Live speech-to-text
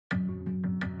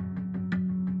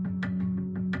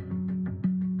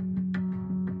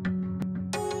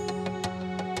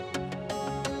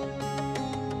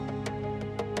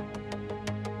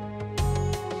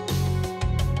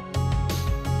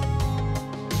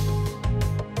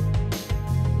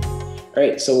All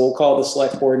right, so we'll call the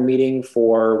select board meeting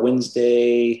for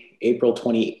Wednesday, April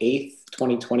 28th,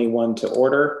 2021 to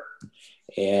order.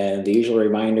 And the usual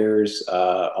reminders,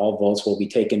 all votes will be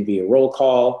taken via roll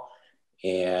call.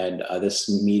 And this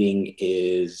meeting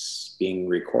is being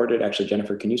recorded. Actually,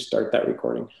 Jennifer, can you start that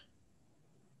recording?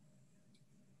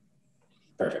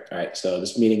 Perfect. All right, so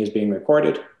this meeting is being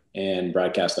recorded and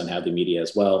broadcast on Hadley Media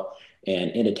as well.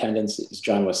 And in attendance is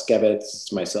John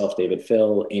Waskevitz, myself, David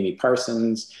Phil, Amy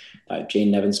Parsons, Jane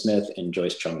Nevin-Smith, and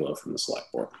Joyce Chunglo from the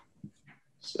select board.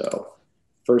 So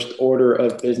first order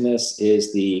of business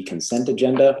is the consent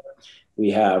agenda. We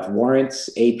have warrants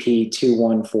AP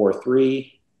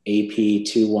 2143, AP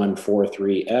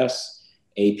 2143S,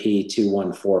 AP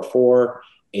 2144,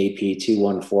 AP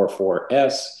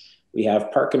 2144S. We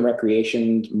have Park and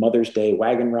Recreation Mother's Day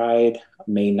Wagon Ride,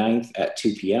 May 9th at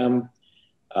 2 p.m.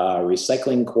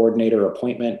 Recycling Coordinator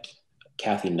appointment,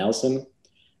 Kathy Nelson.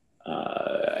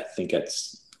 I think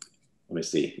it's, let me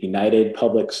see, United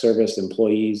Public Service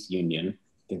Employees Union.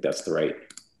 I think that's the right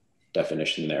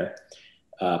definition there.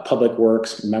 Public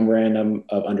Works Memorandum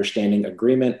of Understanding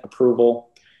Agreement approval.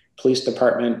 Police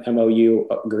Department MOU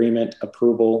agreement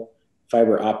approval.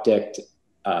 Fiber optic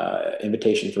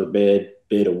invitation for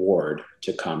bid award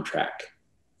to Comtrack.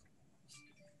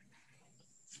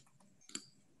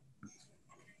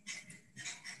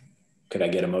 Could I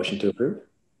get a motion to approve?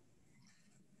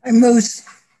 I move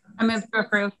to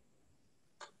approve.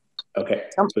 Okay.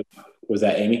 So was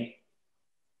that Amy?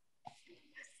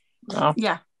 No.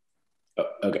 Yeah. Oh,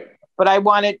 okay. But I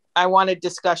wanted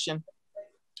discussion.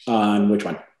 On which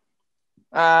one?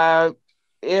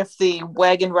 If the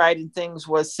wagon ride and things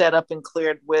was set up and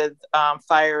cleared with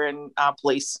fire and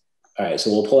police. All right.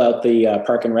 So we'll pull out the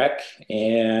Park and Rec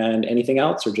and anything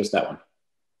else or just that one?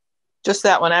 Just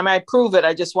that one. I might approve it.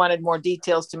 I just wanted more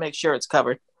details to make sure it's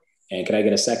covered. And can I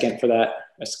get a second for that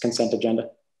consent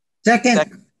agenda?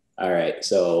 Second. All right.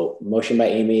 So motion by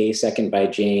Amy, second by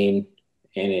Jane,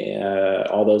 and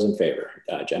all those in favor.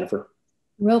 Jennifer?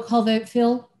 Roll call vote,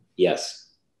 Phil? Yes.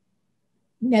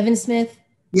 Nevin-Smith?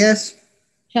 Yes.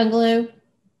 Chunglo?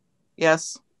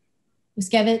 Yes.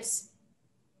 Waskevitz?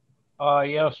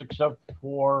 Yes, except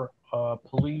for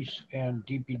police and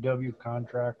DPW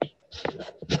contracts.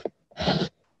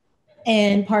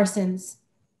 And Parsons?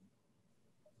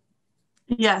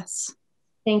 Yes.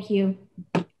 Thank you.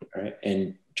 All right.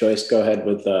 And Joyce, go ahead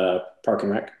with Park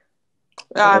and Rec.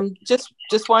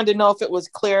 Just wanted to know if it was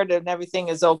cleared and everything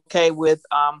is okay with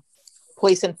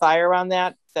police and fire on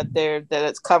that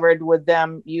it's covered with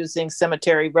them using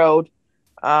Cemetery Road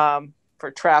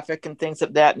for traffic and things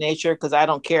of that nature, because I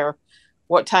don't care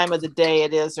what time of the day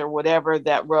it is or whatever,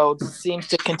 that road seems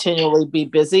to continually be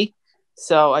busy.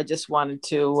 So I just wanted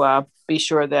to be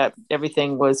sure that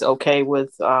everything was okay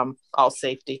with all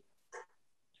safety.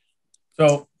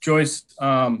 So Joyce,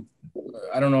 I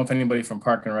don't know if anybody from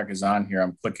Park and Rec is on here.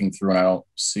 I'm clicking through and I don't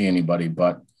see anybody,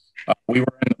 but we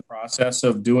were in the process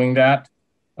of doing that.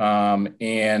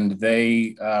 And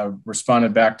they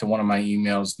responded back to one of my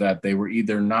emails that they were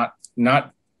either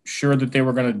not sure that they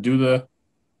were going to do the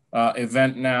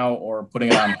event now or putting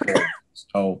it on hold.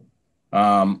 So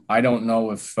I don't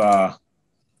know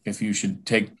if you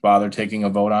should bother taking a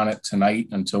vote on it tonight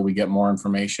until we get more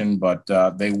information, but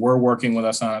they were working with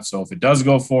us on it. So if it does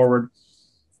go forward,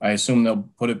 I assume they'll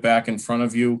put it back in front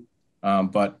of you.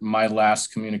 But my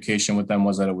last communication with them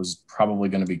was that it was probably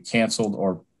going to be canceled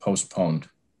or postponed.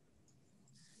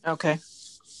 Okay.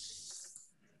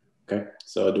 Okay.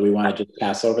 So do we want to just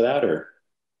pass over that, or?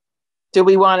 Do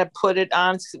we want to put it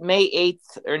on May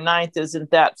 8th or 9th?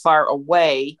 Isn't that far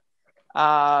away?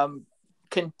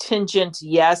 Contingent,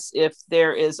 yes, if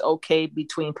there is okay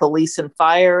between police and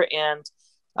fire.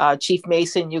 And Chief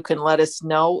Mason, you can let us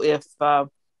know if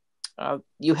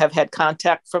you have had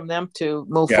contact from them to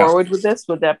move forward with this.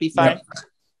 Would that be fine?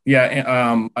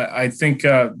 Yeah. I think,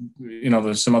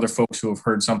 there's some other folks who have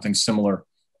heard something similar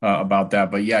about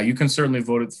that, but yeah, you can certainly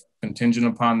vote it contingent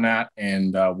upon that,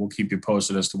 and we'll keep you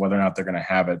posted as to whether or not they're going to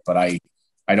have it. But I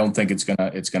don't think it's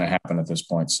gonna happen at this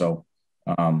point. So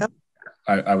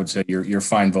I would say you're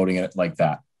fine voting it like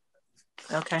that.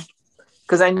 Okay,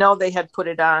 because I know they had put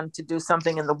it on to do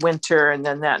something in the winter, and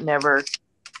then that never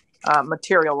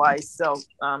materialized. So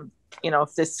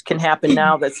if this can happen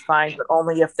now, that's fine, but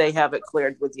only if they have it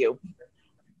cleared with you.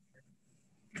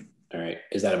 All right.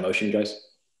 Is that a motion, Joyce?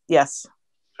 Yes.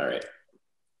 All right.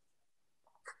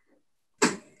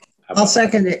 I'll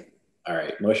second it. All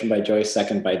right. Motion by Joyce,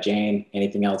 second by Jane.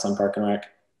 Anything else on Park and Rec?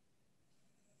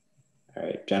 All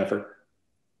right. Jennifer?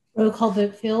 Roll call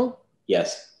vote, Phil?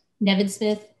 Yes.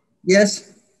 Nevin-Smith?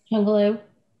 Yes. Chunglo?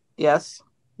 Yes.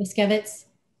 Waskevitz?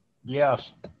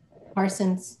 Yes.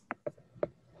 Parsons.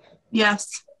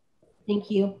 Yes. Thank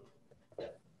you.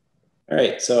 All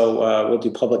right, so we'll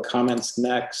do public comments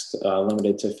next,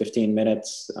 limited to 15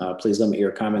 minutes. Please limit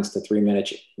your comments to 3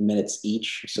 minutes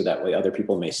each, so that way other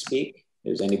people may speak.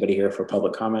 Is anybody here for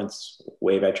public comments?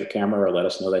 Wave at your camera or let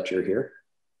us know that you're here.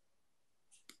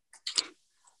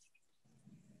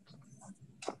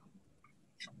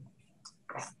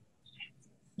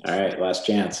 All right, last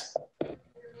chance.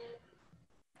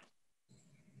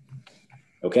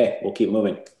 Okay, we'll keep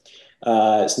moving.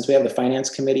 Since we have the Finance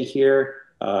Committee here,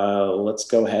 let's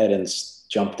go ahead and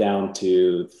jump down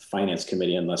to the Finance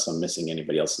Committee unless I'm missing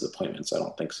anybody else's appointments. I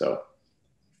don't think so.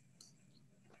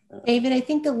 David, I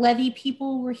think the levy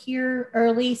people were here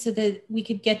early so that we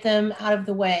could get them out of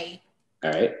the way.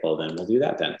 All right, well then we'll do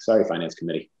that then. Sorry, Finance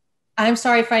Committee. I'm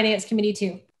sorry, Finance Committee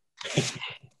too.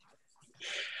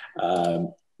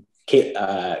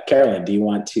 Carolyn, do you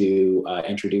want to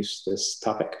introduce this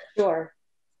topic?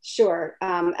 Sure.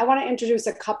 I want to introduce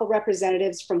a couple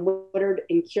representatives from Woodard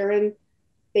and Curran.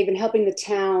 They've been helping the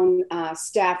town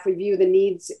staff review the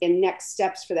needs and next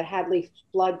steps for the Hadley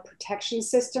flood protection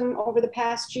system over the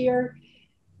past year.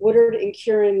 Woodard and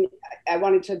Curran, I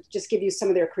wanted to just give you some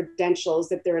of their credentials,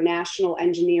 that they're a national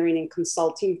engineering and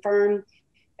consulting firm,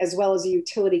 as well as a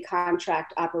utility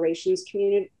contract operations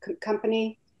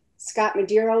company. Scott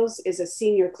Medeiros is a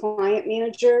senior client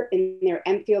manager in their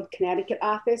Enfield, Connecticut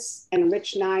office, and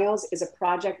Rich Niles is a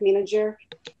project manager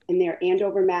in their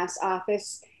Andover, Mass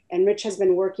office. And Rich has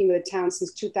been working with the town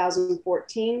since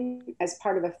 2014 as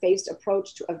part of a phased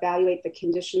approach to evaluate the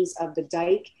conditions of the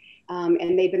dike.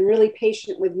 And they've been really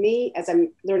patient with me as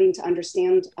I'm learning to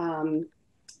understand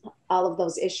all of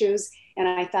those issues. And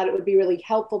I thought it would be really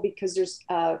helpful because there's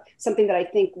something that I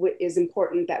think is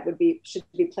important that should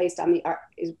be placed on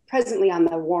is presently on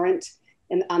the warrant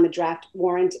and on the draft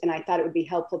warrant. And I thought it would be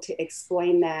helpful to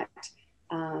explain that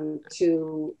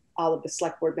to all of the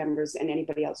select board members and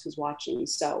anybody else who's watching.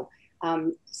 So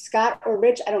Scott or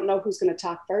Rich, I don't know who's going to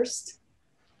talk first.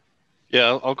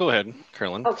 Yeah, I'll go ahead,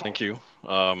 Carolyn. Okay. Thank you.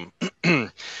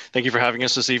 Thank you for having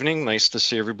us this evening. Nice to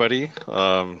see everybody.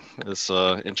 It's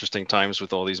interesting times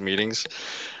with all these meetings.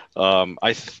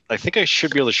 I think I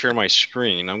should be able to share my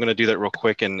screen. I'm going to do that real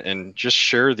quick and just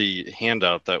share the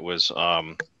handout that was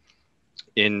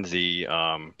in the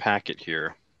packet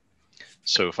here.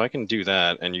 So if I can do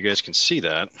that and you guys can see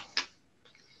that.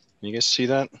 Can you guys see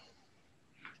that?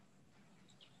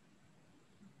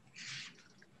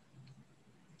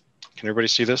 Can everybody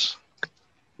see this?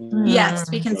 Yes,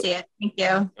 we can see it. Thank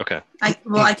you. Okay.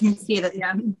 I can see that.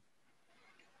 Yeah.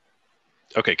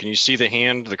 Okay. Can you see the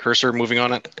hand, the cursor moving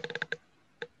on it?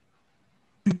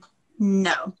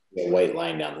 No. The white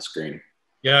line down the screen.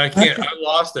 Yeah, I can't. I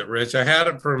lost it, Rich. I had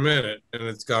it for a minute and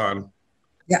it's gone.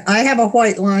 Yeah, I have a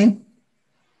white line.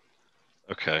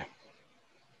 Okay.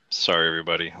 Sorry,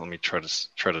 everybody. Let me try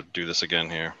to do this again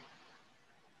here.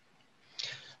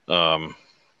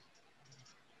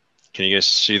 Can you guys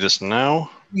see this now?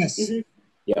 Yes. Mm-hmm.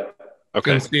 Yep.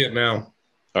 Okay. I can see it now.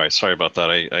 All right. Sorry about that.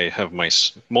 I have my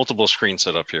multiple screens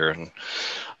set up here.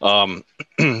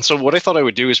 And so what I thought I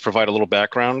would do is provide a little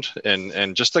background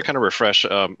and just to kind of refresh.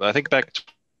 I think back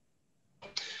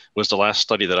was the last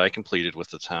study that I completed with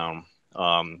the town.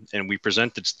 And we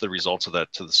presented the results of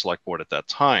that to the select board at that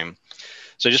time.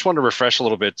 So I just wanted to refresh a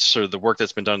little bit sort of the work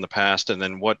that's been done in the past and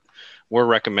then what we're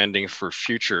recommending for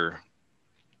future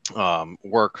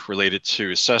work related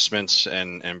to assessments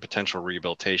and potential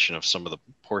rehabilitation of some of the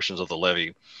portions of the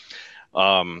levee.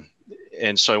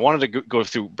 And so I wanted to go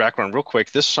through background real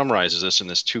quick. This summarizes this in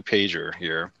this 2-pager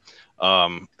here.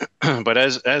 But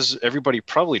as everybody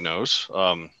probably knows,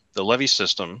 the levee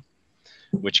system,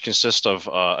 which consists of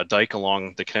a dike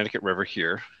along the Connecticut River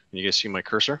here. Can you guys see my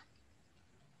cursor?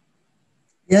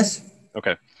 Yes.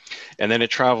 Okay. And then it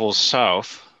travels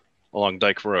south along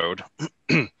Dyke Road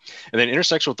and then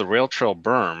intersects with the rail trail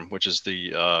berm, which is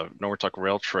the Norwatuck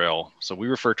Rail Trail. So we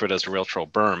refer to it as the rail trail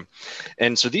berm.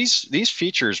 And so these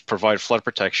features provide flood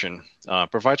protection,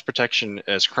 provides protection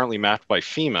as currently mapped by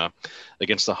FEMA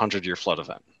against the 100-year flood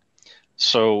event.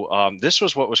 So this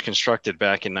was what was constructed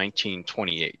back in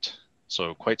 1928.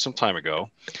 So quite some time ago.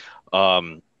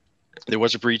 There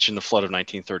was a breach in the flood of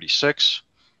 1936.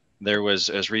 There was,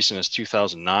 as recent as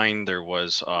 2009, there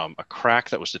was a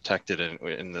crack that was detected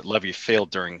and the levee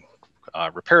failed during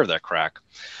repair of that crack.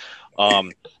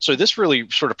 So this really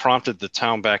sort of prompted the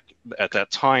town back at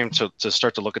that time to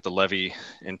start to look at the levee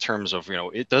in terms of,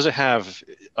 does it have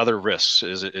other risks?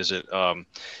 Is it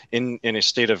in a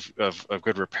state of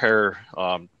good repair?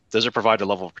 Does it provide a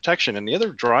level of protection? And the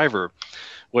other driver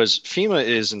was FEMA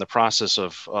is in the process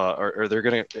of, or they're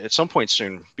going to at some point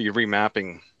soon be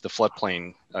remapping the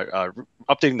floodplain,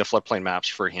 updating the floodplain maps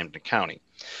for Hampden County.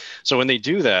 So when they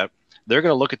do that, they're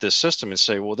going to look at this system and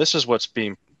say, well, this is what's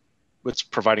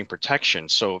providing protection.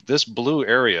 So this blue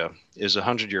area is a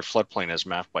 100-year floodplain as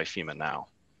mapped by FEMA now.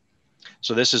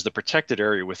 So this is the protected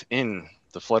area within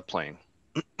the floodplain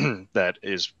that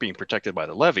is being protected by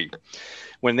the levee.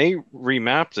 When they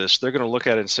remap this, they're going to look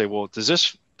at it and say, well, does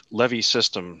this levee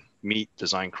system meet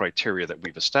design criteria that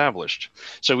we've established?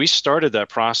 So we started that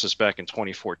process back in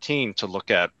 2014 to look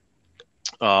at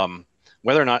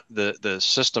whether or not the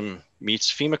system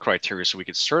meets FEMA criteria so we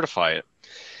could certify it,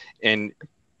 and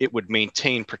it would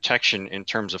maintain protection in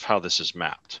terms of how this is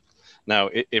mapped. Now,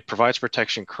 it provides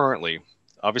protection currently.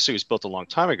 Obviously, it was built a long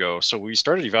time ago, so we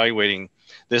started evaluating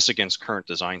this against current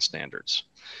design standards.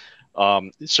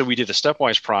 So we did a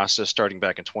stepwise process starting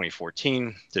back in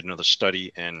 2014, did another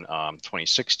study in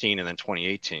 2016 and then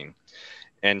 2018.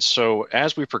 And so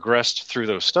as we progressed through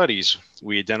those studies,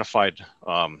 we identified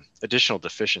additional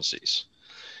deficiencies.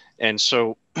 And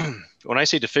so when I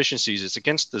say deficiencies, it's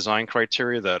against design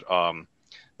criteria that,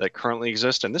 that currently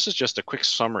exist. And this is just a quick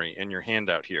summary in your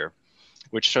handout here,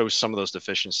 which shows some of those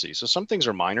deficiencies. So some things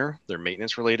are minor, they're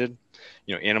maintenance related,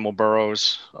 animal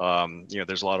burrows,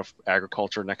 there's a lot of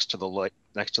agriculture next to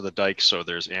the dike. So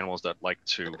there's animals that like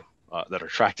to, that are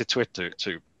attracted to it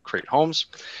to create homes.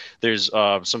 There's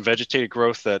some vegetated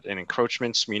growth and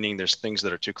encroachments, meaning there's things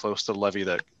that are too close to the levee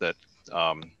that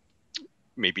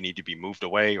maybe need to be moved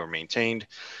away or maintained.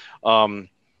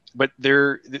 But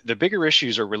the bigger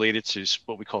issues are related to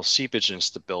what we call seepage and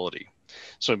stability.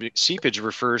 So seepage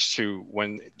refers to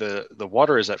when the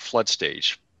water is at flood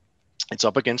stage, it's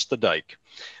up against the dike.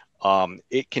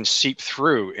 It can seep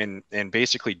through and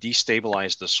basically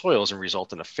destabilize the soils and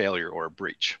result in a failure or a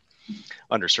breach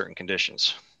under certain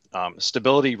conditions.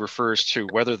 Stability refers to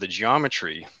whether the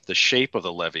geometry, the shape of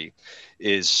the levee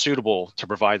is suitable to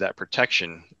provide that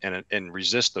protection and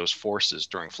resist those forces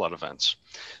during flood events.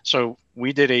 So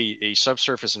we did a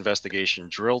subsurface investigation,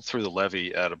 drilled through the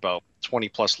levee at about 20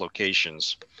 plus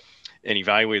locations and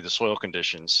evaluated the soil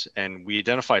conditions, and we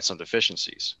identified some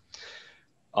deficiencies.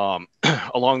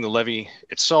 Along the levee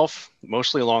itself,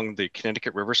 mostly along the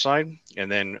Connecticut Riverside,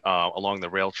 and then along the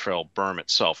rail trail berm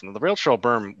itself. And the rail trail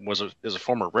berm is a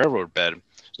former railroad bed.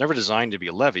 It's never designed to be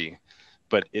a levee,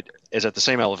 but it is at the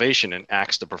same elevation and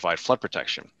acts to provide flood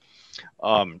protection.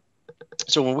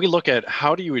 So when we look at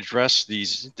how do you address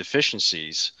these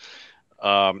deficiencies,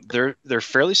 they're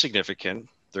fairly significant.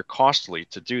 They're costly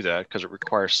to do that because it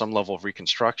requires some level of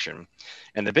reconstruction.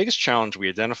 And the biggest challenge we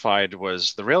identified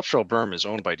was the rail trail berm is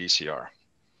owned by DCR.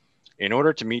 In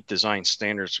order to meet design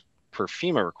standards per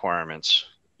FEMA requirements,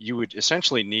 you would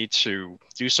essentially need to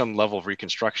do some level of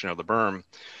reconstruction of the berm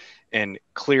and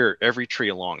clear every tree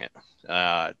along it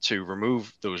to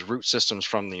remove those root systems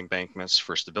from the embankments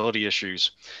for stability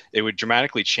issues. It would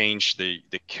dramatically change the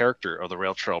character of the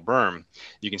rail trail berm.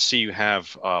 You can see you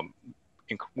have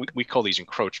we call these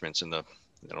encroachments in the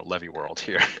levee world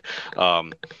here.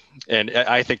 And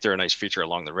I think they're a nice feature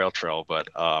along the rail trail, but,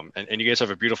 and you guys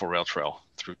have a beautiful rail trail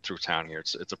through town here.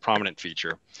 It's a prominent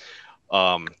feature.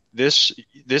 To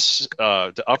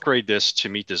upgrade this to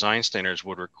meet design standards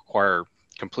would require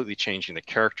completely changing the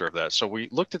character of that. So we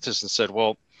looked at this and said,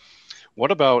 well,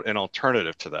 what about an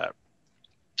alternative to that?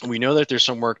 We know that there's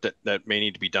some work that may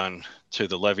need to be done to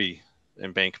the levee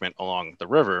embankment along the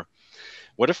river.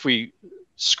 What if we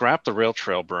scrap the rail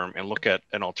trail berm and look at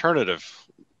an alternative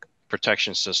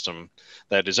protection system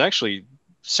that is actually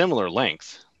similar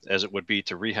length as it would be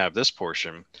to rehab this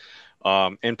portion,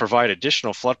 and provide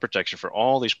additional flood protection for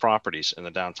all these properties in the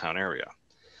downtown area?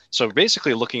 So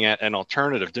basically looking at an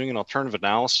alternative, doing an alternative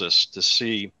analysis to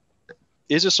see,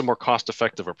 is this a more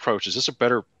cost-effective approach? Is this a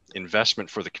better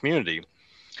investment for the community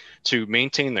to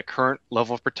maintain the current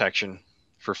level of protection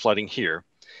for flooding here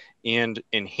and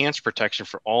enhance protection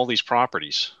for all these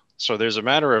properties? So there's a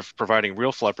matter of providing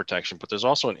real flood protection, but there's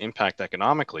also an impact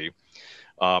economically,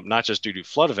 not just due to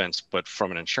flood events, but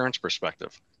from an insurance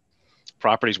perspective.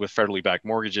 Properties with federally backed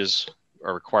mortgages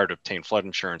are required to obtain flood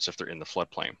insurance if they're in the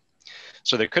floodplain.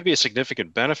 So there could be a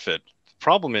significant benefit. The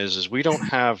problem is we don't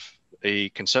have a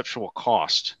conceptual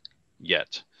cost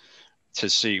yet to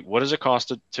see what does it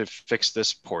cost to fix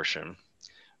this portion?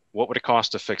 What would it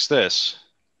cost to fix this?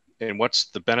 And what's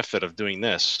the benefit of doing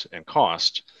this and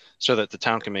cost, so that the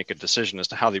town can make a decision as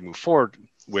to how they move forward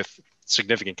with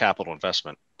significant capital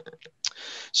investment.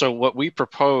 So what we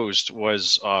proposed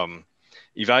was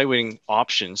evaluating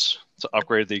options to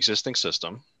upgrade the existing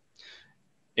system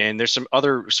And there's some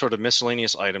other sort of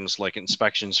miscellaneous items like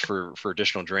inspections for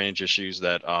additional drainage issues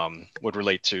that would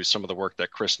relate to some of the work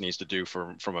that Chris needs to do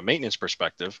from a maintenance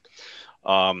perspective.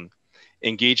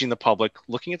 Engaging the public,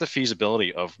 looking at the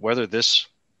feasibility of whether this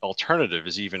alternative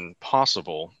is even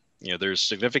possible. You know, there's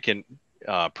significant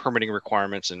permitting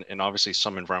requirements and obviously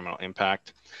some environmental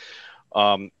impact.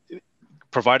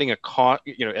 Providing a cost,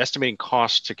 estimating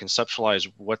costs to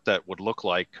conceptualize what that would look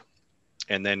like,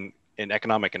 and then an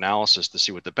economic analysis to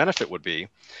see what the benefit would be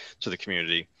to the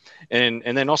community, and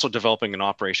then also developing an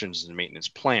operations and maintenance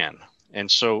plan. And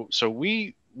so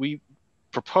we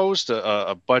proposed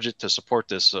a budget to support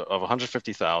this of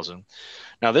 $150,000.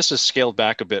 Now this is scaled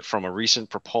back a bit from a recent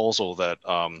proposal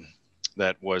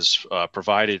that was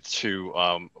provided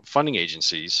to funding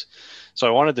agencies. So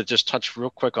I wanted to just touch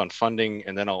real quick on funding,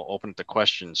 and then I'll open it to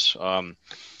questions.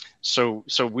 So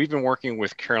we've been working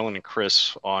with Carolyn and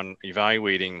Chris on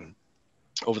evaluating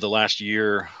over the last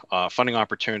year funding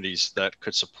opportunities that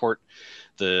could support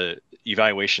the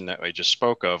evaluation that I just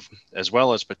spoke of, as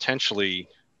well as potentially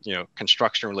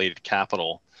construction related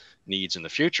capital needs in the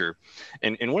future.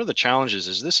 And one of the challenges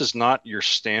is this is not your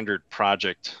standard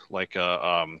project like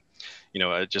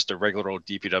just a regular old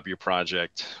DPW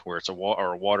project where it's a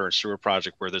water and sewer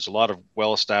project where there's a lot of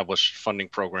well-established funding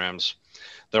programs.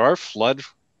 There are flood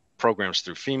programs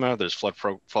through FEMA. There's flood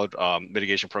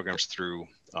mitigation programs through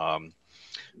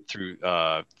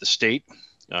the state.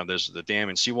 There's the dam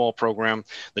and seawall program.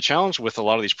 The challenge with a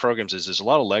lot of these programs is there's a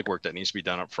lot of legwork that needs to be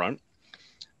done up front.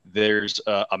 There's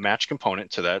a match component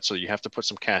to that, so you have to put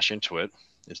some cash into it.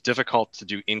 It's difficult to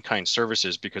do in-kind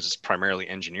services because it's primarily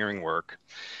engineering work.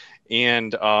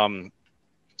 And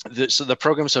so the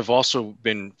programs have also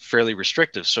been fairly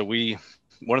restrictive. So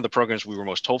one of the programs we were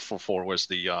most hopeful for was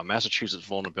the Massachusetts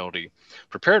Vulnerability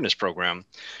Preparedness Program,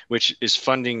 which is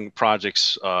funding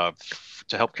projects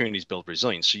to help communities build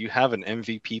resilience. So you have an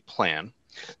MVP plan.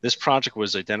 This project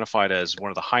was identified as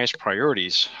one of the highest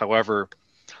priorities. However,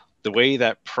 the way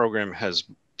that program has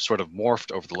sort of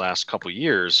morphed over the last couple of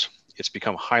years, it's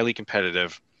become highly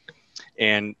competitive.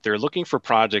 And they're looking for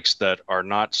projects that are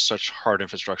not such hard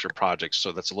infrastructure projects.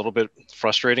 So that's a little bit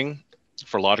frustrating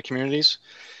for a lot of communities.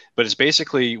 But it's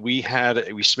basically, we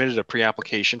submitted a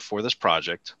pre-application for this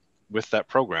project with that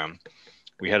program.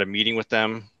 We had a meeting with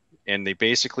them, and they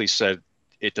basically said,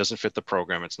 it doesn't fit the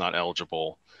program, it's not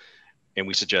eligible, and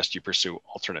we suggest you pursue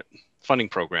alternate funding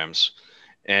programs.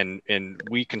 And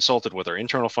we consulted with our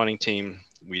internal funding team.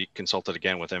 We consulted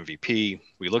again with MVP.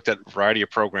 We looked at a variety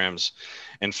of programs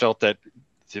and felt that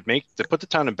to put the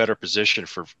town in a better position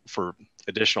for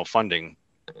additional funding,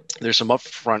 there's some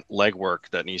upfront legwork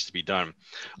that needs to be done.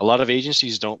 A lot of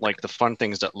agencies don't like to fund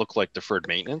things that look like deferred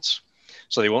maintenance.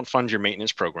 So they won't fund your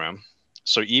maintenance program.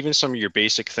 So even some of your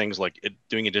basic things like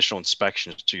doing additional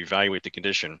inspections to evaluate the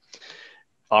condition,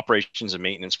 operations and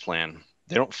maintenance plan,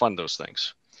 they don't fund those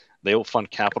things. They will fund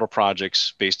capital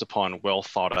projects based upon well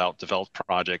thought out, developed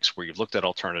projects where you've looked at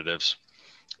alternatives.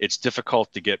 It's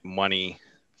difficult to get money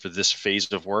for this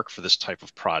phase of work for this type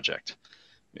of project.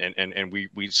 And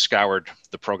we scoured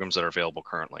the programs that are available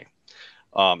currently.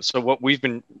 So what we've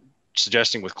been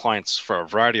suggesting with clients for a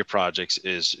variety of projects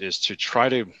is to try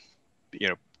to,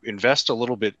 invest a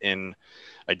little bit in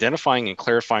identifying and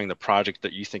clarifying the project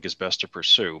that you think is best to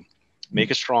pursue. Make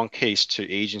a strong case to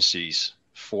agencies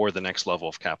for the next level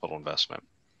of capital investment.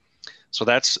 So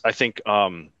that's, I think,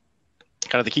 kind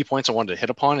of the key points I wanted to hit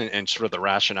upon and sort of the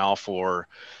rationale for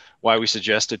why we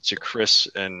suggested to Chris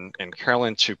and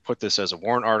Carolyn to put this as a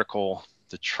warrant article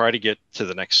to try to get to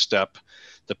the next step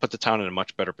to put the town in a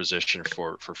much better position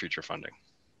for future funding.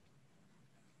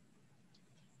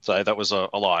 So that was a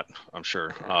lot, I'm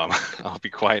sure. I'll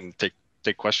be quiet and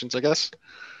take questions, I guess.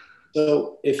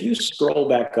 So if you scroll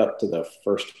back up to the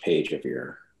first page of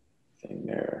your thing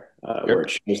there, where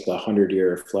it shows the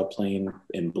 100-year floodplain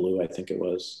in blue, I think it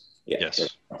was. Yeah.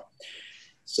 Yes.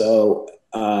 So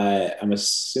I'm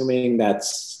assuming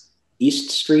that's East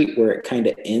Street where it kind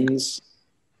of ends.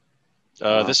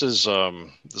 This is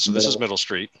Middle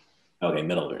Street. Okay,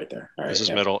 middle right there. All right. This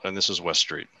is Middle, and this is West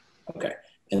Street. Okay,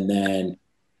 and then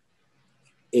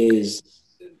is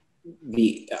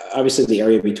obviously the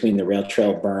area between the rail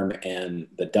trail berm and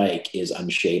the dike is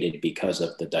unshaded because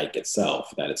of the dike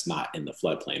itself, that it's not in the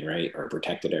floodplain, right, or a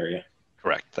protected area.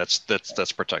 Correct. That's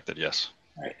protected. Yes.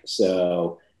 All right.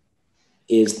 So,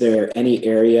 is there any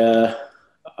area?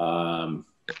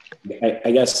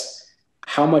 I guess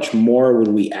how much more would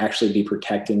we actually be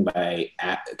protecting by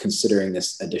considering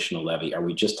this additional levy? Are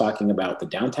we just talking about the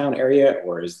downtown area,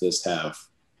 or does this have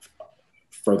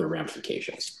further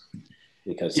ramifications?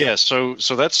 Because Yeah, so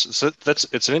that's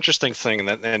it's an interesting thing,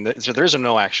 and so there's a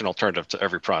no action alternative to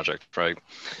every project, right?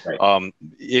 right.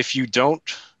 If you don't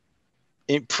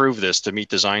improve this to meet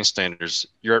design standards,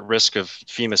 you're at risk of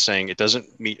FEMA saying it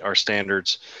doesn't meet our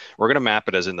standards. We're going to map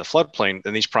it as in the floodplain.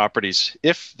 And these properties,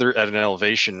 if they're at an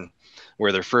elevation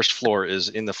where their first floor is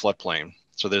in the floodplain,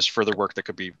 so there's further work that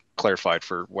could be clarified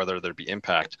for whether there'd be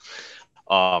impact,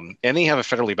 and they have a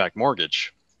federally backed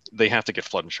mortgage, they have to get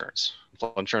flood insurance.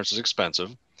 Flood insurance is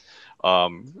expensive.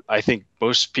 I think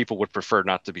most people would prefer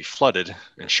not to be flooded.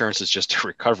 Insurance is just a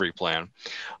recovery plan.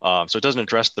 So it doesn't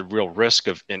address the real risk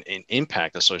of an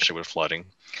impact associated with flooding,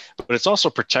 but it's also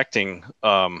protecting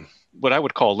what I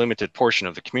would call a limited portion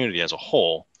of the community as a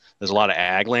whole. There's a lot of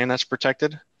ag land that's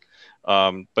protected,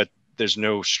 but there's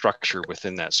no structure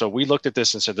within that. So we looked at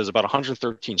this and said there's about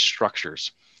 113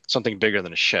 structures, something bigger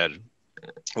than a shed,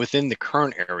 within the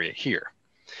current area here.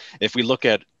 If we look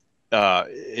at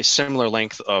a similar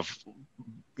length of,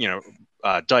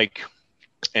 dike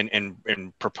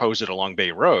and propose it along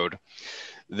Bay Road,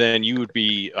 then you would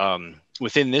be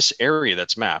within this area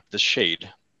that's mapped, this shade.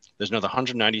 There's another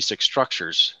 196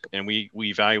 structures, and we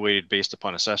evaluated based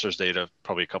upon assessor's data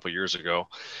probably a couple of years ago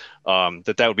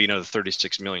that would be another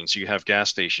 36 million. So you have gas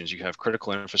stations, you have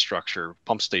critical infrastructure,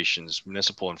 pump stations,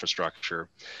 municipal infrastructure.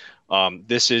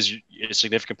 This is a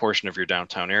significant portion of your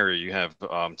downtown area. You have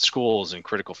schools and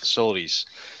critical facilities.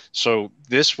 So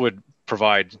this would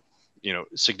provide,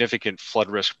 significant flood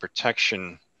risk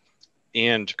protection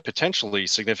and potentially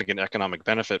significant economic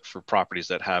benefit for properties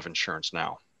that have insurance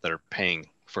now, that are paying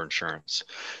for insurance.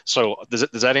 So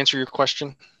does that answer your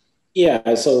question?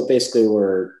 Yeah. So basically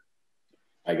we're,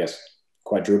 I guess,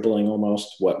 quadrupling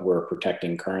almost what we're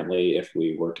protecting currently if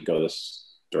we were to go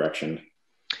this direction.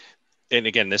 And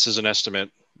again, this is an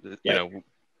estimate.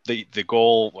 The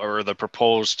goal or the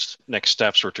proposed next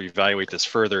steps are to evaluate this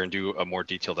further and do a more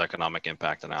detailed economic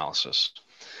impact analysis.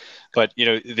 But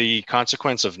the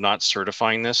consequence of not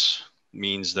certifying this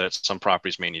means that some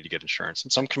properties may need to get insurance,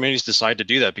 and some communities decide to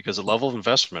do that because the level of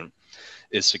investment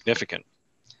is significant.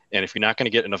 And if you're not going to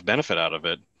get enough benefit out of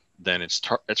it, then it's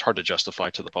hard to justify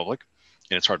to the public,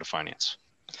 and it's hard to finance.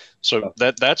 So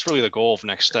that's really the goal of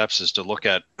next steps, is to look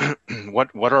at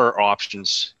what are our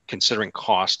options considering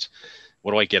cost.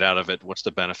 What do I get out of it? What's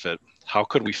the benefit? How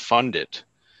could we fund it?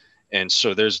 And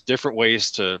so there's different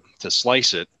ways to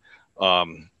slice it,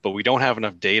 but we don't have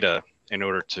enough data in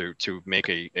order to make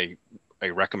a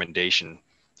recommendation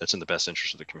that's in the best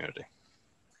interest of the community.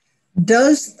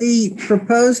 Does the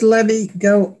proposed levee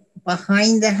go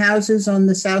behind the houses on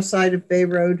the south side of Bay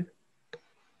Road?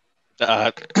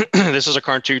 This is a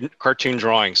cartoon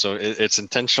drawing, so it's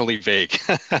intentionally vague.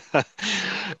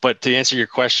 But to answer your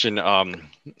question,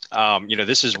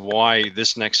 this is why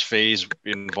this next phase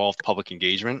involved public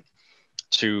engagement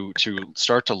to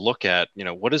start to look at,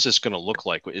 what is this going to look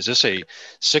like? Is this a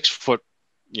 6-foot,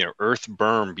 earth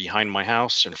berm behind my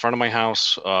house, in front of my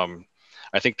house?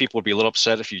 I think people would be a little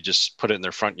upset if you just put it in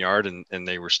their front yard and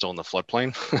they were still in the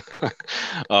floodplain.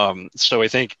 So I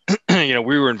think,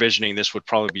 we were envisioning this would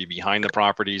probably be behind the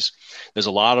properties. There's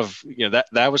a lot of,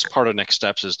 that was part of next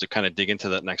steps, is to kind of dig into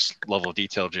that next level of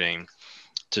detail, Jane,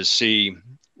 to see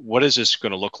what is this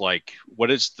going to look like?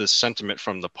 What is the sentiment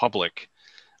from the public,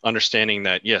 understanding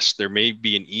that, yes, there may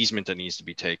be an easement that needs to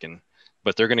be taken,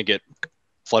 but they're going to get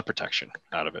flood protection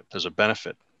out of it. There's a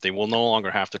benefit. They will no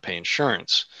longer have to pay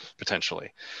insurance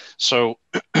potentially. So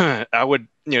I would,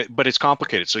 but it's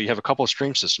complicated. So you have a couple of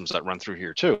stream systems that run through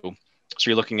here too. So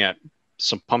you're looking at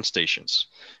some pump stations.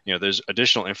 There's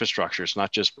additional infrastructure. It's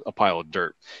not just a pile of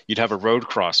dirt. You'd have a road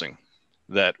crossing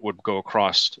that would go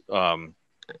across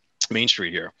Main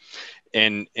Street here,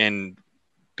 and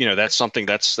that's something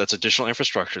that's additional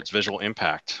infrastructure. It's visual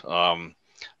impact.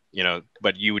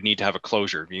 But you would need to have a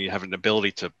closure. You have an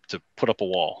ability to put up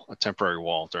a temporary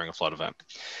wall during a flood event.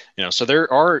 So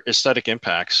there are aesthetic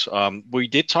impacts. We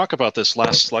did talk about this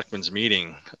last Selectmen's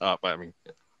meeting.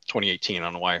 2018. I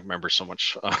don't know why I remember so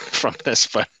much from this,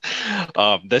 but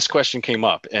this question came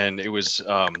up, and it was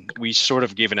we sort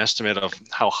of gave an estimate of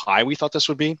how high we thought this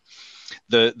would be.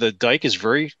 The dike is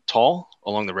very tall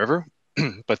along the river,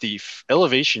 but the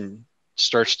elevation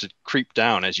starts to creep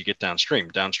down as you get downstream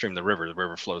the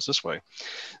river flows this way.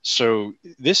 So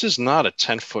this is not a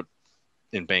 10-foot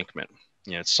embankment.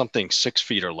 It's something 6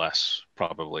 feet or less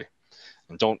probably.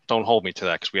 And don't hold me to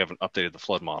that because we haven't updated the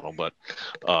flood model, but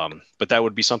that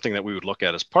would be something that we would look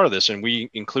at as part of this. And we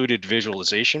included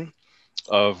visualization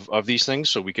of these things,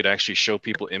 so we could actually show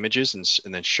people images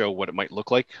and then show what it might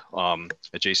look like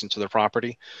adjacent to their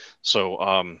property.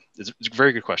 So it's a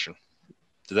very good question.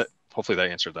 Hopefully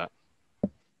that answered that.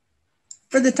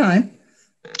 For the time.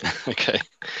 Okay.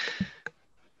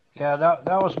 Yeah, that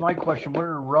was my question. What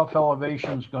are the rough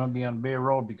elevations going to be on Bay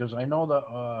Road? Because I know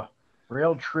the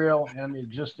rail trail and the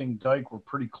existing dike were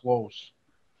pretty close,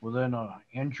 within an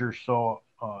inch or so.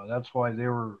 That's why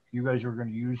you guys were going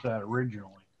to use that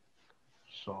originally.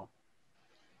 So.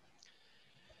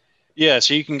 Yeah,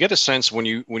 so you can get a sense when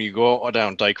you go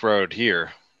down Dike Road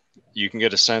here, you can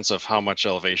get a sense of how much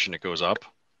elevation it goes up.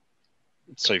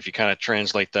 So if you kind of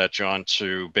translate that, John,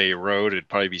 to Bay Road, it'd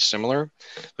probably be similar.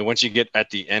 But once you get at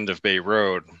the end of Bay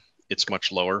Road, it's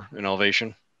much lower in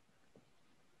elevation.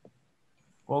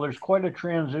 Well, there's quite a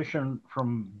transition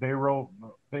from Bay Road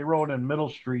and Middle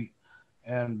Street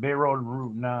and Bay Road and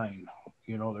Route 9.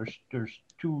 You know, there's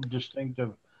two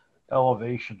distinctive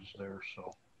elevations there.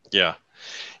 So. Yeah.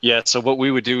 Yeah. So what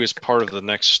we would do as part of the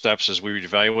next steps is we would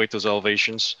evaluate those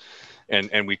elevations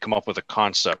and we come up with a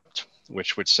concept,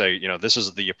 which would say, you know, this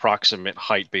is the approximate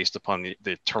height based upon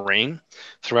the terrain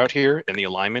throughout here and the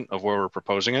alignment of where we're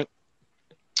proposing it,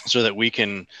 so that we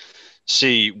can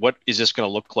see what is this going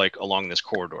to look like along this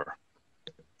corridor.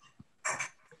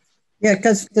 Yeah,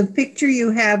 because the picture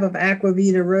you have of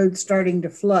Aquavita Road starting to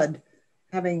flood,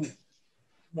 having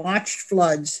watched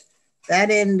floods,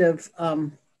 that end of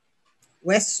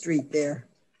West Street there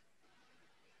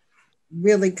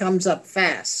really comes up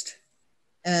fast.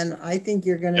 And I think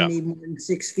you're going to need more than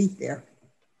 6 feet there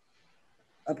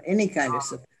of any kind of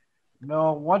support.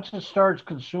 No, once it starts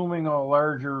consuming a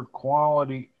larger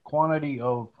quantity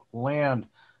of land,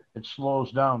 it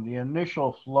slows down. The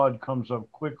initial flood comes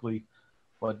up quickly,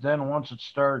 but then once it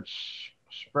starts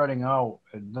spreading out,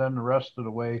 and then the rest of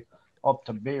the way up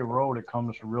to Bay Road, it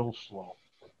comes real slow.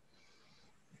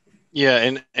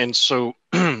 Yeah, and so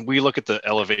we look at the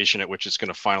elevation at which it's going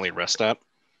to finally rest at,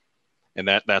 and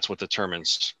that's what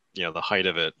determines, you know, the height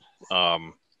of it.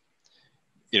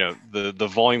 You know, the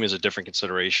volume is a different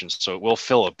consideration, so it will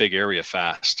fill a big area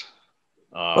fast.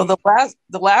 Well,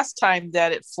 the last time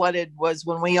that it flooded was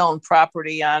when we owned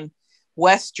property on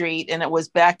West Street, and it was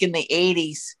back in the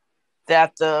 80s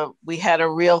that we had a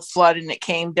real flood, and it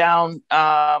came down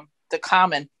the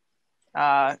Common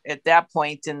at that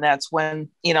point, and that's when,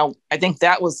 you know, I think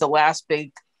that was the last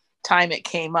big time it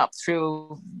came up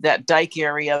through that dike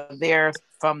area there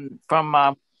from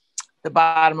the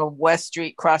bottom of West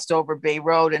Street, crossed over Bay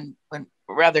Road, and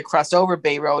crossed over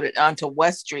Bay Road onto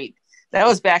West Street. That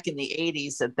was back in the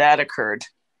 80s that occurred.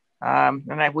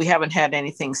 We haven't had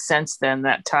anything since then,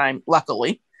 that time,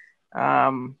 luckily.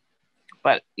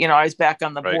 But, you know, I was back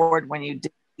on the board when you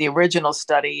did the original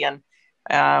study, and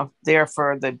there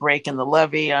for the break in the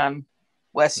levee on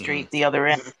West Street, the other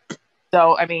end.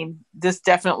 So, I mean, this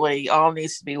definitely all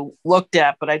needs to be looked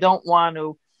at, but I don't want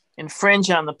to infringe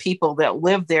on the people that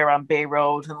live there on Bay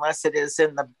Road unless it is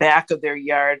in the back of their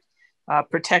yard,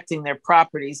 protecting their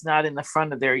properties, not in the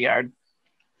front of their yard.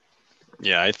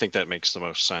 Yeah, I think that makes the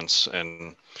most sense.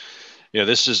 And, you know,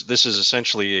 this is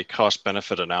essentially a cost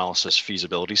benefit analysis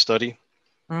feasibility study.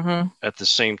 Mm-hmm. At the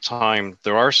same time,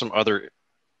 there are some other,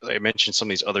 I mentioned some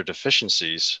of these other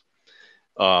deficiencies.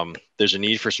 There's a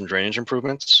need for some drainage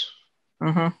improvements.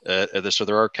 Mm-hmm. So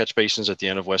there are catch basins at the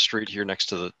end of West Street here next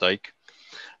to the dike.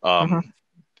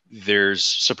 There's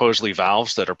supposedly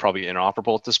valves that are probably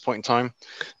inoperable at this point in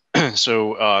time.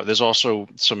 So there's also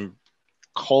some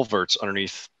culverts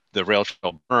underneath the rail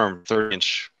trail berm,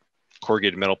 30-inch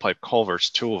corrugated metal pipe culverts,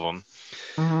 2 of them.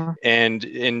 Mm-hmm.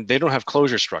 And they don't have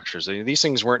closure structures. These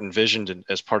things weren't envisioned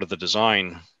as part of the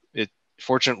design.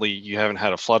 Fortunately, you haven't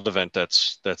had a flood event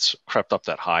that's crept up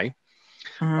that high.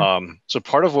 Mm-hmm. So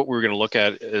part of what we're going to look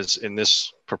at is in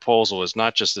this proposal is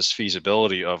not just this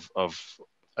feasibility of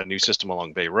a new system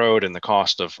along Bay Road and the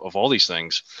cost of all these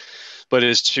things, but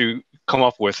is to come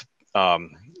up with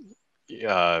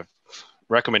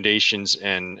recommendations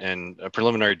and a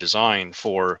preliminary design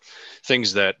for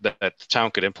things that the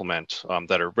town could implement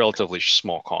that are relatively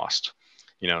small cost.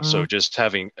 You know, so just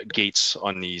having gates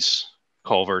on these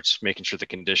culverts, making sure the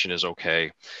condition is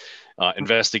okay,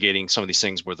 investigating some of these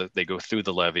things where they go through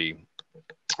the levee.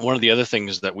 One of the other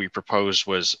things that we proposed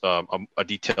was a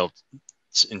detailed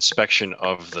inspection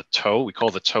of the toe. We call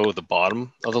the toe the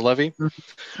bottom of the levee.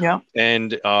 Yeah.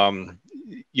 And,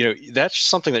 you know, that's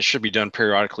something that should be done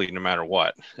periodically, no matter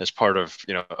what, as part of,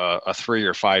 you know, a 3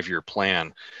 or 5 year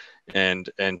plan,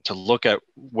 and to look at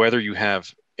whether you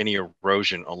have any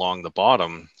erosion along the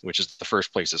bottom, which is the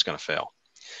first place it's going to fail.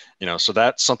 You know, so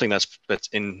that's something that's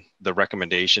in the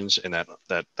recommendations in that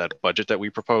budget that we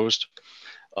proposed.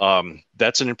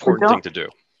 That's an important thing to do.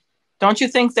 Don't you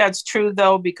think that's true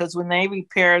though? Because when they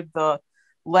repaired the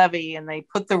levee and they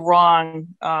put the wrong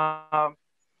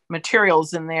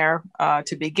materials in there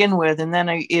to begin with, and then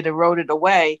it eroded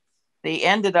away, they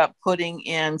ended up putting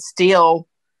in steel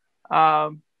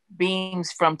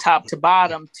beams from top to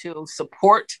bottom to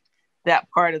support that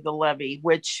part of the levee,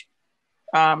 which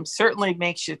certainly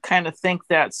makes you kind of think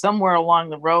that somewhere along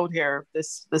the road here,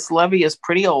 this levee is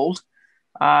pretty old.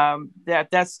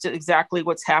 That's exactly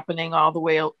what's happening all the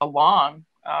way along,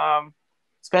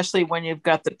 especially when you've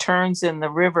got the turns in the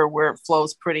river where it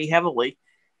flows pretty heavily,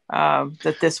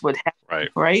 that this would happen,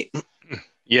 right?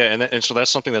 Yeah, and so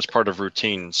that's something that's part of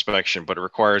routine inspection, but it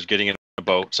requires getting in a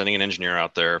boat, sending an engineer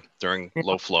out there during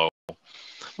low flow,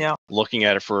 looking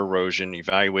at it for erosion,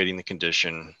 evaluating the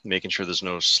condition, making sure there's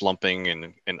no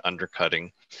slumping and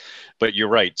undercutting. But you're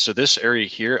right. So this area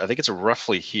here, I think it's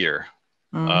roughly here,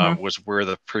 was where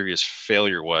the previous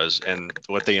failure was. And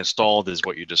what they installed is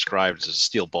what you described as a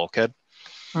steel bulkhead.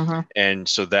 And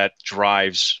so that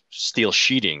drives steel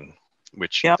sheeting,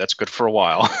 which that's good for a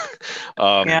while.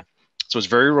 So it's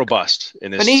very robust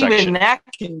in this section. But even that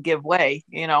can give way,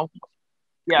 you know.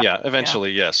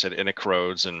 Eventually, yes, and it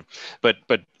corrodes, but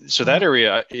so that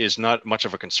area is not much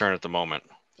of a concern at the moment.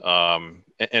 And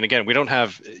again, we don't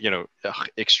have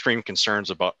extreme concerns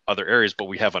about other areas, but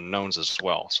we have unknowns as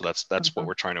well. So that's what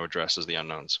we're trying to address is the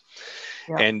unknowns.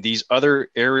 And these other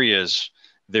areas,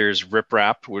 there's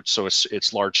riprap, so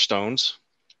it's large stones,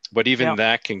 but even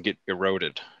that can get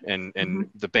eroded, and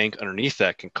the bank underneath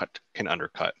that can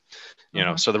undercut. You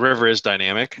know, so the river is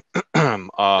dynamic.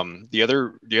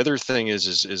 The other thing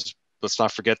is let's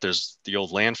not forget there's the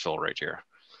old landfill right here.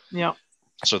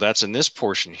 So that's in this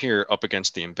portion here up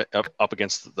against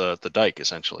the dike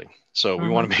essentially. So we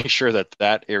want to make sure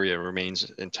that area remains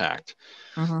intact.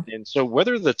 And so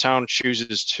whether the town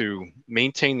chooses to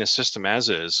maintain the system as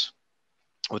is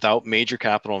without major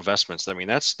capital investments, I mean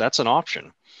that's an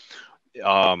option.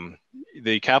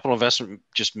 The capital investment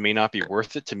just may not be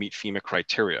worth it to meet FEMA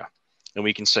criteria. And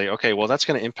we can say, okay, well, that's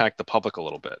going to impact the public a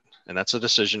little bit. And that's a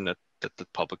decision that the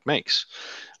public makes.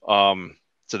 So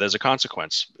there's a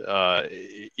consequence, but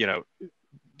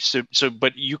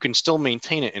you can still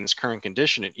maintain it in its current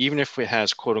condition. And even if it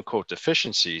has quote unquote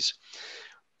deficiencies,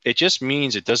 it just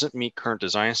means it doesn't meet current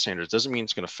design standards. It doesn't mean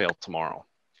it's going to fail tomorrow.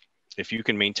 If you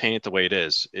can maintain it the way it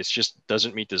is, it just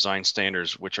doesn't meet design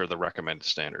standards, which are the recommended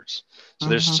standards. So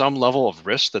there's some level of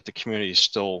risk that the community is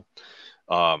still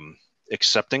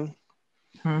accepting.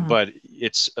 But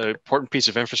it's an important piece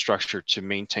of infrastructure to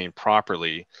maintain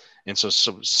properly. And so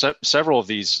several of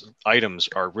these items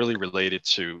are really related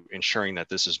to ensuring that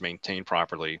this is maintained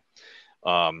properly,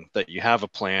 that you have a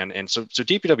plan. And so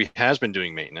DPW has been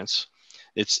doing maintenance.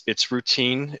 It's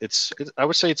routine. I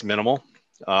would say it's minimal.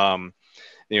 Some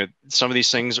of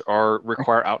these things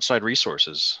require outside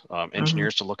resources,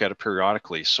 engineers to look at it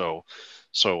periodically. So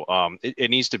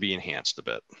it needs to be enhanced a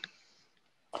bit.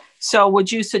 So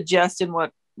would you suggest in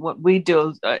what we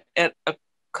do at a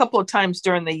couple of times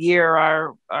during the year,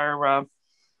 our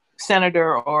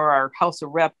senator or our House of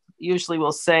Rep usually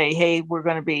will say, hey, we're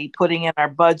going to be putting in our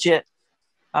budget,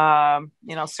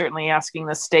 certainly asking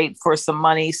the state for some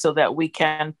money so that we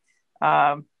can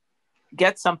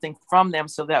get something from them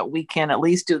so that we can at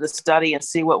least do the study and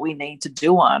see what we need to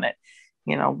do on it.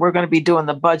 We're going to be doing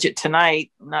the budget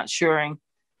tonight. I'm not sure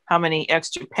how many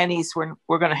extra pennies we're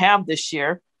going to have this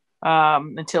year.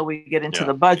 Until we get into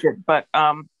the budget. But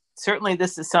certainly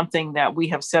this is something that we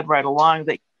have said right along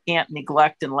that you can't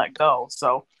neglect and let go.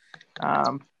 So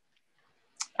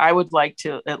I would like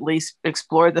to at least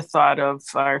explore the thought of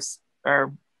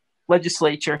our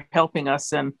legislature helping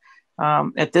us and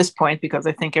at this point, because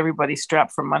I think everybody's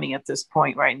strapped for money at this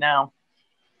point right now.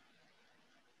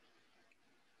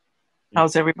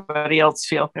 How's everybody else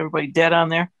feel? Everybody dead on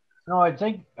there? No, I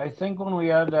think when we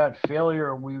had that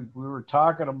failure, we were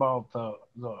talking about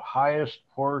the highest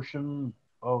portion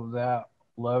of that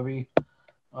levee,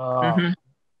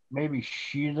 maybe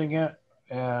sheathing it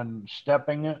and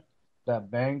stepping it,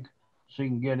 that bank, so you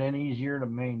can get in easier to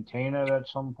maintain it at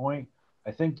some point.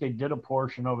 I think they did a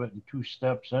portion of it in 2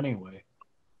 steps anyway.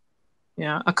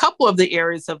 Yeah, a couple of the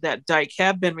areas of that dike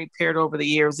have been repaired over the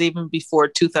years, even before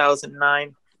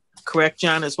 2009. Correct,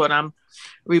 John, is what I'm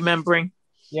remembering.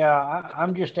 Yeah,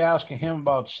 I'm just asking him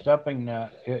about stepping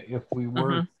that if we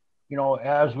were,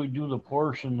 as we do the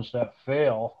portions that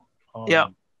fail,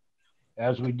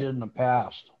 as we did in the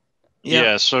past.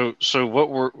 Yeah. So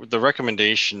what the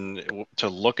recommendation to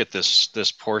look at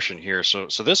this portion here. So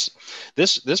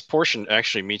this portion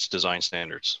actually meets design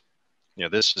standards.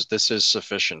 This is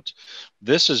sufficient.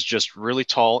 This is just really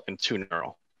tall and too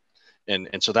narrow.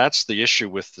 And so that's the issue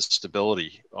with the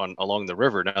stability along the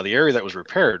river. Now the area that was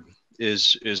repaired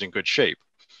is in good shape.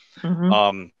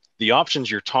 The the options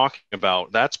you're talking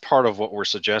about, that's part of what we're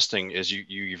suggesting is you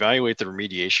evaluate the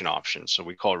remediation option. So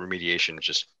we call it remediation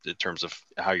just in terms of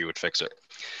how you would fix it.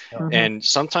 And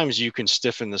sometimes you can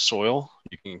stiffen the soil,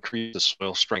 you can increase the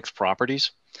soil strength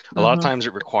properties. A lot of times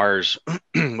it requires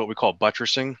what we call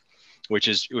buttressing, which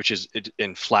is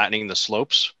in flattening the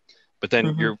slopes, but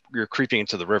then you're creeping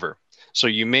into the river. So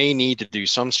you may need to do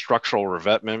some structural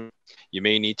revetment. You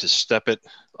may need to step it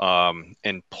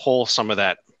and pull some of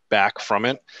that back from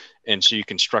it, and so you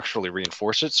can structurally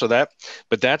reinforce it. So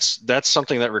that's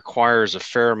something that requires a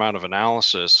fair amount of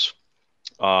analysis,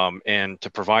 and to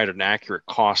provide an accurate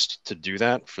cost to do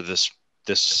that for this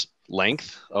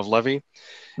length of levee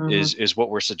is what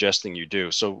we're suggesting you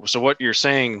do. So what you're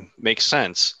saying makes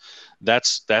sense.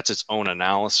 That's its own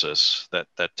analysis that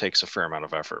takes a fair amount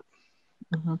of effort.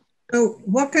 So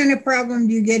what kind of problem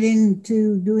do you get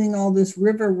into doing all this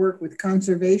river work with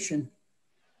conservation?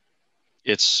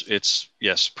 It's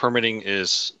yes, permitting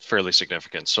is fairly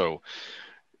significant. So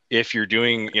if you're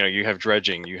doing, you have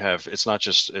dredging, it's not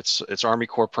just, it's Army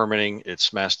Corps permitting,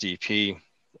 it's Mass DEP,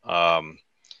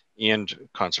 and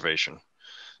conservation.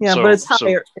 Yeah, but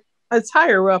it's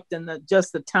higher up than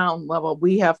just the town level.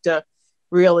 We have to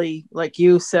really, like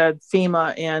you said,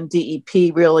 FEMA and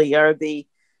DEP really are the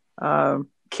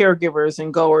caregivers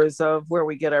and goers of where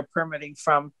we get our permitting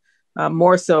from,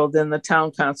 more so than the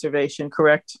town conservation,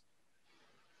 correct?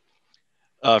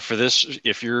 For this,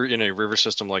 if you're in a river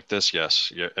system like this,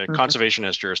 yes. Yeah, conservation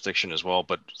has jurisdiction as well,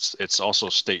 but it's also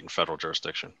state and federal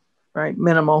jurisdiction. Right,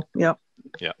 minimal, yep.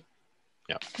 Yeah.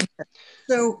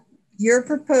 So you're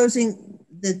proposing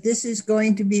that this is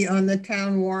going to be on the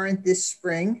town warrant this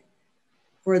spring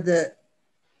for the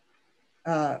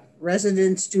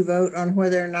residents to vote on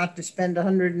whether or not to spend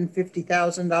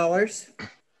 $150,000?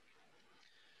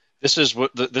 This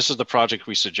is the project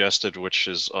we suggested, which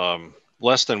is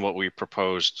less than what we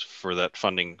proposed for that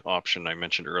funding option I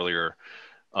mentioned earlier.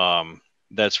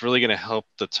 That's really going to help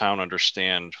the town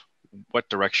understand what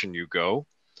direction you go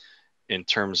in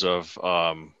terms of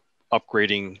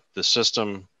upgrading the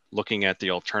system, looking at the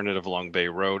alternative along Bay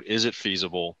Road. Is it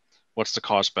feasible? What's the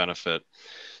cost benefit?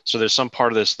 So there's some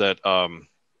part of this that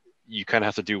you kind of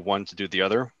have to do one to do the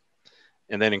other,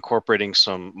 and then incorporating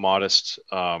some modest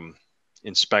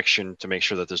inspection to make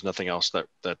sure that there's nothing else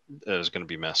that is going to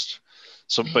be missed.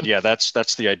 So, but yeah,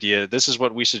 that's the idea. This is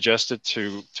what we suggested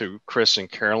to Chris and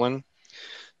Carolyn,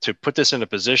 to put this in a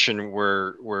position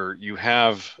where you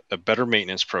have a better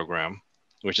maintenance program,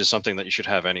 which is something that you should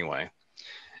have anyway.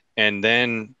 And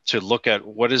then to look at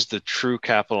what is the true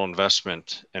capital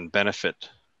investment and benefit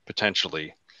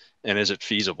potentially, and is it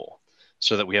feasible,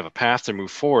 so that we have a path to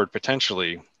move forward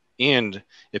potentially, and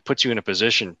it puts you in a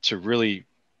position to really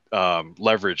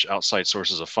leverage outside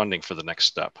sources of funding for the next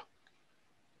step.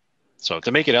 So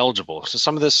to make it eligible. So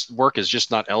some of this work is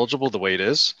just not eligible the way it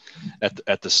is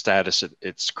at the status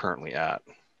it's currently at.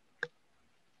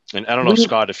 And I don't know,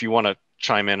 Scott, if you want to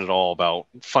chime in at all about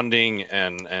funding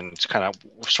and kind of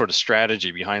sort of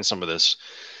strategy behind some of this.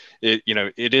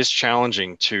 It is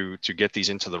challenging to get these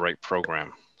into the right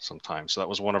program sometimes. So that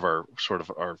was one of our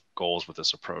goals with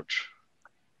this approach.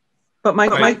 But my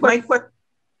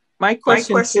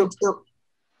question too.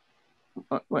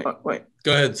 Wait.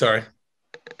 Go ahead. Sorry.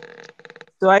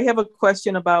 So I have a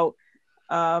question about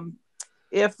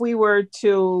if we were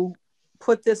to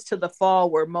put this to the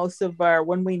fall, where most of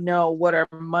when we know what our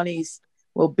monies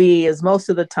will be, is most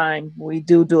of the time we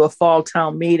do a fall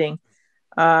town meeting.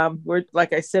 We're,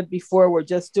 like I said before, we're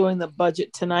just doing the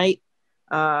budget tonight,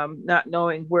 not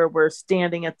knowing where we're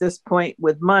standing at this point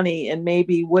with money, and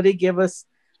maybe would it give us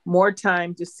more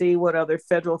time to see what other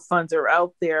federal funds are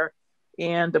out there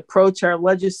and approach our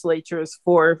legislatures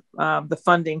for the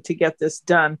funding to get this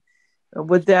done.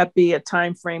 Would that be a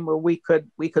time frame where we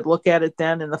could look at it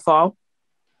then in the fall?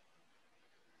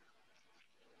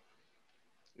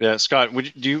 Yeah, Scott,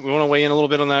 do you want to weigh in a little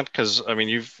bit on that? Because I mean,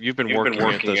 you've been working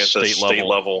at the state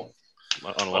level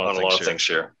on a lot of things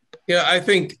here. Yeah, I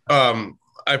think I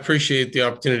appreciate the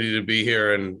opportunity to be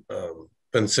here, and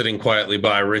been sitting quietly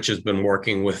by. Rich has been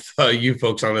working with you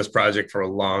folks on this project for a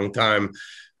long time.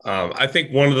 I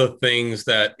think one of the things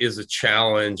that is a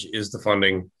challenge is the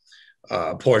funding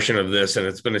portion of this, and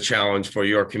it's been a challenge for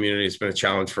your community. It's been a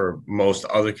challenge for most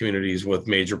other communities with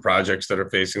major projects that are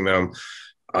facing them.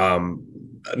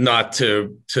 Not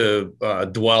to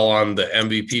dwell on the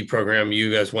MVP program,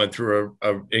 you guys went through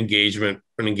an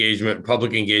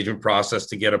public engagement process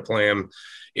to get a plan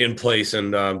in place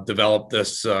and develop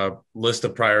this list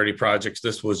of priority projects.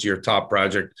 This was your top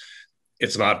project.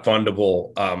 It's not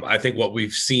fundable. I think what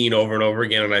we've seen over and over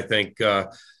again, and I think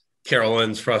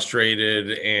Carolyn's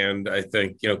frustrated, and I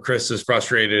think, Chris is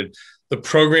frustrated. The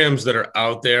programs that are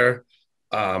out there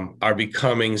are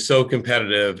becoming so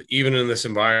competitive, even in this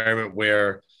environment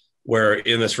where we're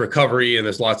in this recovery and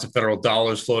there's lots of federal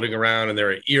dollars floating around, and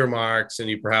there are earmarks, and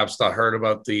you perhaps heard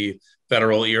about the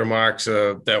federal earmarks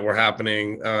that were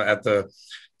happening at the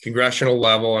congressional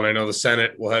level. And I know the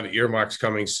Senate will have earmarks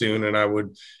coming soon. And I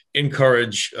would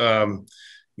encourage,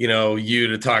 you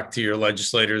to talk to your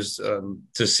legislators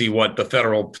to see what the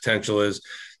federal potential is.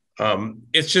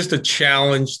 It's just a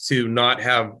challenge to not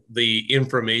have the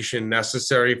information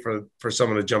necessary for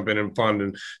someone to jump in and fund.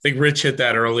 And I think Rich hit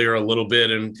that earlier a little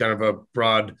bit in kind of a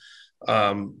broad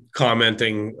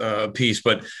commenting piece,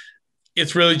 but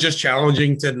it's really just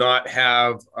challenging to not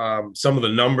have some of the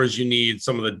numbers you need,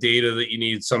 some of the data that you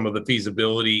need, some of the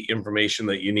feasibility information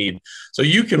that you need. So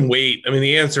you can wait. I mean,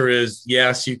 the answer is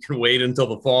yes, you can wait until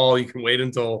the fall. You can wait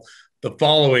until the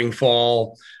following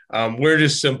fall. We're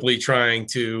just simply trying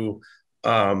to,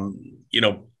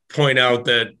 point out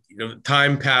that,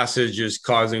 time passage is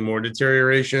causing more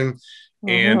deterioration.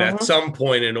 And at some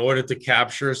point, in order to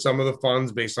capture some of the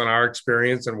funds based on our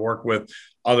experience and work with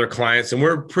other clients, and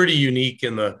we're pretty unique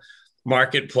in the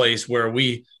marketplace where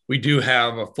we do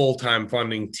have a full-time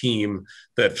funding team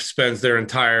that spends their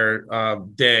entire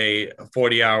day,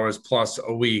 40 hours plus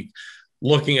a week,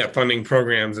 looking at funding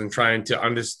programs and trying to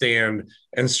understand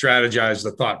and strategize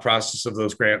the thought process of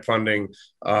those grant funding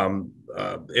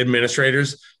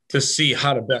administrators to see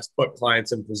how to best put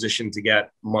clients in position to get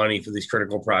money for these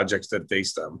critical projects that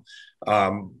face them.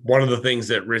 One of the things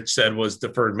that Rich said was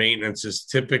deferred maintenance is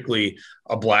typically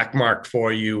a black mark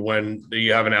for you when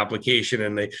you have an application,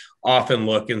 and they often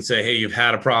look and say, hey, you've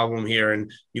had a problem here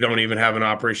and you don't even have an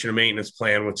operation and maintenance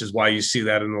plan, which is why you see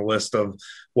that in the list of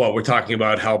what we're talking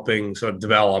about helping sort of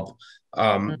develop.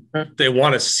 They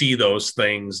want to see those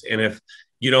things. And if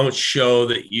you don't show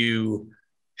that you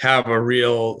have a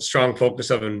real strong focus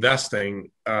of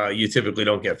investing, you typically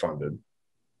don't get funded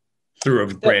through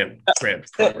a grant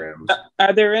programs.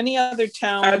 Are there any other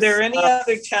towns?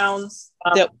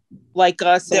 That like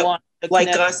us along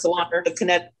the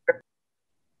Connecticut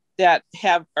that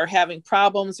are having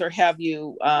problems, or have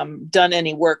you done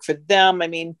any work for them? I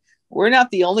mean, we're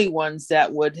not the only ones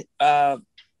that would have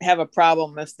a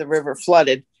problem if the river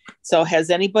flooded. So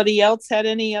has anybody else had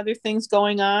any other things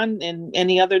going on in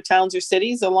any other towns or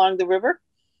cities along the river?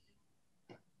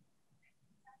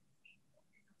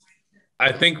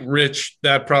 I think, Rich,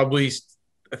 I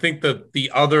think that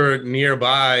the other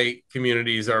nearby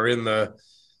communities are in the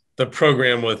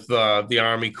program with the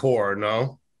Army Corps,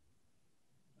 no?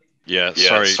 Yeah,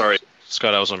 sorry.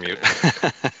 Scott, I was on mute.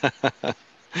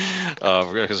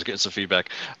 Because getting some feedback.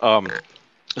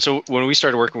 So when I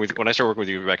started working with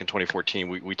you back in 2014,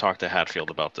 we talked to Hatfield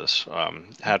about this.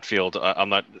 Hatfield,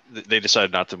 they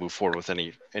decided not to move forward with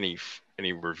any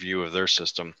review of their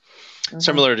system.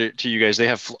 Similar to you guys, they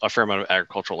have a fair amount of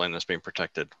agricultural land that's being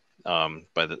protected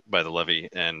by the levee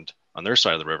and on their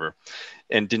side of the river,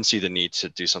 and didn't see the need to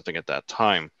do something at that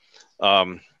time.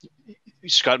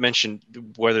 Scott mentioned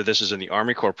whether this is in the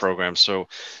Army Corps program. So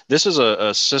this is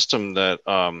a system that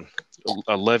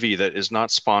a levy that is not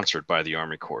sponsored by the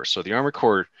Army Corps. So the Army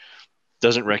Corps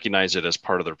doesn't recognize it as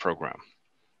part of their program.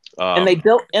 And they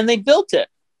built it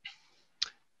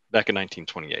back in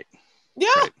 1928. Yeah.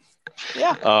 Right.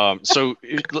 Yeah. So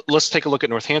let's take a look at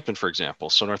Northampton, for example.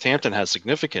 So Northampton has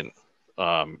significant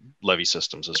levee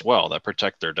systems as well that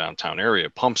protect their downtown area,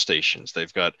 pump stations.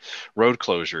 They've got road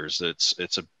closures.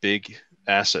 It's a big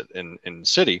asset in the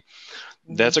city.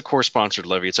 That's a Corps-sponsored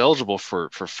levy. It's eligible for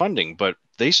funding, but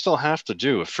they still have to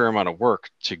do a fair amount of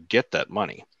work to get that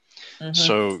money.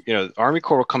 So, the Army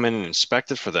Corps will come in and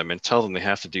inspect it for them and tell them they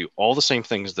have to do all the same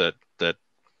things that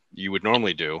you would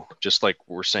normally do, just like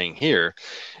we're saying here.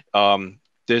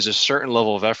 There's a certain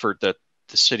level of effort that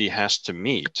the city has to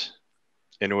meet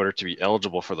in order to be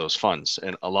eligible for those funds.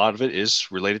 And a lot of it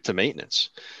is related to maintenance.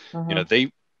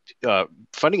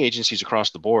 Funding agencies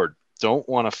across the board don't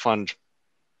want to fund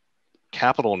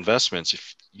capital investments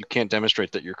if you can't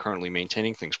demonstrate that you're currently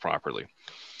maintaining things properly.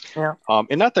 Yeah.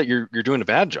 And not that you're doing a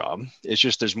bad job. It's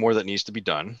just there's more that needs to be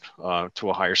done to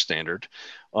a higher standard.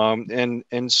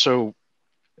 So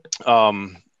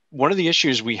one of the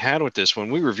issues we had with this,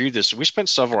 when we reviewed this, we spent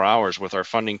several hours with our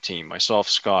funding team, myself,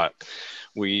 Scott.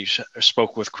 We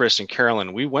spoke with Chris and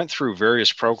Carolyn. We went through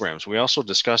various programs. We also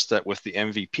discussed that with the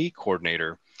MVP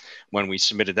coordinator when we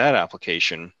submitted that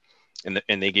application, and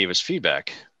they gave us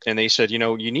feedback. And they said,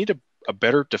 you need a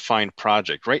better defined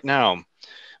project. Right now,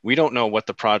 we don't know what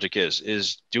the project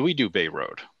is. Do we do Bay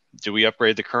Road? Do we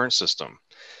upgrade the current system?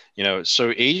 You know,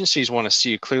 so agencies want to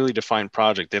see a clearly defined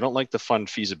project. They don't like to fund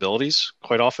feasibilities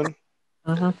quite often.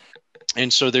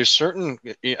 And so there's certain,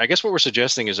 I guess what we're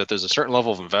suggesting is that there's a certain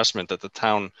level of investment that the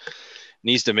town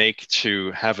needs to make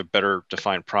to have a better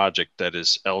defined project that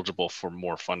is eligible for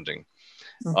more funding.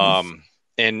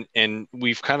 And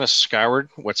we've kind of scoured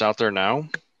what's out there now.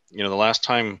 You know, the last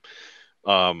time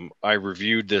I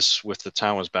reviewed this with the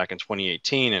town was back in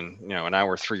 2018, and, you know, now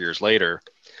we're 3 years later.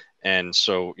 And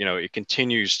so, you know, it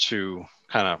continues to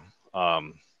kind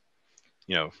of,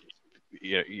 you know,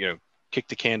 kick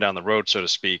the can down the road, so to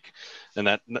speak. And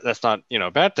that's not, you know,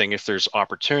 a bad thing if there's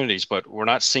opportunities, but we're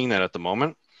not seeing that at the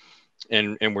moment.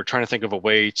 And we're trying to think of a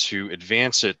way to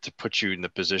advance it to put you in the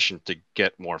position to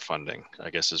get more funding, I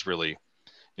guess, is really,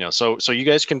 you know, so you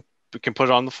guys can put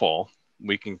it on the fall.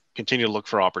 We can continue to look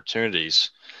for opportunities.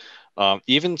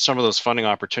 Even some of those funding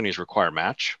opportunities require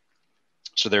match.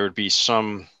 So there would be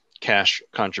some cash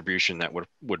contribution that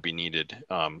would be needed,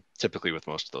 typically with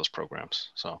most of those programs.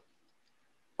 So,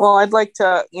 well, I'd like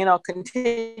to, you know,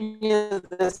 continue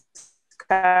this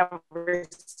conversation.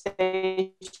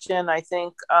 I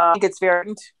think it's very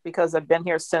important because I've been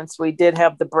here since we did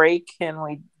have the break, and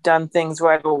we've done things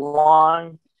right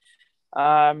along,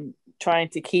 trying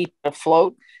to keep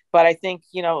afloat. But I think,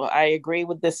 you know, I agree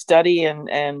with this study,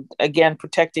 and again,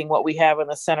 protecting what we have in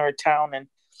the center of town. And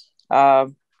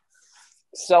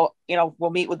so, you know,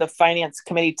 we'll meet with the finance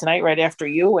committee tonight right after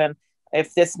you. And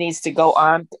if this needs to go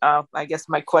on, I guess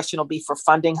my question will be for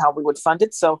funding, how we would fund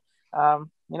it. So,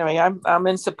 you know, I'm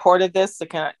in support of this. So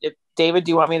if David,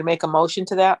 do you want me to make a motion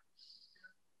to that?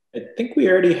 I think we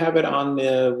already have it on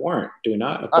the warrant, do we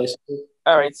not?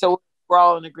 All right. So we're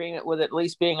all in agreement with at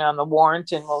least being on the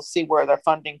warrant, and we'll see where the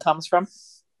funding comes from.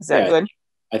 Is that good?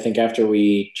 I think after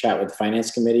we chat with the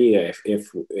finance committee, if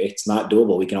it's not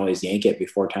doable, we can always yank it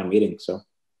before town meeting. So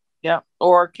yeah,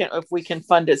 or if we can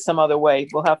fund it some other way,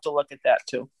 we'll have to look at that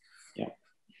too. Yeah,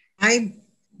 I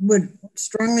would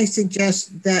strongly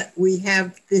suggest that we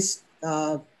have this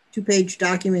 2-page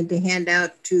document to hand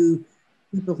out to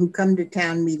people who come to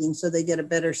town meetings so they get a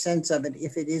better sense of it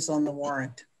if it is on the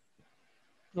warrant.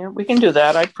 Yeah, we can do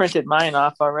that. I printed mine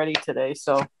off already today,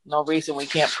 so no reason we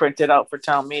can't print it out for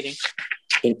town meeting.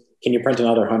 Can you print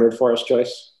another 100 for us,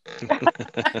 Joyce? Well,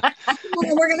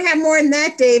 we're going to have more than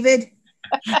that, David.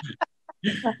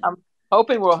 I'm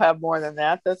hoping we'll have more than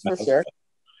that. That's for sure.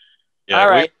 Yeah, all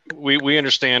right. We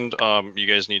understand you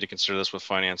guys need to consider this with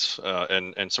finance,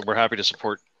 and so we're happy to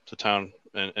support the town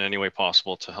in any way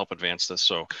possible to help advance this.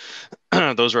 So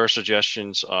those are our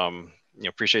suggestions. You know,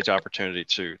 appreciate the opportunity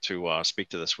to speak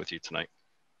to this with you tonight.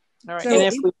 All right. So and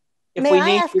if may we I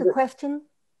need ask a question?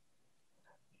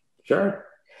 Sure.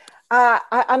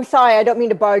 I'm sorry, I don't mean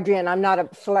to barge in. I'm not a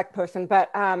select person, but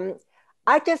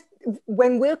I just,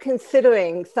 when we're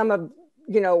considering some of,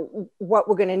 you know, what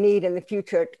we're going to need in the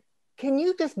future, can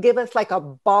you just give us like a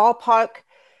ballpark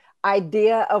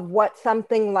idea of what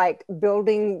something like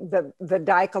building the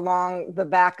dike along the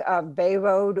back of Bay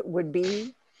Road would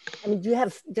be? I mean, do you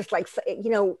have just like, you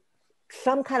know,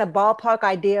 some kind of ballpark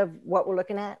idea of what we're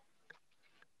looking at?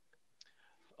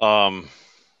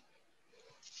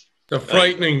 A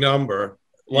frightening number.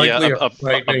 Likely yeah, a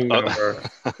frightening number.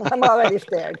 I'm already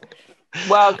scared.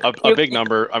 Well, a big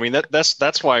number. I mean,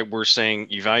 that's why we're saying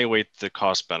evaluate the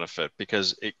cost benefit,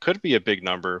 because it could be a big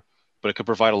number, but it could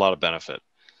provide a lot of benefit.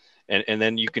 And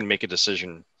then you can make a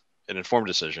decision, an informed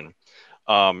decision.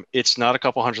 It's not a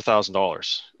couple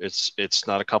 $100,000. It's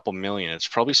not a couple million. It's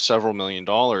probably several $1 million,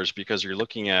 because you're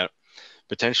looking at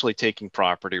potentially taking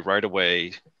property right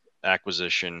away,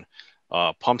 acquisition,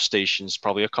 pump stations,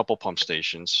 probably a couple pump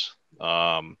stations,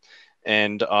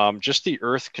 and just the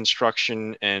earth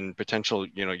construction and potential,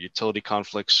 you know, utility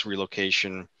conflicts,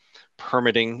 relocation,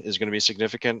 permitting is going to be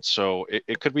significant. So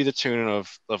it could be the tune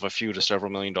of a few to several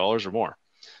 $1 million or more.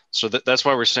 So that's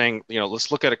why we're saying, you know,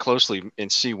 let's look at it closely and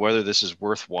see whether this is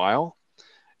worthwhile,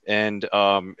 and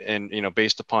you know,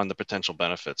 based upon the potential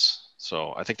benefits.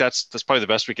 So I think that's probably the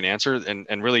best we can answer.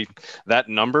 And really, that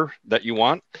number that you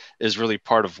want is really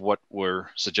part of what we're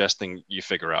suggesting you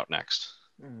figure out next.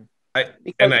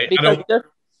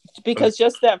 Because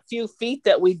just that few feet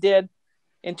that we did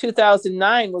in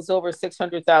 2009 was over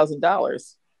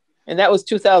 $600,000, and that was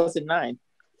 2009.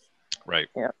 Right.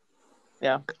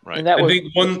 Yeah. Right. And that I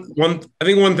think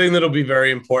one thing that'll be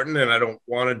very important, and I don't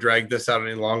want to drag this out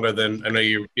any longer than, I know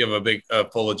you have a big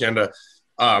full agenda.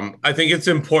 I think it's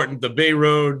important, the Bay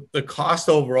Road, the cost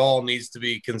overall needs to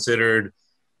be considered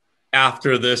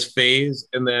after this phase,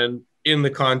 and then in the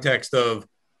context of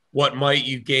what might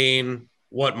you gain,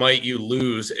 what might you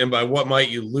lose, and by what might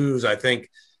you lose, I think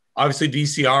Obviously,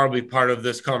 DCR will be part of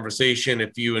this conversation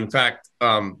if you, in fact,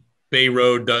 Bay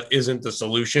Road isn't the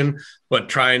solution, but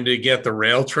trying to get the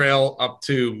rail trail up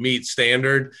to meet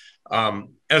standard.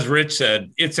 As Rich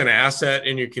said, it's an asset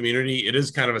in your community. It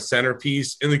is kind of a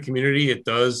centerpiece in the community. It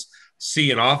does see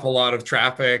an awful lot of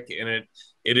traffic, and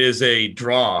it is a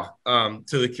draw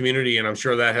to the community, and I'm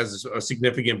sure that has a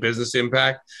significant business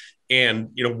impact. And,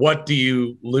 you know, what do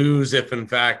you lose if, in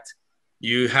fact,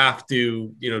 you have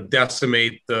to, you know,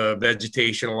 decimate the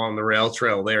vegetation along the rail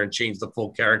trail there and change the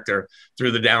full character through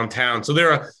the downtown? So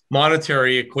there are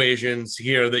monetary equations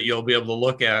here that you'll be able to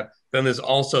look at. Then there's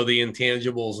also the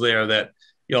intangibles there that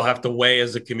you'll have to weigh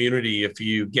as a community if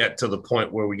you get to the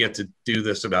point where we get to do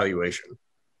this evaluation.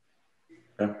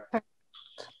 Okay.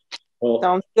 Well,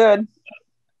 Sounds good.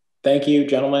 Thank you,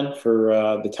 gentlemen,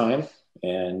 for the time.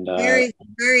 And very,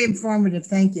 very informative.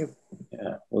 Thank you.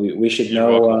 Yeah, we should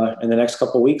know in the next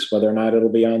couple of weeks whether or not it'll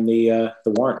be on the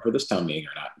warrant for this town meeting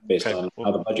or not, based on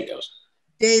how the budget goes.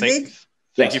 David?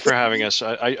 Thank you for having us.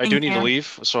 I do need to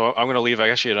leave, so I'm going to leave. I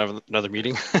actually have another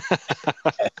meeting.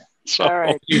 So, all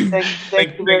right.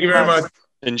 Thank you very much.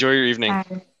 Enjoy your evening.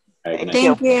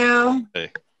 Thank you.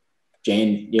 Hey.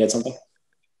 Jane, you had something?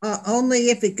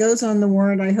 Only if it goes on the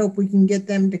warrant, I hope we can get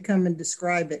them to come and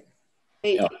describe it.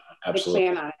 Yeah, absolutely.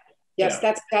 They plan on it. Yes,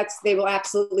 yeah. That's they will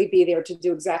absolutely be there to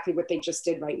do exactly what they just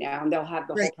did right now, and they'll have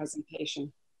the whole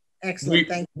presentation. Excellent.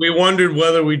 Thank you. We wondered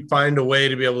whether we'd find a way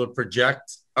to be able to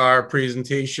project our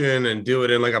presentation and do it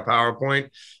in like a PowerPoint.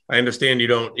 I understand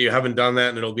you haven't done that,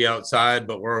 and it'll be outside,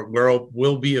 but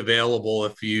we'll be available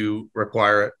if you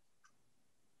require it.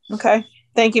 Okay.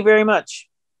 Thank you very much.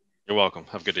 You're welcome.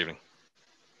 Have a good evening.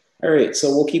 All right, so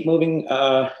we'll keep moving.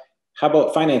 How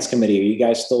about Finance Committee? Are you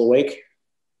guys still awake?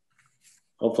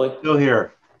 Hopefully. Still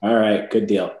here. All right, good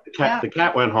deal. The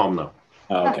cat went home though.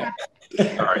 Oh, okay.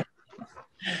 All right.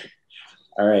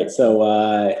 All right, so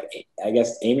I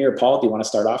guess Amy or Paul, do you want to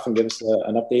start off and give us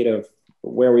an update of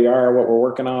where we are, what we're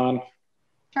working on?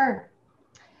 Sure.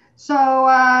 So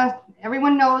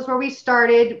everyone knows where we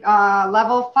started.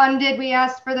 Level funded, we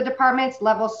asked for the departments.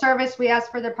 Level service, we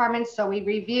asked for the departments. So we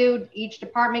reviewed. Each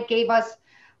department gave us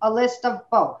a list of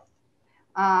both.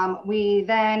 We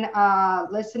then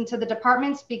listened to the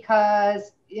departments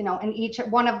because, you know, in each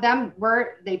one of them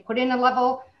they put in a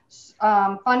level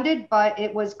funded, but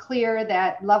it was clear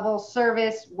that level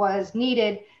service was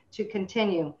needed to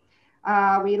continue.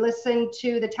 We listened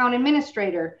to the town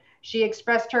administrator. She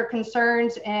expressed her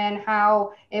concerns and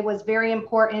how it was very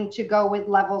important to go with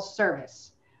level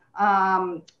service.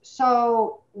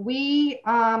 So we,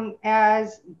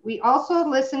 as we also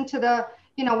listened to the,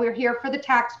 you know, we're here for the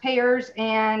taxpayers,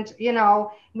 and, you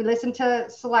know, we listen to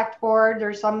select board.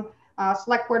 There's some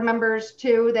select board members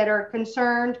too that are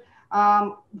concerned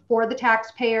for the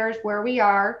taxpayers where we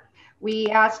are. We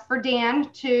asked for Dan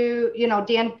to, you know,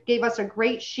 Dan gave us a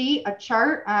great sheet, a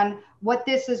chart on what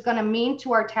this is going to mean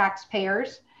to our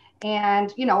taxpayers,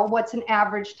 and, you know, what's an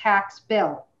average tax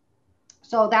bill.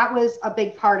 So that was a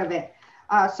big part of it.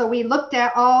 So we looked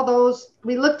at all those,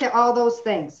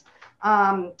 things.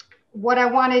 What I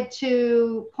wanted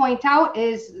to point out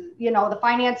is, you know, the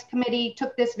Finance Committee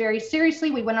took this very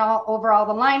seriously. We went over all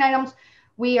the line items.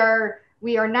 We are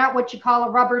not what you call a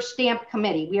rubber stamp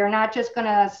committee. We are not just going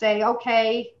to say,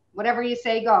 okay, whatever you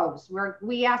say goes.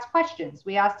 We asked questions.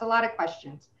 We asked a lot of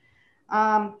questions.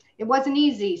 It wasn't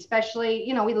easy, especially,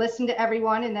 you know, we listened to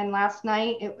everyone. And then last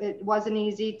night, it wasn't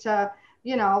easy to,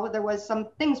 you know, there was some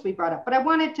things we brought up. But I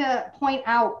wanted to point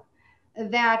out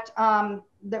that,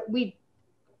 that we,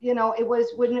 you know, it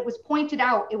was, when it was pointed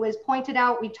out,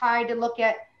 we tried to look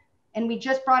at, and we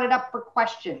just brought it up for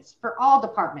questions for all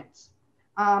departments.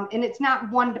 And it's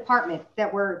not one department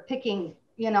that we're picking,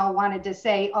 you know, wanted to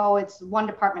say, oh, it's one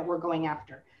department we're going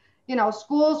after. You know,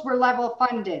 schools were level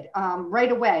funded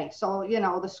right away. So, you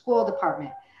know, the school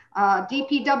department.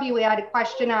 DPW, we had a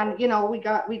question on, you know,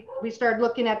 we started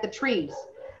looking at the trees.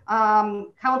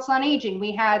 Council on Aging,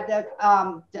 we had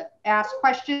to ask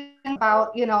questions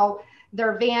about, you know,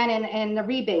 their van and the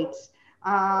rebates.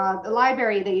 The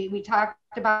library, we talked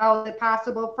about the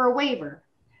possible for a waiver.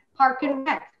 Park and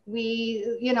Rec,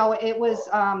 you know, it was,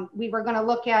 we were going to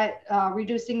look at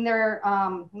reducing their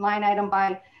line item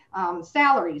by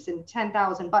salaries in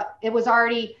 10,000, but it was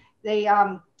already,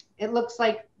 it looks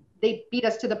like they beat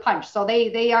us to the punch. So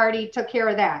they already took care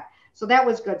of that. So that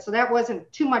was good. So that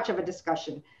wasn't too much of a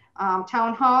discussion.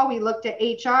 Town Hall, we looked at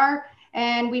HR,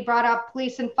 and we brought up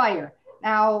police and fire.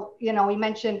 Now, you know, we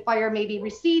mentioned fire, maybe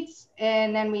receipts,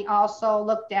 and then we also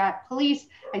looked at police.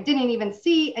 I didn't even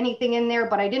see anything in there,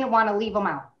 but I didn't want to leave them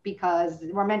out because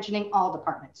we're mentioning all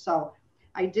departments. So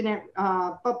I didn't,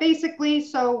 but basically,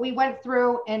 so we went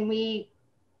through and we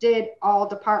did all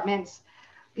departments.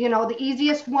 You know, the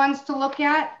easiest ones to look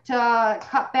at to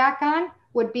cut back on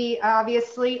would be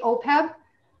obviously OPEB.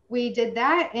 We did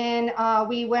that, and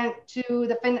we went to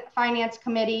the finance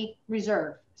committee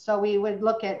reserve. So we would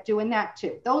look at doing that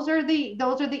too. Those are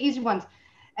the easy ones.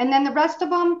 And then the rest of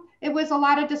them, it was a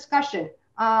lot of discussion,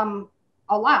 a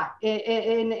lot,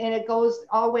 and it goes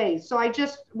all ways. So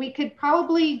we could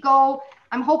probably go,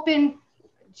 I'm hoping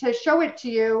to show it to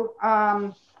you,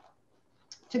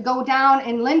 to go down,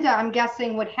 and Linda, I'm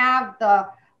guessing, would have the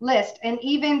list. And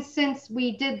even since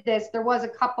we did this, there was a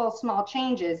couple small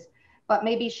changes, but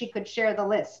maybe she could share the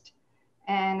list.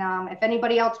 And if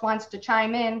anybody else wants to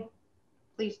chime in,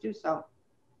 please do so.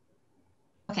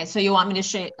 Okay, so you want me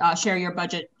to share your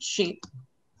budget sheet?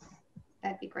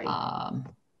 That'd be great.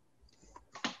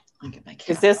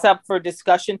 Is this up for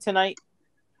discussion tonight?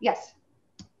 Yes.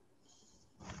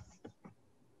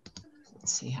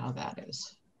 Let's see how that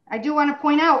is. I do want to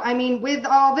point out, I mean, with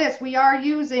all this, we are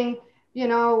using, you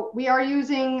know,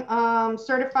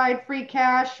 certified free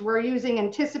cash. We're using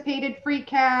anticipated free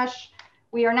cash.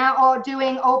 We are not all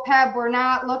doing OPEB. We're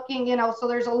not looking, you know, so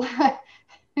there's a lot,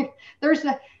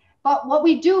 but what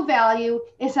we do value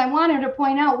is, I wanted to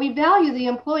point out, we value the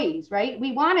employees, right?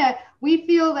 We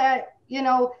feel that, you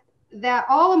know, that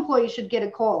all employees should get a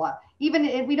COLA. Even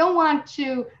if we don't want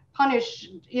to punish,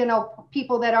 you know,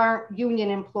 people that aren't union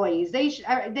employees.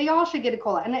 They all should get a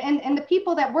COLA. And the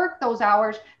people that work those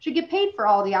hours should get paid for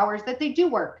all the hours that they do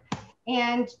work.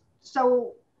 And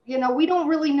so, you know, we don't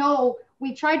really know.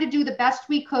 We tried to do the best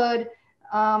we could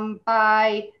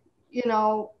by, you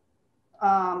know,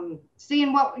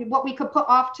 seeing what we could put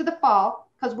off to the fall,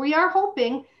 because we are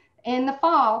hoping in the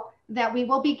fall that we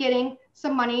will be getting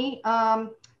some money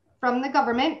from the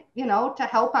government, you know, to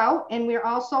help out. And we're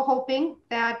also hoping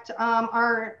that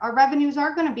our revenues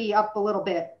are going to be up a little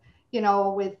bit, you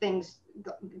know, with things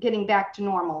getting back to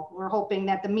normal. We're hoping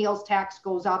that the meals tax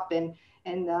goes up and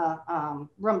the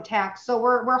room tax. So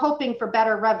we're hoping for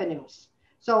better revenues.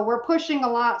 So we're pushing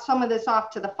some of this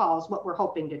off to the fall is what we're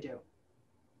hoping to do.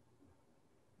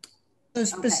 So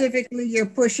specifically, you're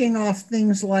pushing off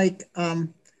things like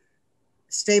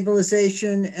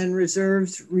stabilization and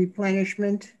reserves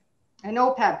replenishment? And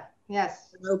OPEB,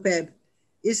 yes. OPEB.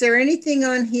 Is there anything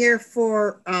on here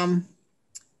for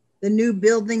the new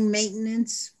building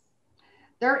maintenance?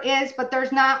 There is, but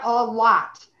there's not a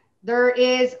lot. There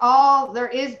is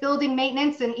building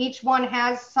maintenance, and each one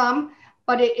has some,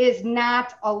 but it is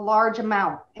not a large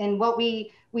amount. And what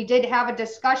we did have a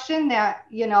discussion that,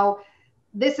 you know,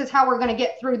 this is how we're going to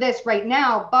get through this right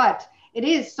now, but it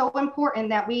is so important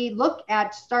that we look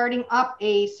at starting up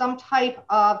some type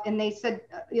of, and they said,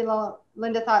 you know,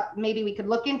 Linda thought maybe we could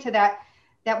look into that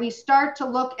we start to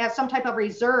look at some type of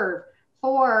reserve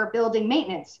for building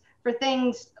maintenance for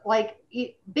things like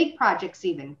big projects,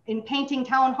 even in painting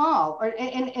town hall, or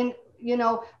and you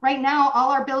know, right now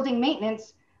all our building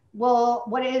maintenance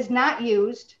what is not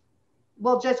used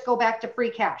will just go back to free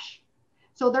cash.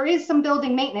 So there is some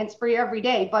building maintenance for you every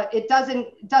day, but it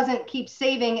doesn't keep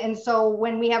saving. And so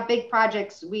when we have big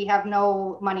projects, we have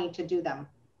no money to do them.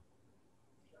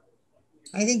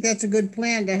 I think that's a good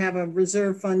plan, to have a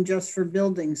reserve fund just for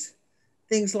buildings.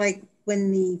 Things like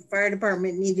when the fire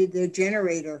department needed their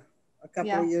generator a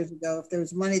couple of years ago, if there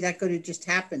was money, that could have just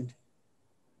happened.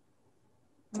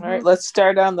 All right, let's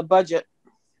start on the budget.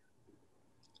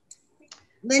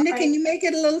 Linda, can you make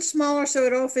it a little smaller so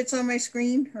it all fits on my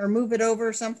screen, or move it over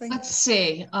or something? Let's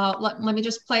see. Let me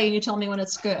just play and you tell me when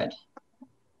it's good.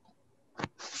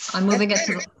 I'm moving it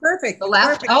to the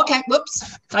left. Perfect. Okay,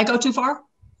 whoops. Did I go too far?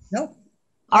 Nope.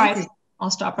 All right, I'll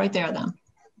stop right there then.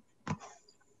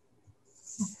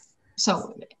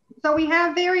 So we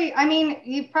have I mean,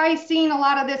 you've probably seen a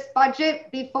lot of this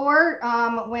budget before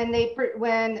when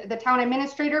the town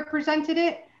administrator presented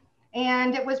it,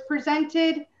 and it was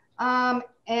presented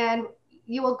and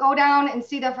you will go down and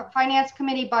see the finance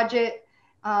committee budget.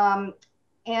 And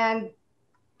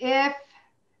if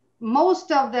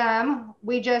most of them,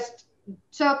 we just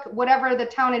took whatever the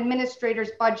town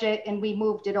administrator's budget and we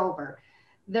moved it over.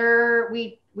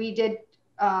 We did,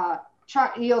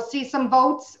 you'll see some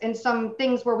votes and some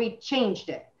things where we changed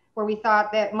it, where we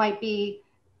thought that might be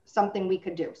something we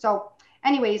could do. So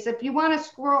anyways, if you want to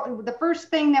scroll, the first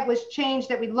thing that was changed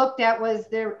that we looked at was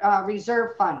the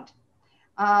reserve fund.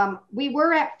 We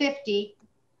were at 50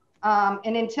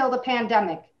 and until the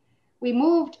pandemic. We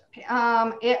moved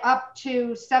it up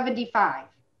to 75.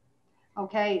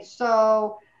 Okay,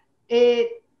 so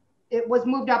it was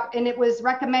moved up, and it was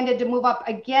recommended to move up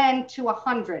again to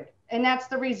 100 and that's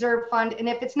the reserve fund. And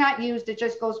if it's not used, it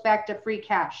just goes back to free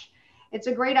cash. It's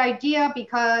a great idea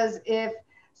because if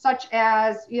such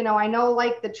as, you know, I know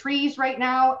like the trees right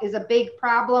now is a big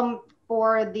problem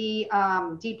for the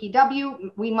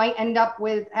DPW. We might end up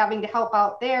with having to help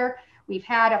out there. We've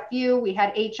had a few, we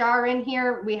had HR in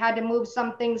here. We had to move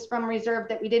some things from reserve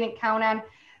that we didn't count on,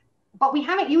 but we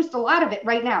haven't used a lot of it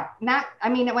right now. I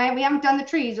mean, we haven't done the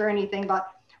trees or anything, but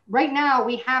right now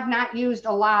we have not used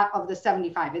a lot of the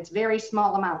 75. It's very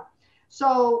small amount.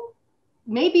 So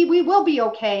maybe we will be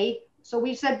okay. So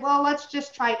we said, well, let's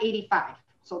just try 85.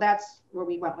 So that's where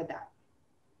we went with that.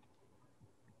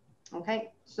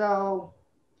 Okay, so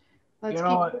let's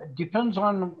it depends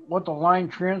on what the line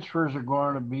transfers are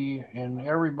going to be in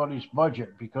everybody's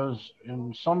budget, because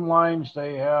in some lines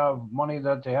they have money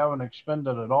that they haven't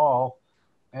expended at all,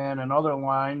 and in other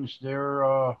lines they're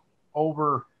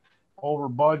over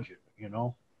budget, you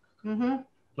know. Mm-hmm.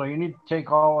 So you need to take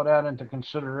all of that into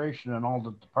consideration in all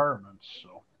the departments.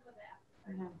 So.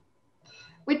 Mm-hmm.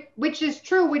 Which is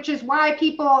true, which is why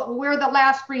we're the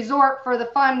last resort for the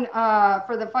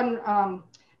for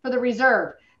the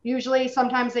reserve. Usually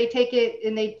sometimes they take it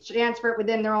and they transfer it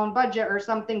within their own budget or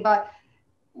something, but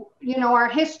you know, our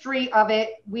history of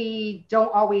it, we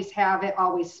don't always have it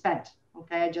always spent.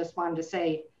 Okay, I just wanted to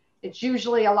say it's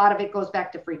usually a lot of it goes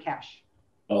back to free cash.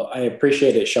 Well, I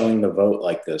appreciate it showing the vote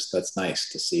like this. That's nice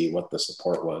to see what the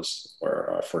support was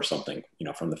for something, you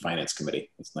know, from the finance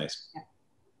committee. It's nice. Yeah.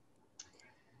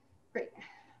 Great.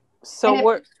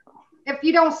 So if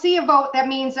you don't see a vote, that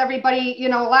means everybody, you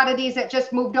know, a lot of these that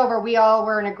just moved over, we all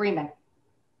were in agreement.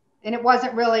 And it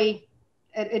wasn't really,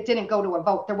 it didn't go to a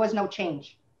vote. There was no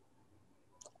change.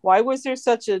 Why was there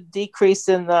such a decrease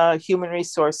in the human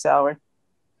resource salary?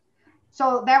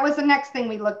 So that was the next thing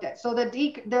we looked at. So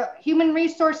the human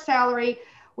resource salary,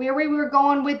 where we were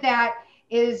going with that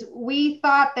is we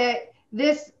thought that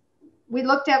we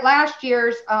looked at last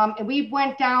year's and we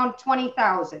went down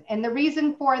 20,000. And the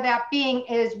reason for that being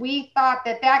is we thought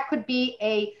that could be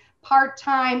a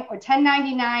part-time or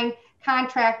 1099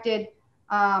 contracted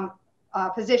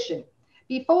position.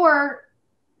 Before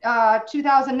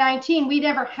 2019, we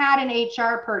never had an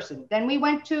HR person. Then we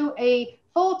went to a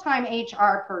full-time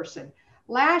HR person.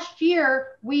 Last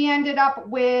year, we ended up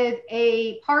with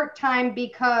a part-time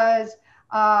because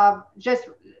just,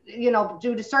 you know,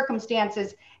 due to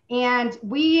circumstances. And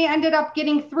we ended up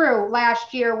getting through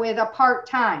last year with a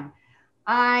part-time.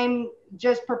 We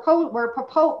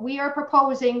are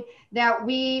proposing that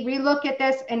we relook at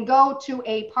this and go to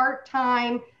a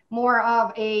part-time, more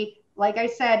of a, like I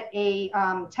said, a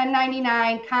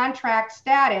 1099 contract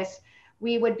status.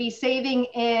 We would be saving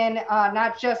in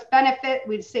not just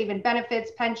we'd save in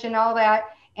benefits, pension, all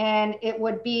that. And it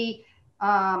would be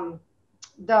like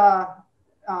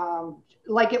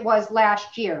it was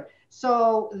last year.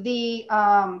 So it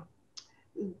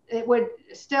would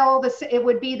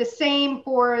be the same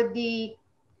for we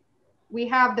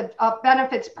have the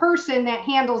benefits person that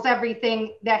handles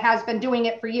everything, that has been doing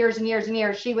it for years and years and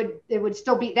years.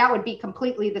 That would be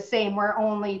completely the same. We're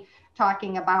only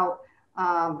talking about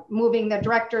moving the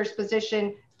director's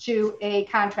position to a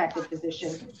contracted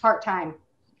position, part-time,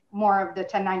 more of the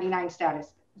 1099 status,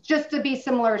 just to be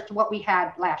similar to what we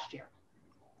had last year.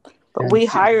 But we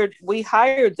hired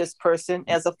this person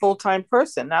as a full-time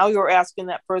person. Now you're asking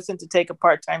that person to take a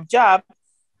part-time job,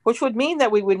 which would mean that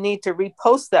we would need to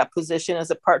repost that position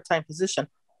as a part-time position.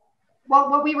 Well,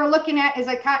 what we were looking at is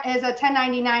a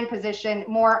 1099 position.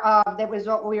 More of that was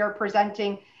what we were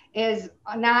presenting, is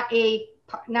not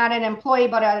an employee,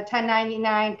 but a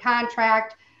 1099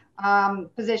 contract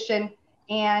position.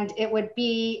 And it would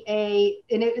be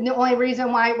and the only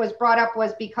reason why it was brought up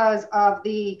was because of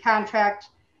the contract.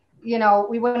 You know,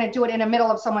 we wouldn't do it in the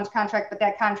middle of someone's contract, but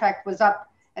that contract was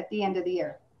up at the end of the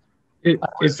year.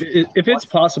 If it's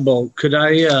possible, could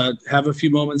I have a few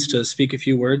moments to speak a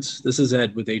few words? This is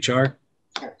Ed with HR.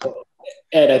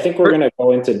 Ed, I think we're going to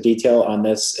go into detail on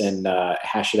this and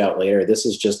hash it out later. This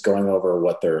is just going over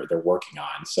what they're working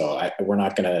on. So we're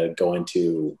not going to go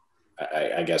into,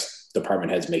 I guess,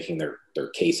 department heads making their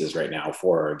cases right now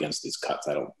for or against these cuts,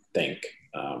 I don't think,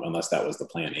 unless that was the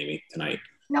plan, Amy, tonight.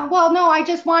 No, well, no, I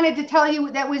just wanted to tell you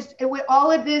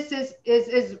all of this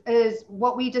is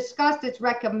what we discussed. It's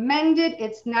recommended.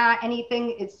 It's not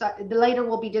anything. Later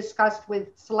will be discussed with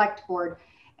select board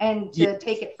and to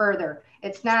take it further.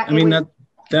 It's not. I mean,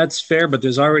 that's fair, but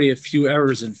there's already a few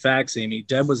errors in facts, Amy.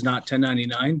 Deb was not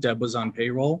 1099. Deb was on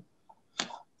payroll.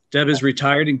 Deb is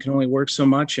retired and can only work so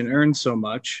much and earn so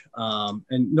much.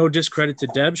 And no discredit to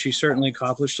Deb. She certainly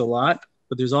accomplished a lot,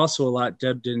 but there's also a lot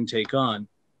Deb didn't take on.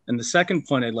 And the second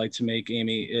point I'd like to make,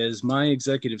 Amy, is my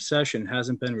executive session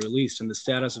hasn't been released and the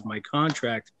status of my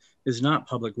contract is not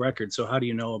public record. So how do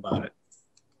you know about it?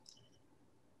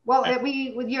 Well,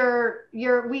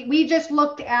 we just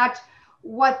looked at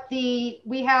what I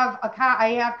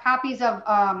have copies of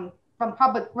from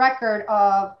public record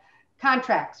of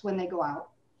contracts when they go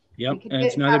out. Yep, and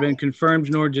it's neither been confirmed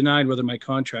nor denied whether my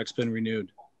contract's been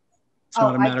renewed. It's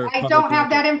not a matter of I don't have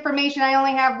that information. I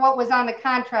only have what was on the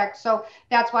contract, so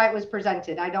that's why it was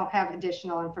presented. I don't have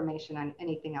additional information on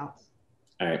anything else.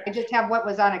 All right. I just have what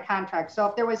was on a contract. So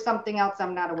if there was something else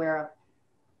I'm not aware of.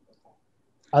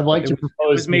 I'd like to propose. It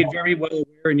was made very well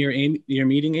aware in your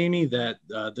meeting, Amy, that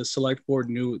the select board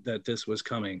knew that this was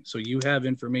coming. So you have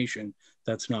information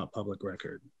that's not public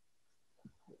record.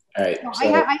 All right. No, So,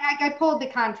 I pulled the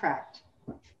contract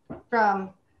from,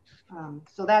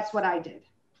 so that's what I did.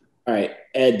 all right,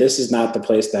 Ed, this is not the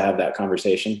place to have that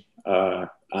conversation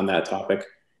on that topic.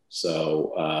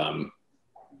 So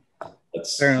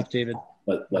let's. Fair enough, David.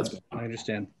 Let's. I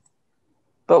understand.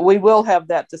 But we will have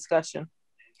that discussion.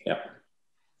 Yeah.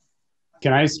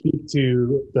 Can I speak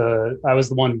to I was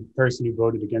the one person who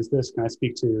voted against this. Can I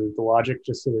speak to the logic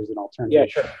just so there's an alternative? Yeah,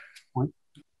 sure. Point?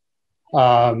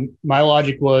 My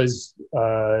logic was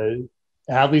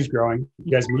Hadley's growing.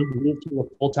 You guys moved to a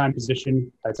full-time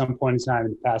position at some point in time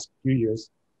in the past few years.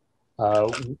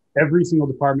 Every single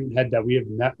department head that we have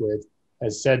met with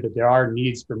has said that there are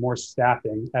needs for more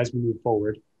staffing as we move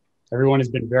forward. Everyone has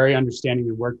been very understanding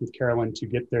and worked with Carolyn to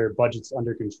get their budgets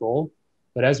under control.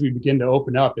 But as we begin to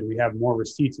open up and we have more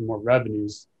receipts and more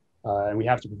revenues, and we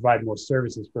have to provide more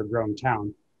services for a growing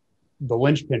town, the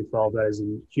linchpin for all that is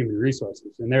in human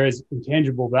resources. And there is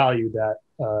intangible value that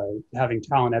having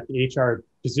talent at the HR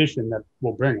position that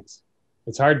will bring us.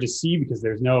 It's hard to see because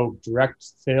there's no direct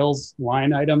sales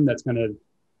line item that's going to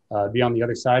be on the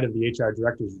other side of the HR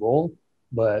director's role,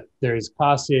 but there's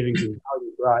cost savings and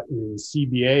value brought in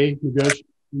CBA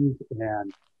negotiations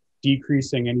and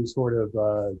decreasing any sort of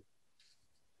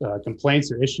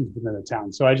complaints or issues within the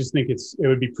town. So I just think it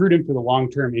would be prudent for the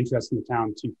long-term interest in the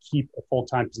town to keep a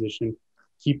full-time position,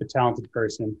 keep a talented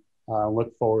person,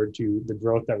 look forward to the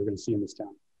growth that we're going to see in this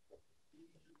town.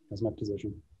 That's my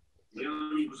position.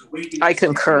 I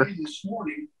concur. This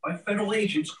morning by federal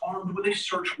agents armed with a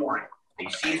search warrant. They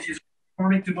seized his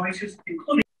electronic devices,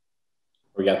 including.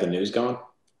 We got the news going.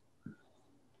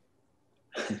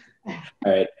 All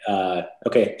right.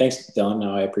 Okay. Thanks, Dylan.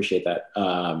 No, I appreciate that.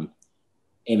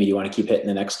 Amy, do you want to keep hitting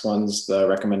the next ones, the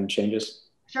recommended changes?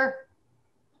 Sure.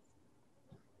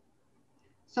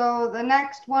 So the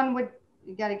next one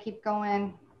you got to keep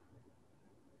going.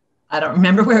 I don't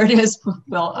remember where it is.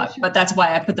 Well, but that's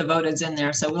why I put the voted in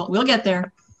there. So we'll get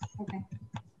there. Okay.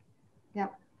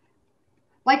 Yep.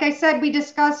 Like I said, we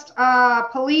discussed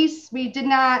police. We did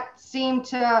not seem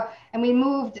to, and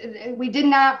we did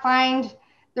not find,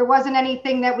 there wasn't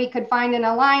anything that we could find in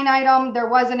a line item. There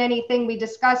wasn't anything, we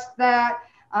discussed that.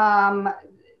 The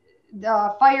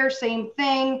fire, same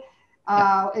thing.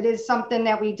 It is something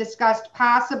that we discussed,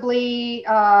 possibly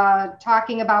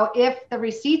talking about if the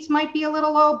receipts might be a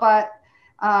little low, but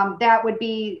that would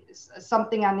be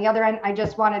something on the other end. I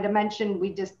just wanted to mention,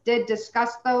 we just did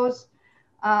discuss those.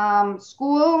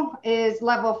 School is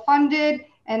level funded.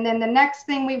 And then the next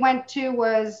thing we went to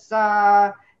was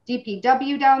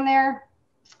DPW down there,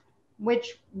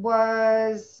 which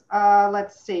was,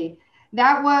 let's see,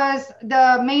 that was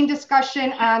the main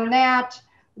discussion on that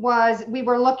was we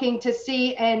were looking to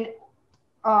see, and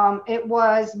it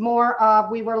was more of,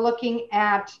 we were looking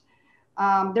at,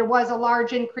 there was a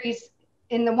large increase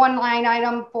in the one line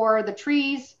item for the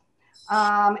trees.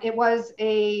 It was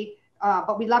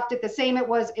but we left it the same. It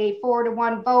was a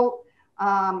 4-to-1 vote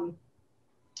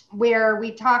where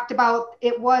we talked about,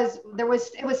 it was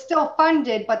still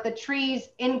funded, but the trees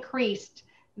increased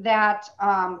that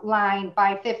line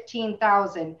by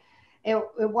 15,000. I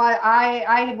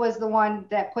was the one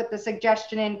that put the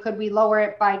suggestion in, could we lower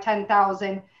it by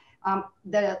 10,000?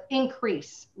 The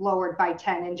increase lowered by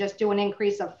 10 and just do an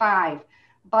increase of 5.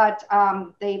 But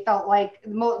they felt like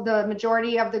the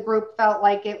majority of the group felt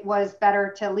like it was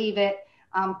better to leave it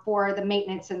for the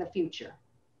maintenance in the future,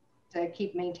 to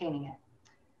keep maintaining it.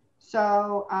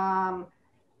 So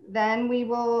then we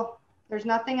will, there's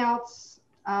nothing else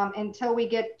until we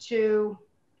get to,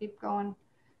 keep going.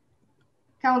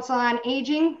 Council on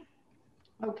Aging.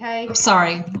 Okay. I'm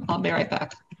sorry, I'll be right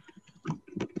back.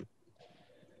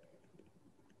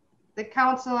 The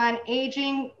Council on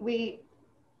Aging,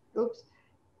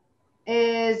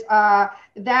 is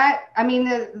that, I mean,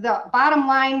 the bottom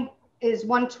line is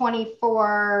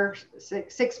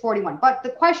 124,641. But the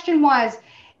question was,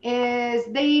 is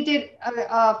they did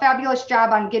a fabulous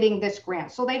job on getting this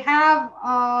grant. So they have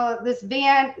this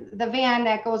van, the van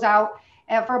that goes out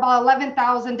for about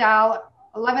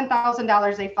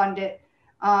 $11,000 they fund it.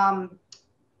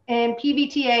 And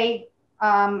PVTA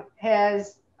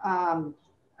has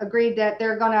agreed that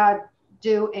they're gonna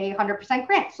do a 100%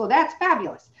 grant. So that's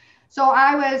fabulous. So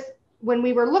when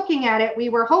we were looking at it, we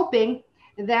were hoping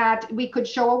that we could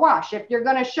show a wash. If you're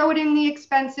gonna show it in the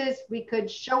expenses, we could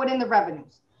show it in the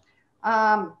revenues.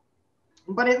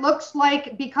 But it looks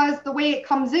like, because the way it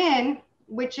comes in,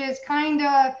 which is kind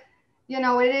of,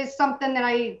 it is something that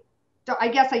I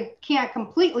guess I can't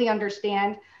completely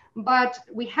understand, but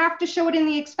we have to show it in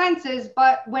the expenses.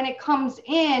 But when it comes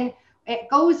in, it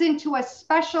goes into a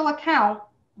special account,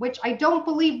 which I don't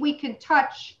believe we can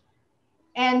touch.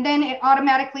 And then it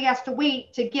automatically has to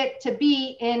wait to get to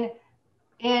be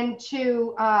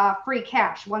into free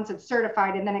cash once it's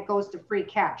certified, and then it goes to free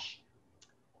cash.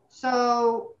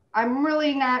 So I'm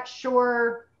really not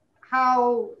sure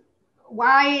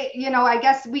why, I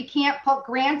guess we can't put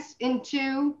grants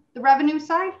into the revenue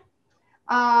side.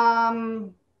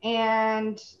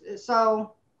 And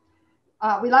so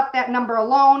we left that number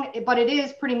alone, but it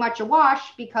is pretty much a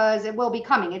wash because it will be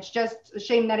coming. It's just a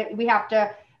shame that we have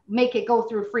to make it go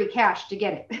through free cash to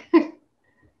get it.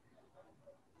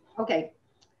 Okay.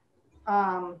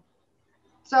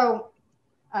 So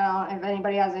I don't know if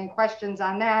anybody has any questions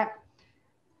on that.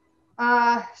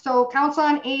 So Council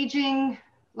on Aging,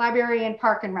 Library, and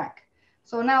Park and Rec.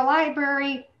 So now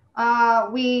Library,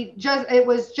 it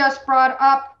was just brought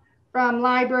up from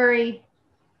Library.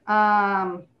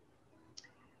 On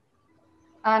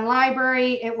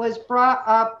Library, it was brought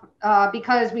up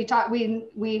because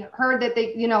we heard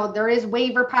that there is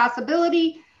waiver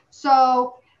possibility.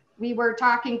 So we were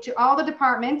talking to all the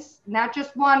departments, not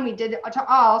just one, we did it to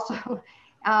all. So,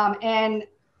 and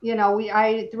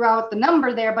I threw out the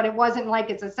number there, but it wasn't like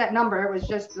it's a set number. It was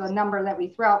just the number that we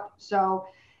threw out. So,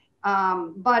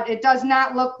 but it does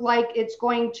not look like it's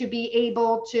going to be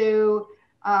able to,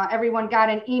 everyone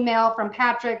got an email from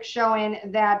Patrick showing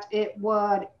that it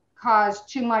would cause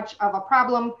too much of a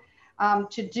problem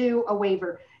to do a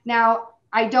waiver. Now,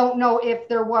 I don't know if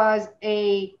there was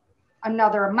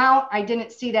another amount. I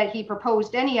didn't see that he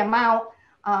proposed any amount,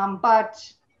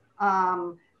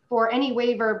 for any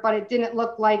waiver, but it didn't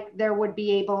look like there would be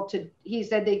able to, he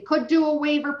said they could do a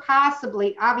waiver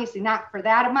possibly, obviously not for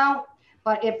that amount,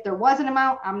 but if there was an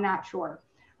amount, I'm not sure.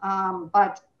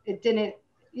 But it didn't,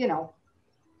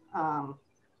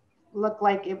 look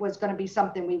like it was going to be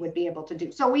something we would be able to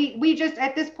do. So we just,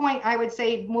 at this point, I would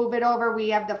say move it over. We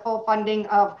have the full funding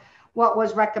of what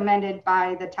was recommended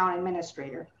by the town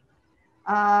administrator.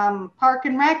 Park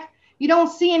and Rec, you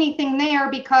don't see anything there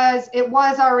because it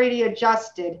was already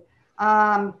adjusted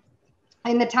in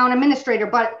the town administrator.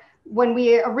 But when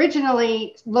we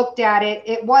originally looked at it,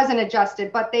 it wasn't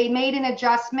adjusted, but they made an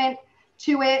adjustment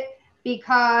to it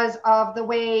because of the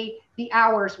way the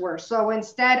hours were. So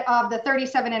instead of the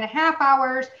 37.5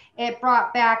 hours, it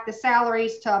brought back the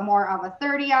salaries to more of a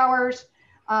 30 hours.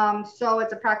 So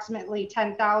it's approximately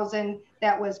 10,000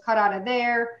 that was cut out of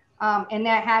there. And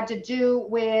that had to do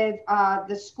with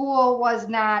the school was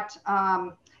not,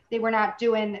 they were not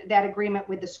doing that agreement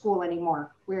with the school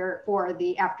anymore. We're for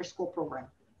the after school program.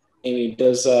 Amy,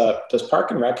 does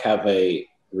Park and Rec have a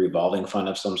revolving fund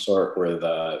of some sort where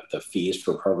the fees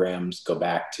for programs go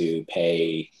back to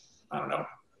pay, I don't know,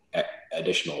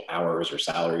 additional hours or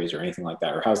salaries or anything like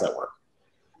that? Or how's that work?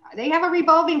 They have a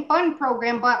revolving fund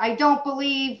program, but I don't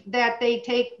believe that they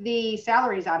take the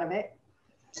salaries out of it.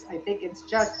 I think it's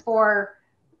just for,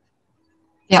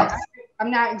 yeah. I'm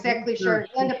not exactly sure.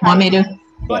 Linda, want me to?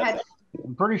 Go ahead.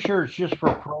 I'm pretty sure it's just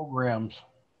for programs.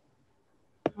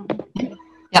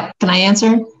 Yeah, can I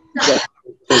answer?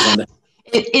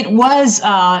 It was,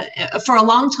 for a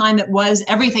long time,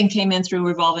 everything came in through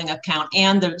revolving account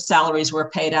and the salaries were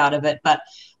paid out of it. But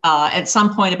at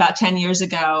some point about 10 years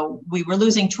ago, we were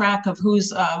losing track of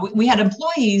we had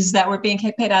employees that were being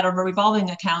paid out of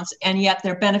revolving accounts, and yet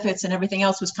their benefits and everything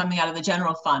else was coming out of the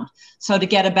general fund. So to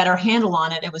get a better handle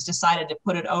on it, it was decided to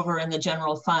put it over in the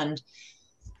general fund.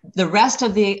 The rest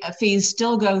of the fees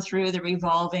still go through the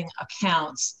revolving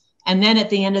accounts. And then at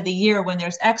the end of the year, when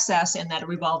there's excess in that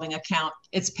revolving account,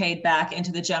 it's paid back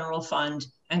into the general fund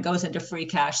and goes into free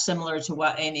cash, similar to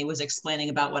what Amy was explaining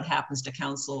about what happens to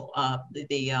council,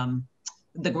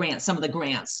 the grants, some of the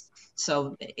grants.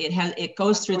 So it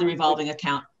goes through the revolving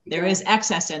account. There is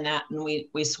excess in that, and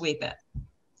we sweep it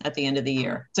at the end of the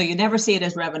year. So you never see it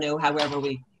as revenue. However,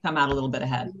 we come out a little bit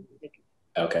ahead.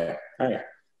 Okay. All right.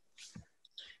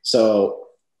 So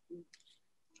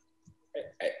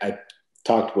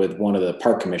talked with one of the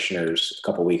park commissioners a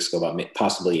couple of weeks ago about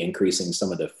possibly increasing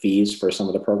some of the fees for some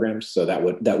of the programs. So that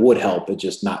would help, but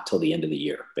just not till the end of the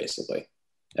year, basically,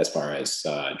 as far as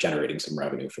generating some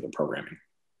revenue for the programming.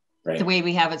 Right. The way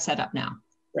we have it set up now.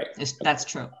 Right. That's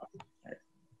true.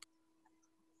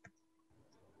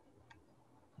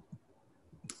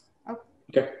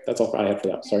 Okay, that's all I had for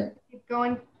that. Sorry. Keep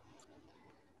going.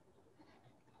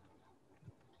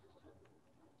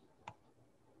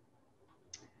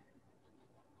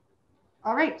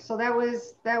 All right, so that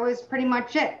was pretty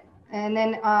much it. And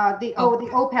then the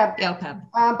OPEB. The OPEB.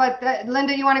 But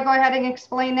Linda, you want to go ahead and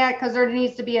explain that, because there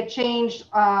needs to be a change.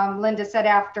 Linda said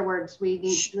afterwards we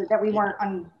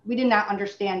did not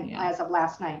understand as of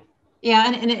last night.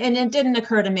 Yeah, and it didn't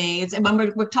occur to me. It's when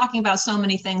we're talking about so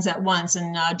many things at once,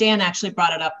 and Dan actually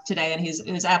brought it up today, and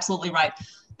he's absolutely right.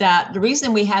 That the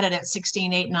reason we had it at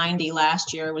 16,890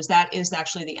 last year was that is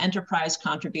actually the enterprise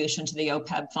contribution to the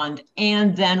OPEB fund,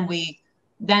 and then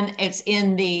it's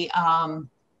in the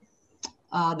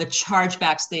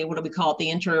chargebacks, what do we call it,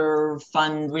 the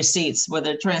inter-fund receipts, where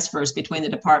the transfers between the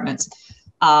departments.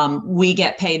 We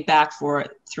get paid back for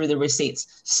it through the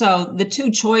receipts. So the two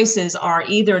choices are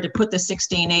either to put the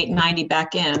 16,890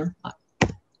 back in,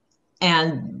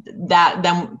 and that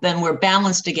then we're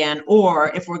balanced again,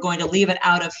 or if we're going to leave it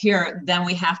out of here, then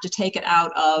we have to take it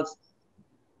out of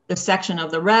the section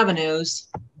of the revenues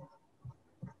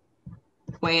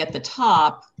way at the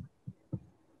top,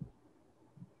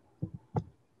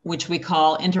 which we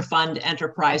call interfund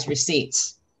enterprise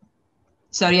receipts.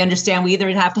 So you understand, we either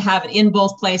have to have it in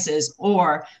both places,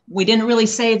 or we didn't really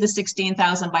save the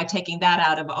 16,000 by taking that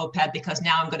out of OPEB, because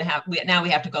now we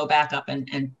have to go back up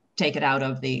and take it out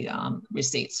of the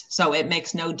receipts. So it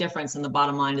makes no difference in the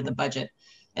bottom line of the budget.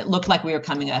 It looked like we were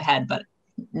coming ahead, but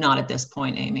not at this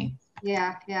point, Amy.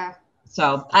 Yeah.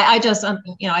 So I just, I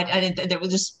didn't, there was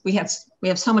just, we have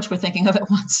so much we're thinking of at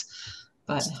once,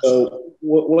 but. So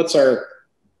what's our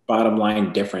bottom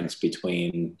line difference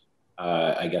between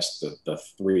I guess the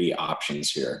three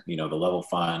options here, the level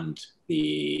fund,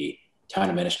 the town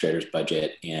administrator's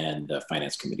budget, and the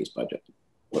finance committee's budget?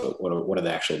 What are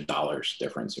the actual dollars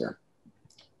difference here?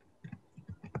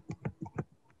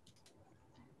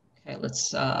 Okay,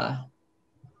 let's,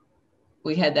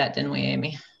 we had that, didn't we,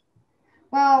 Amy?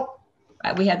 Well,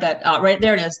 we had that, right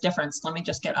there it is, difference. Let me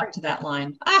just get up to that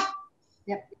line.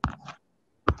 Yep.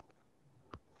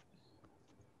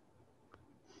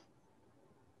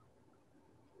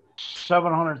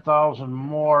 $700,000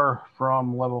 more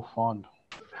from level fund.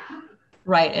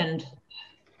 Right, and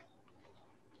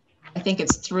I think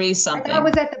it's 3 something. That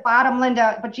was at the bottom,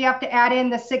 Linda, but you have to add in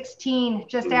the 16.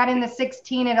 Just add in the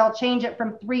 16, and it'll change it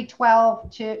from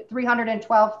 312 to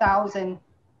 312,000.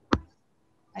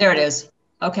 There it is.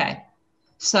 Okay.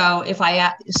 So if I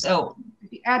add, if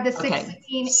you add the 16,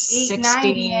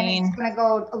 890, and it's going to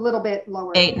go a little bit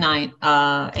lower.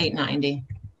 890.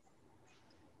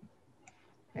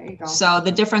 There you go. So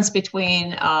the difference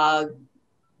between the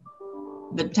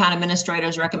town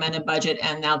administrator's recommended budget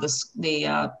and now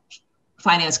the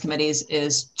finance committee's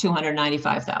is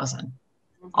 295,000,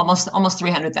 almost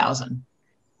 300,000.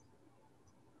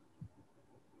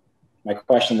 My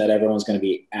question that everyone's going to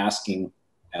be asking,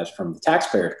 as from the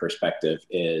taxpayer's perspective,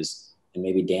 is, and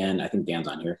maybe Dan, I think Dan's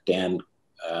on here. Dan,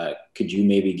 could you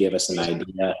maybe give us an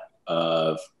idea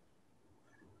of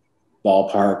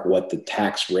ballpark what the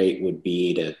tax rate would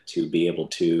be to be able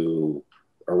to,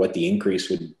 or what the increase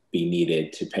would be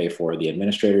needed to pay for the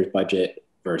administrator's budget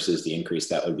versus the increase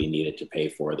that would be needed to pay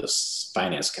for the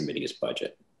finance committee's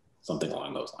budget, something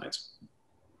along those lines?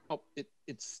 Oh,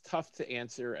 it's tough to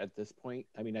answer at this point.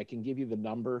 I mean, I can give you the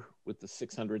number with the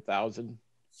 600,000,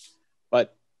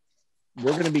 but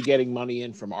we're going to be getting money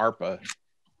in from ARPA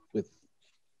with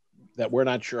that we're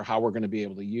not sure how we're going to be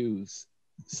able to use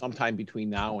sometime between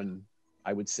now and,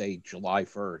 I would say, July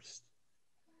 1st.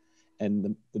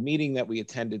 And the meeting that we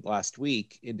attended last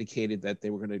week indicated that they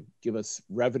were going to give us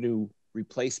revenue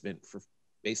replacement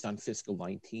based on fiscal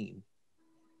 19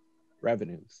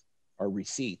 revenues or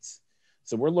receipts.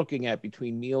 So we're looking at,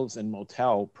 between meals and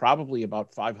motel, probably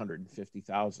about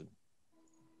 550,000.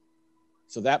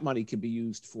 So that money could be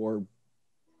used for,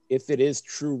 if it is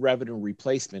true revenue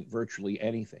replacement, virtually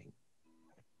anything.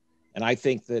 And I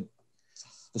think that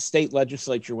the state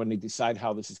legislature, when they decide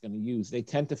how this is going to use, they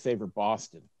tend to favor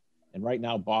Boston. And right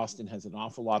now, Boston has an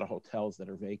awful lot of hotels that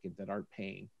are vacant that aren't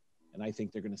paying. And I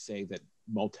think they're going to say that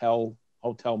motel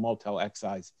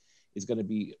excise is going to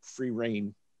be free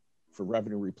reign for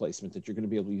revenue replacement, that you're going to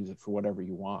be able to use it for whatever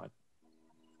you want.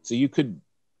 So you could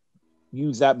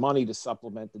use that money to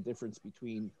supplement the difference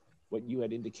between what you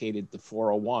had indicated, the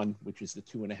 401, which is the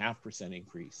 2.5%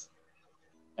 increase,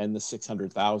 and the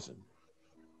 600,000,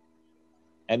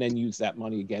 and then use that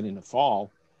money again in the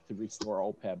fall to restore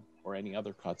OPEB or any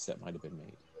other cuts that might have been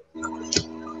made.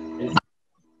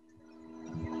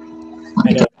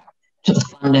 To the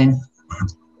funding.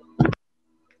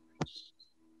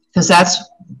 Because that's,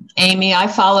 Amy, I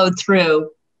followed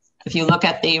through. If you look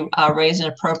at the raise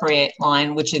and appropriate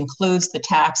line, which includes the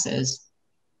taxes,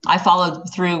 I followed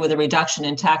through with a reduction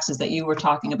in taxes that you were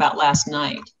talking about last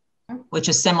night, which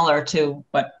is similar to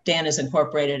what Dan has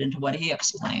incorporated into what he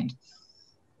explained.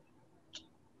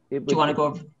 Do you want to go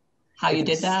over how you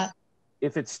did that?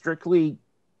 If it's strictly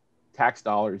tax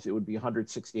dollars, it would be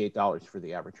 $168 for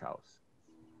the average house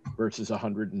versus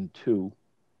 102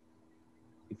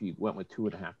 if you went with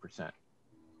 2.5%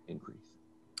 increase.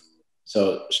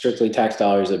 So strictly tax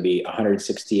dollars would be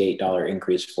 $168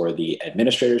 increase for the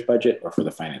administrator's budget or for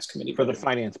the finance committee budget? For the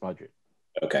finance budget.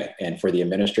 Okay, and for the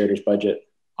administrator's budget?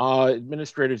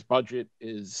 Administrator's budget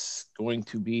is going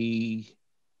to be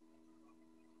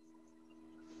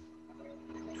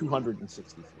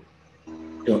 263.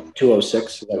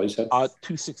 206, is that what you said?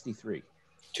 263.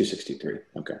 263,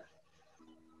 okay.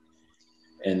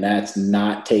 And that's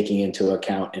not taking into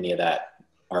account any of that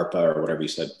ARPA or whatever you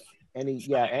said? Any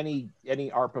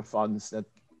ARPA funds that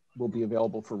will be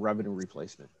available for revenue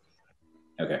replacement.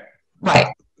 Okay. Right.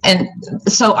 And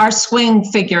so our swing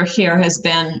figure here has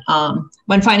been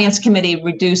when Finance Committee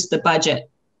reduced the budget,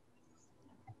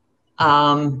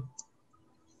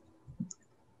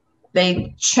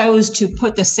 they chose to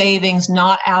put the savings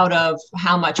not out of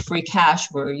how much free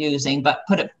cash we're using, but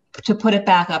put it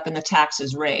back up in the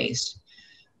taxes raised,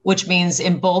 which means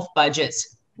in both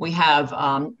budgets, we have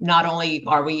not only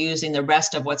are we using the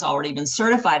rest of what's already been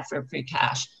certified for free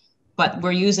cash, but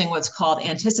we're using what's called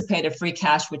anticipated free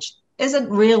cash, which isn't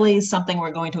really something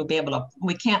we're going to be able to,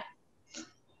 we can't,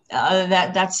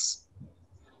 that's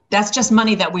just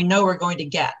money that we know we're going to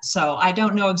get. So I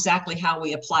don't know exactly how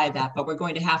we apply that, but we're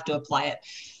going to have to apply it.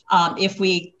 If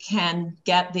we can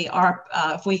get the ARP,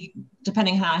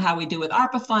 depending on how we do with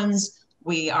ARPA funds,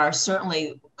 we are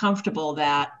certainly comfortable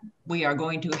that we are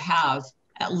going to have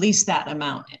at least that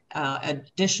amount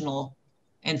additional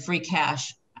in free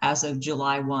cash as of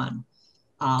July 1.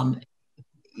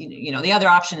 The other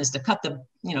option is to cut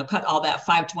all that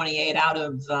 528 out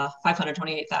of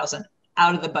 528,000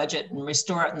 out of the budget and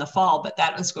restore it in the fall, but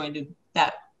that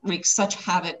wreaks such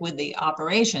havoc with the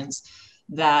operations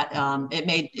that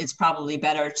it's probably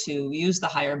better to use the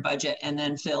higher budget and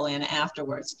then fill in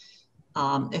afterwards.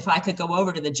 If I could go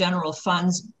over to the general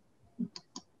funds,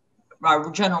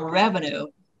 our general revenue,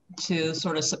 to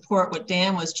sort of support what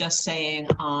Dan was just saying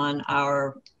on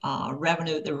our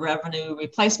revenue, the revenue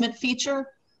replacement feature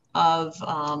of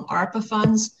ARPA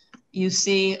funds. You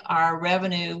see our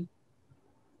revenue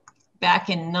back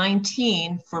in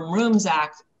 19 from rooms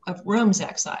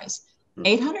excise,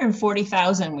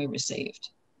 840,000 we received.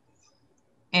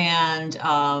 And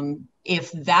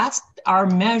if that's our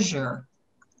measure,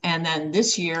 and then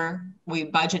this year we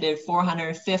budgeted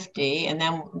 450, and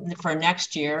then for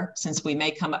next year, since we may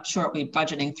come up short, we're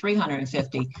budgeting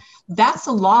 350. That's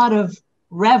a lot of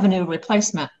revenue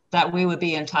replacement that we would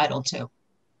be entitled to.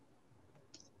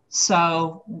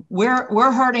 So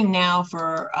we're hurting now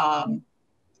for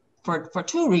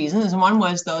two reasons. One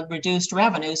was the reduced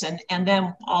revenues, and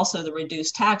then also the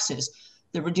reduced taxes.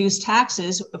 The reduced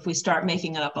taxes, if we start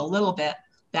making it up a little bit,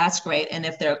 that's great. And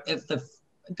if the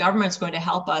government's going to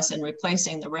help us in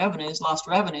replacing the lost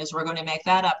revenues, we're going to make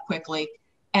that up quickly.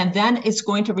 And then it's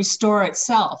going to restore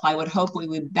itself. I would hope we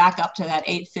would back up to that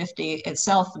 850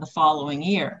 itself for the following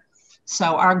year.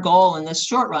 So our goal in this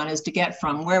short run is to get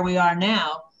from where we are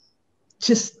now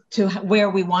to where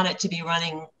we want it to be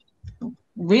running.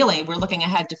 Really, we're looking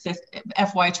ahead to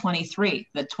FY23.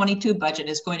 The 22 budget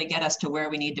is going to get us to where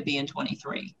we need to be in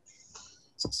 23.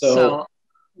 So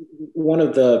one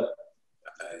of the,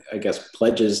 I guess,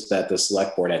 pledges that the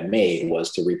select board had made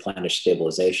was to replenish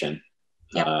stabilization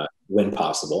when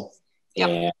possible,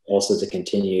 and also to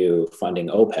continue funding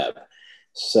OPEB.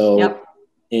 So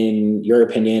in your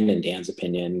opinion and Dan's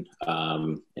opinion,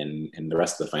 and the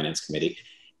rest of the finance committee,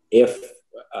 if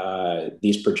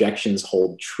these projections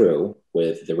hold true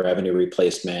with the revenue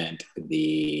replacement,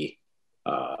 the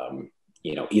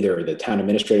either the town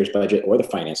administrator's budget or the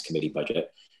finance committee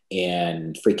budget,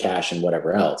 and free cash and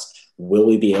whatever else, will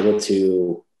we be able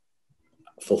to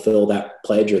fulfill that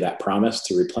pledge or that promise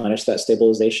to replenish that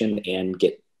stabilization and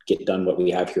get done what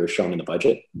we have here shown in the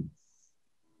budget?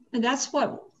 And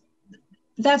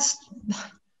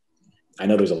I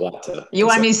know there's a lot to. You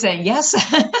want me to say yes?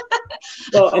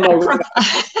 Well,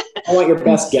 I want your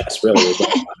best guess, really.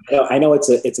 I know it's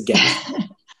a guess.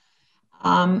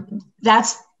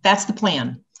 That's the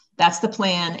plan. That's the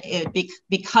plan.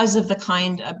 Because of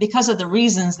the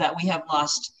reasons that we have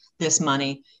lost this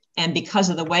money, and because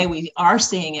of the way we are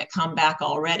seeing it come back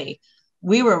already,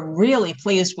 we were really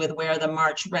pleased with where the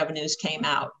March revenues came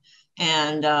out.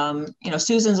 And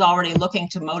Susan's already looking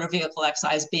to motor vehicle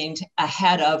excise being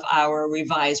ahead of our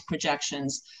revised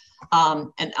projections.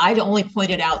 And I'd only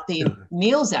pointed out the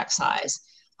meals excise.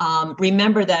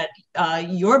 Remember that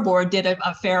your board did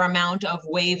a fair amount of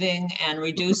waiving and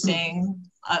reducing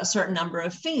a certain number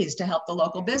of fees to help the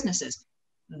local businesses.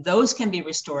 Those can be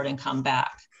restored and come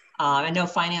back. I know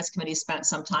Finance Committee spent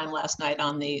some time last night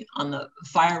on the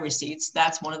fire receipts.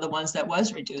 That's one of the ones that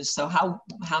was reduced. So how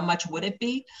much would it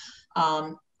be?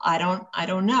 I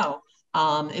don't know.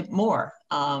 More.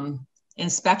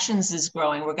 Inspections is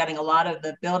growing. We're getting a lot of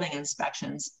the building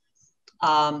inspections.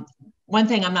 One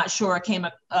thing I'm not sure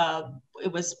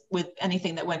it was with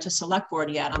anything that went to select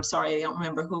board yet. I'm sorry, I don't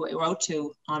remember who it wrote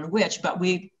to on which, but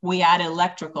we added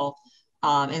electrical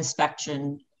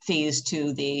inspection fees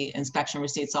to the inspection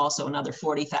receipts, also another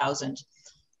 40,000.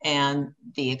 And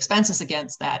the expenses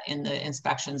against that in the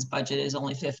inspections budget is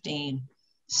only 15.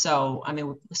 So, I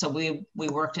mean, so we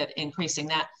worked at increasing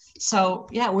that. So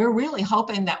yeah, we're really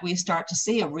hoping that we start to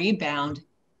see a rebound.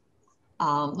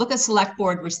 Look at select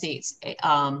board receipts.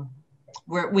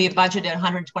 We budgeted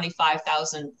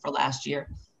 125,000 for last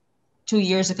year. 2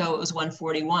 years ago, it was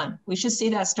 141. We should see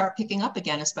that start picking up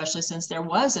again, especially since there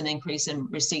was an increase in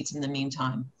receipts in the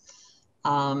meantime.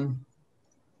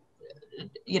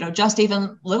 Just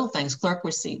even little things, clerk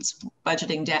receipts,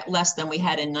 budgeting debt less than we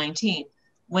had in 19.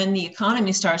 When the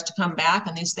economy starts to come back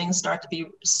and these things start to be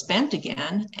spent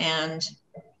again, and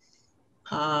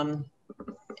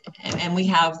we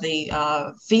have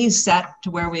the fees set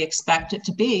to where we expect it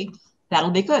to be,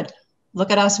 that'll be good.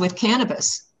 Look at us with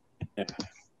cannabis.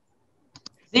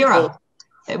 Zero.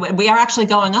 We are actually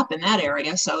going up in that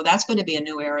area, so that's going to be a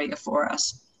new area for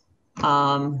us.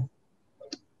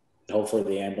 Hopefully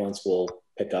the ambulance will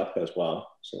pick up as well.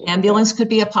 So ambulance could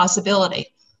be a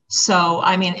possibility. So,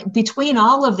 I mean, between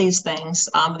all of these things,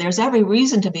 there's every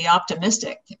reason to be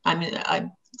optimistic. I mean,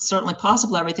 certainly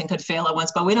possible everything could fail at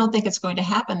once, but we don't think it's going to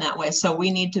happen that way. So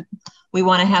we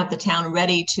want to have the town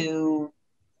ready to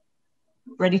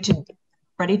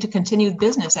continue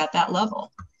business at that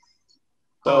level.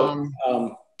 So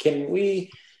I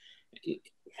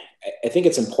think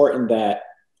it's important that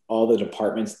all the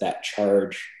departments that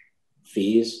charge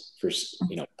fees for,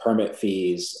 permit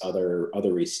fees, other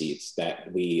receipts,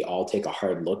 that we all take a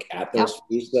hard look at those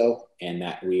fees though, and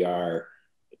that we are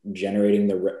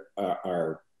generating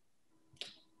our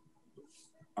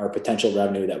potential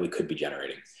revenue that we could be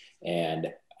generating.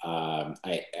 And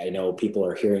I know people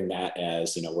are hearing that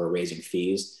as, we're raising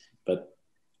fees, but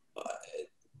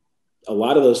a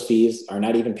lot of those fees are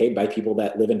not even paid by people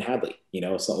that live in Hadley.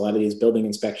 So a lot of these building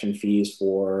inspection fees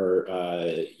for,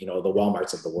 the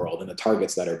Walmarts of the world and the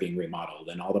Targets that are being remodeled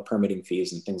and all the permitting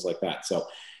fees and things like that. So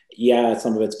yeah,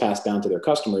 some of it's passed down to their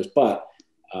customers, but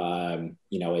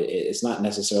it's not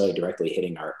necessarily directly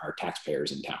hitting our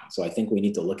taxpayers in town. So I think we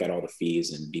need to look at all the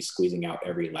fees and be squeezing out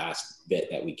every last bit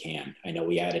that we can. I know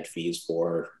we added fees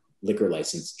for liquor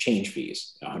license change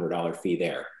fees, $100 fee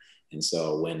there. And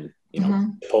so when,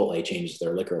 Chipotle changes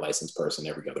their liquor license person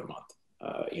every other month,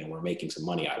 we're making some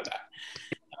money out of that.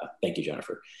 Thank you,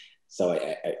 Jennifer. So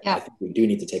I think we do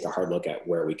need to take a hard look at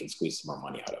where we can squeeze some more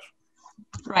money out of.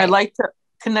 Right.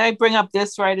 Can I bring up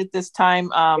this right at this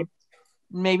time?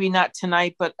 Maybe not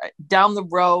tonight, but down the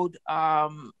road,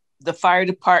 the fire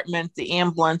department, the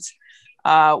ambulance,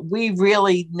 we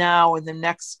really now in the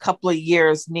next couple of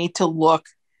years need to look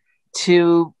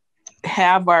to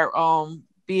have our own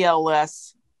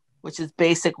BLS, which is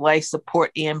basic life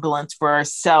support ambulance for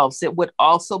ourselves. It would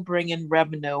also bring in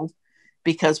revenue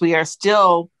because we are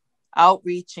still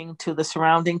outreaching to the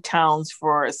surrounding towns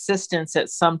for assistance at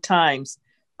some times.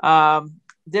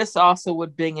 This also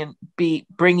would be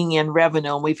bringing in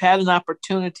revenue. And we've had an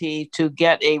opportunity to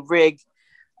get a rig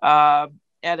at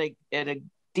a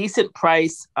decent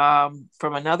price from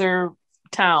another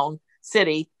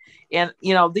city. And,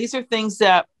 these are things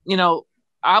that,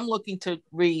 I'm looking to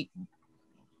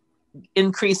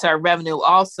increase our revenue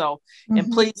also. Mm-hmm.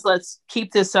 And please, let's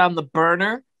keep this on the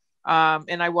burner.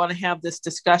 And I want to have this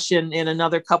discussion in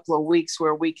another couple of weeks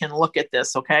where we can look at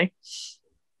this. Okay.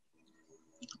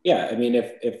 Yeah. I mean,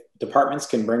 if departments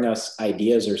can bring us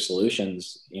ideas or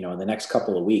solutions, in the next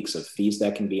couple of weeks of fees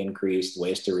that can be increased,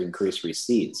 ways to increase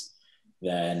receipts,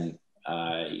 then,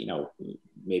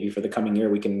 maybe for the coming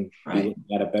year, we can be looking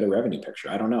at a better revenue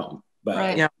picture. I don't know,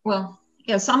 but yeah. Well,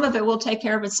 Yeah, some of it will take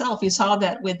care of itself. You saw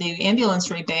that with the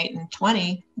ambulance rebate in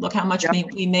 20. Look how much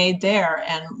we made there,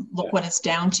 and look what it's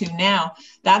down to now.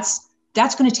 That's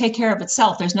going to take care of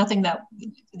itself. There's nothing that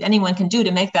anyone can do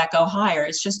to make that go higher.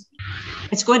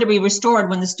 It's going to be restored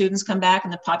when the students come back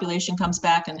and the population comes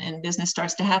back and business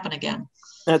starts to happen again.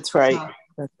 That's right. So.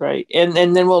 That's right. And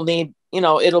then we'll need,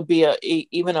 it'll be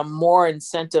even a more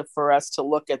incentive for us to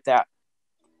look at that.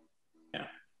 Yeah.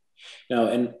 No,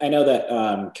 and I know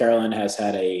that Carolyn has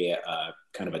had a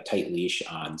kind of a tight leash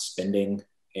on spending,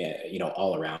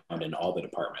 all around in all the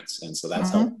departments. And so that's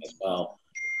helped as well.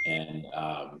 And,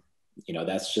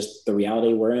 that's just the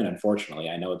reality we're in, unfortunately.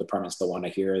 I know departments don't want to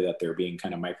hear that they're being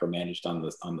kind of micromanaged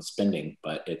on the spending,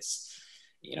 but it's,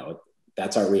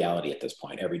 that's our reality at this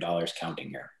point. Every dollar is counting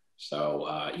here.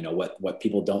 So, what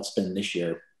people don't spend this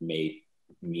year may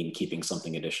mean keeping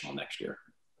something additional next year.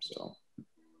 So.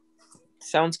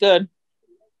 Sounds good.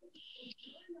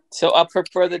 So up for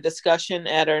further discussion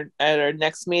at our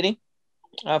next meeting,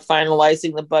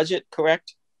 finalizing the budget,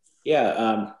 correct?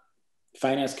 Yeah.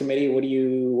 Finance committee, what do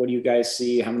you guys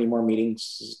see? How many more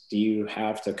meetings do you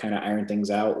have to kind of iron things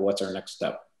out? What's our next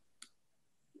step?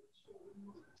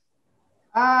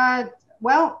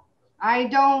 Well, I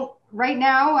don't right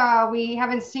now. We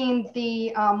haven't seen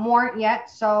the warrant yet,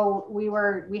 so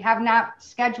we have not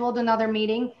scheduled another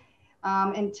meeting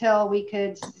until we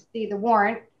could see the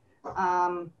warrant.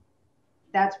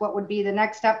 That's what would be the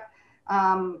next step.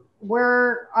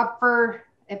 We're up for,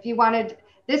 if you wanted,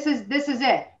 this is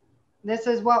it. This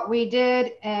is what we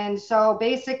did. And so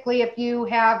basically, if you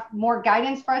have more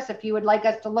guidance for us, if you would like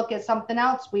us to look at something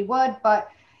else, we would, but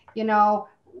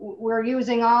we're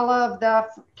using all of the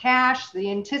cash, the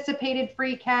anticipated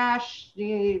free cash.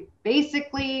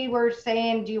 Basically, we're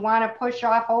saying, do you want to push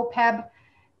off OPEB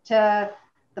to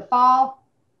the fall?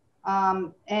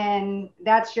 And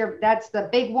that's the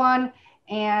big one.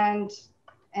 And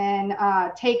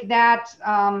take that.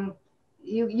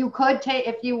 You could take,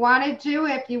 if you wanted to,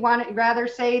 rather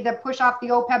say the push off the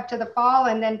OPEB to the fall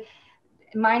and then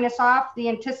minus off the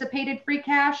anticipated free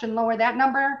cash and lower that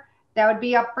number. That would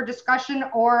be up for discussion.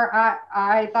 Or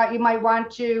I thought you might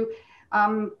want to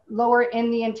lower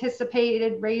in the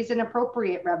anticipated raise and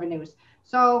appropriate revenues.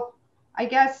 So I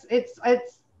guess it's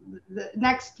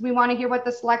next, we want to hear what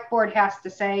the select board has to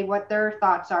say, what their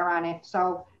thoughts are on it.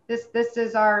 So this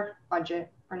is our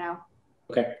budget for now.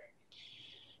 Okay.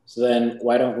 So then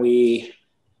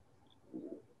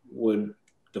would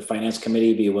the finance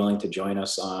committee be willing to join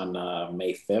us on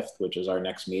May 5th, which is our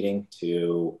next meeting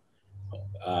to,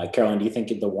 Carolyn, do you think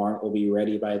the warrant will be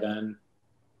ready by then?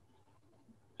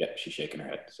 Yeah, she's shaking her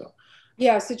head. So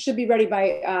yes, it should be ready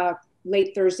by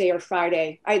late Thursday or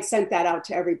Friday. I had sent that out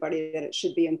to everybody that it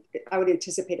should be, I would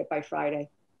anticipate it by Friday.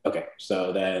 Okay,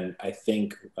 so then I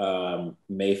think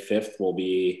May 5th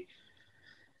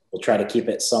we'll try to keep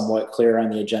it somewhat clear on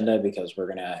the agenda because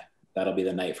that'll be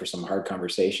the night for some hard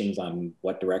conversations on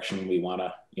what direction we want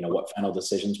to, what final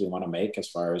decisions we want to make as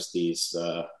far as these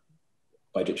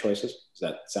budget choices. Does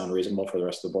that sound reasonable for the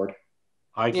rest of the board?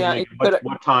 I can make it.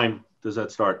 What time does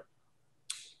that start?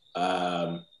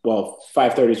 Well,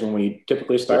 5:30 is when we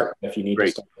typically start. If you need to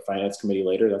start the finance committee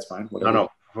later, that's fine. Whatever. No,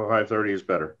 for 5:30 is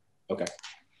better. Okay.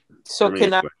 So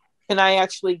can I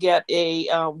actually get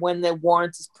when the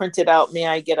warrant is printed out, may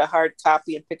I get a hard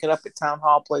copy and pick it up at town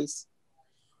hall, please?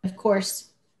 Of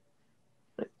course.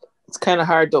 It's kind of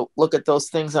hard to look at those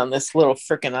things on this little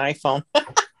freaking iPhone.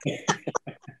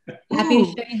 Happy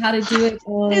to show you how to do it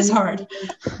on it is hard.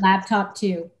 Laptop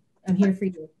too. I'm here for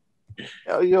you.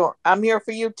 I'm here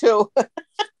for you too.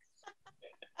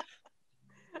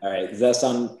 All right. Does that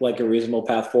sound like a reasonable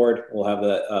path forward? We'll have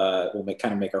we'll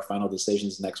make our final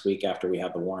decisions next week after we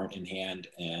have the warrant in hand.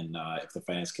 And if the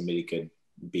finance committee could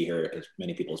be here, as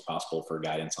many people as possible for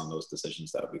guidance on those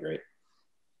decisions, that would be great.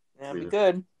 That'd be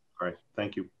good. All right.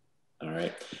 Thank you. All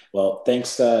right. Well,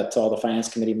 thanks to all the finance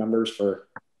committee members for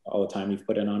all the time you've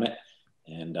put in on it.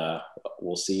 And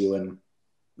we'll see you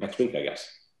next week, I guess.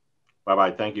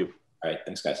 Bye-bye. Thank you. All right.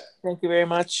 Thanks, guys. Thank you very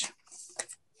much.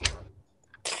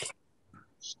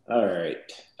 All right.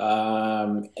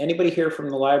 Anybody here from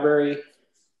the library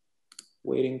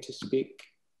waiting to speak?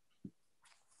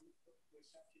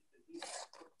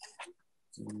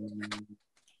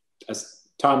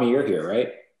 Tommy, you're here,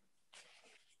 right?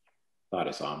 Thought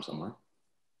I saw him somewhere.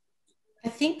 I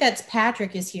think that's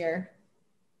Patrick is here.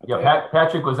 Okay. Yeah,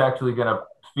 Patrick was actually going to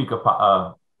speak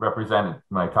represented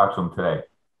when I talked to him today.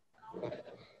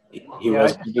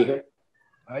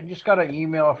 I just got an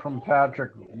email from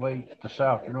Patrick late this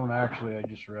afternoon. Actually, I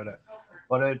just read it,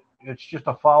 but it's just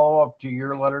a follow up to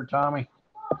your letter, Tommy,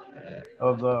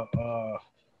 of the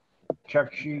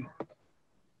check sheet.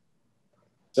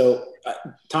 So,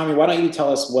 Tommy, why don't you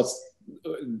tell us what's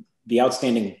the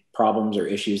outstanding problems or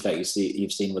issues that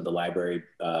you've seen with the library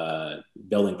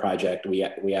building project? We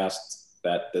asked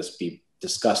that this be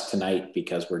discussed tonight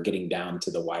because we're getting down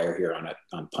to the wire here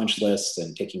on punch lists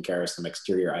and taking care of some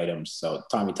exterior items. So,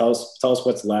 Tommy, tell us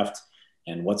what's left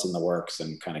and what's in the works,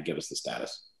 and kind of give us the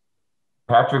status.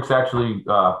 Patrick's actually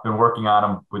been working on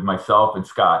them with myself and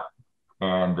Scott,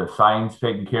 and the sign's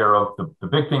taken care of. The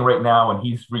big thing right now, and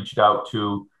he's reached out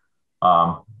to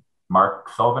Mark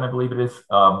Sullivan, I believe it is.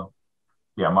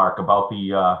 Mark, about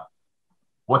the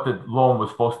what the loan was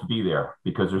supposed to be there,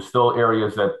 because there's still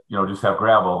areas that just have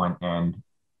gravel, and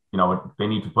they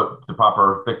need to put the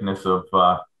proper thickness of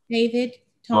David,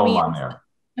 Tommy, loam on there.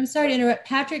 I'm sorry to interrupt.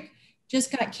 Patrick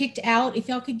just got kicked out. If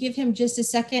y'all could give him just a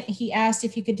second. He asked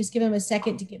if you could just give him a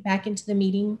second to get back into the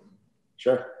meeting.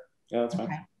 Sure. Yeah, that's fine.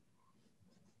 Okay.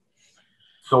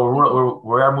 So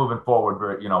we are moving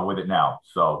forward, with it now.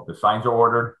 So the signs are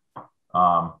ordered,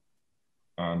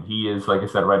 and he is, like I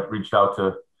said, reached out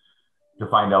to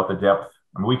find out the depth.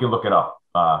 I mean, we can look it up.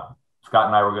 Scott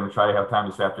and I were going to try to have time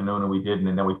this afternoon, and we didn't.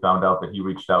 And then we found out that he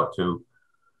reached out to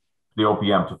the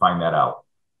OPM to find that out.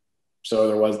 So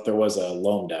there was a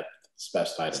loan depth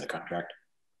specified in the contract.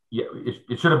 Yeah,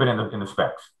 it should have been in the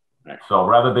specs. Right. So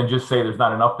rather than just say there's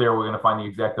not enough there, we're going to find the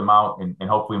exact amount, and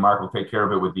hopefully Mark will take care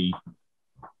of it with the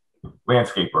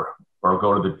landscaper, or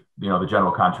go to the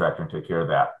general contractor and take care of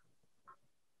that.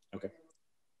 Okay.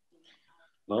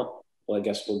 Well, I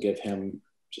guess we'll give him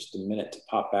just a minute to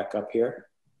pop back up here.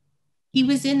 He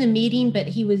was in the meeting, but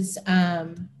he was.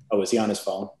 Oh, was he on his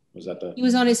phone? Was that the? He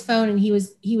was on his phone, and he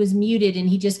was muted, and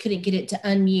he just couldn't get it to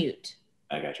unmute.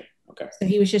 I got you. Okay. So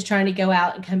he was just trying to go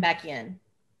out and come back in.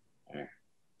 All right.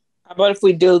 How about if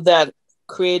we do that,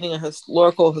 creating a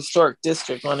historic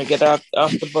district? Want to get off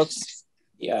the books?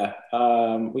 Yeah,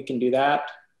 we can do that.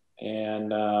 And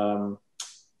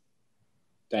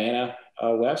Diana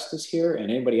West is here,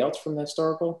 and anybody else from the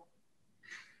historical?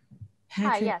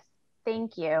 Hi, yes,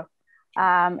 thank you.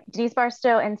 Denise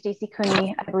Barstow and Stacy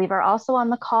Cooney, I believe, are also on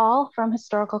the call from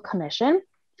Historical Commission.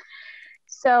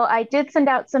 So I did send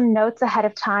out some notes ahead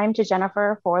of time to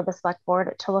Jennifer for the select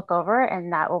board to look over,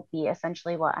 and that will be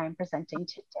essentially what I'm presenting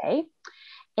today.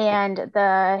 And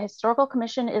the Historical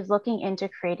Commission is looking into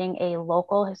creating a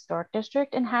local historic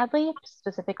district in Hadley,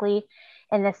 specifically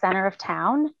in the center of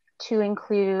town, to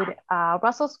include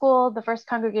Russell School, the First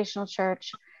Congregational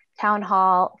Church, Town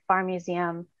Hall, Farm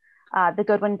Museum, the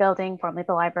Goodwin Building, formerly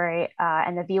the library,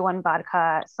 and the V1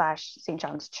 Vodka / St.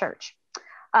 John's Church.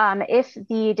 If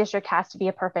the district has to be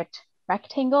a perfect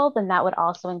rectangle, then that would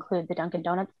also include the Dunkin'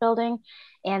 Donuts building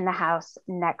and the house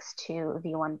next to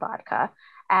V1 Vodka.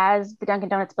 As the Dunkin'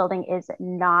 Donuts building is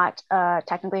not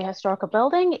technically a historical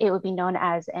building, it would be known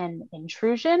as an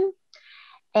intrusion,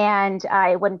 and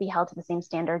it wouldn't be held to the same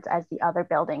standards as the other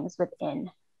buildings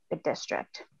within the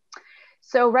district.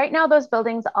 So right now, those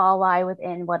buildings all lie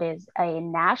within what is a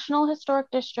National Historic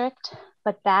District,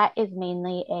 but that is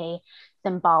mainly a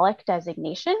symbolic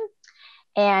designation.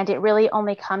 And it really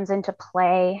only comes into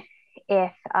play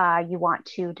if you want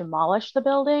to demolish the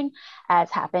building,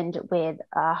 as happened with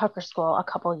Hooker School a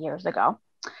couple years ago.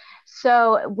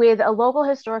 So with a local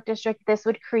historic district, this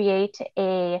would create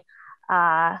a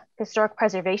historic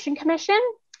preservation commission.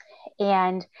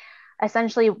 And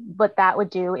essentially what that would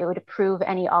do, it would approve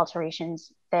any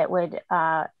alterations that would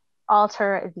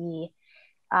alter the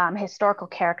historical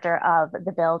character of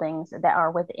the buildings that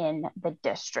are within the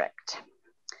district.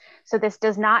 So this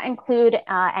does not include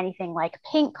anything like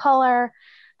paint color.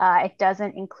 It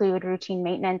doesn't include routine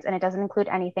maintenance, and it doesn't include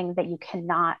anything that you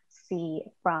cannot see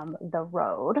from the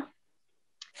road.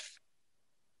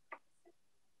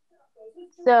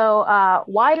 So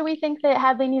why do we think that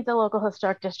Hadley needs a local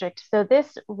historic district? So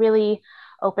this really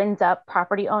opens up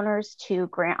property owners to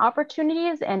grant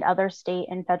opportunities and other state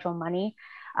and federal money.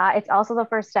 It's also the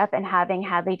first step in having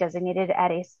Hadley designated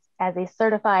as a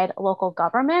certified local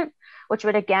government, which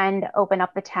would again open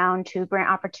up the town to grant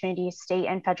opportunities, state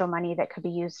and federal money that could be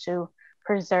used to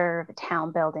preserve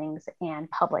town buildings and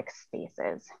public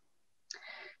spaces.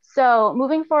 So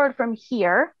moving forward from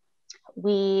here,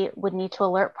 we would need to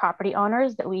alert property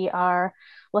owners that we are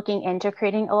looking into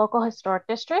creating a local historic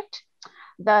district.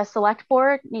 The select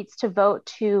board needs to vote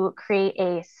to create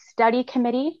a study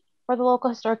committee for the local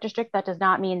historic district. That does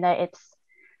not mean that it's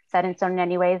set in stone in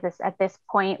any way. At this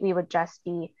point, we would just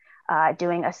be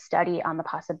doing a study on the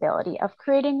possibility of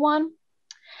creating one.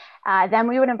 Then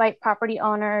we would invite property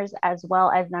owners as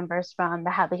well as members from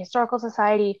the Hadley Historical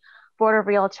Society, Board of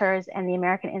Realtors, and the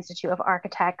American Institute of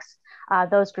Architects.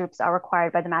 Those groups are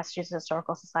required by the Massachusetts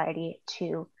Historical Society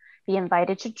to be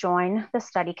invited to join the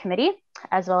study committee,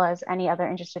 as well as any other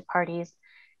interested parties.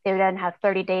 They would then have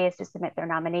 30 days to submit their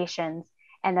nominations,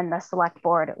 and then the select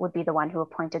board would be the one who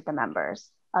appointed the members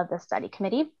of the study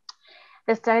committee.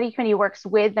 The study committee works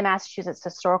with the Massachusetts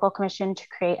Historical Commission to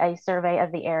create a survey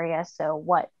of the area. So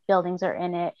what buildings are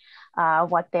in it,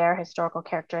 what their historical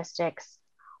characteristics,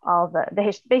 all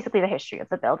basically the history of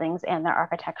the buildings and their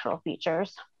architectural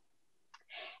features.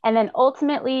 And then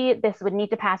ultimately, this would need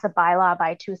to pass a bylaw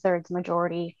by 2/3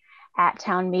 majority at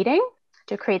town meeting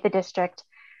to create the district.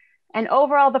 And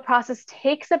overall, the process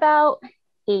takes about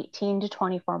 18 to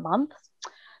 24 months.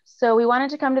 So we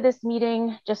wanted to come to this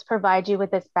meeting, just provide you with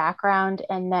this background,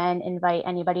 and then invite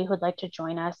anybody who'd like to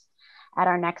join us at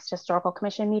our next Historical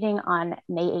Commission meeting on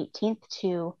May 18th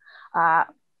to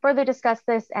further discuss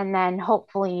this and then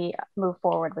hopefully move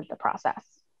forward with the process.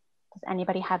 Does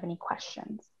anybody have any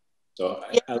questions? So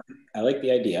I like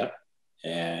the idea.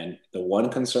 And the one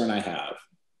concern I have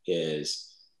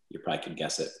is, you probably can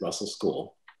guess it, Russell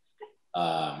School.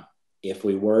 If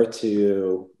we were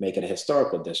to make it a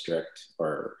historical district,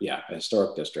 or a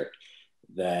historic district,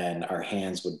 then our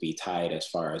hands would be tied as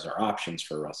far as our options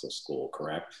for Russell School,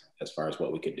 correct? As far as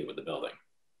what we could do with the building.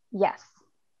 Yes.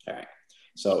 All right.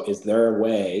 So is there a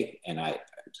way, and I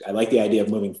like the idea of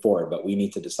moving forward, but we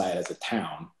need to decide as a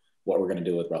town what we're going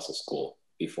to do with Russell School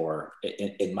before,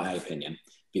 in my opinion,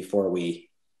 before we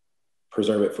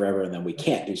preserve it forever and then we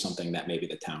can't do something that maybe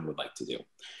the town would like to do.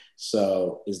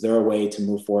 So is there a way to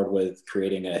move forward with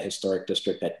creating a historic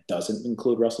district that doesn't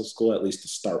include Russell School, at least to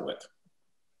start with?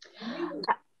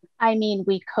 I mean,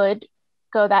 we could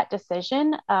go that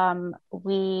decision.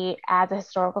 We, as a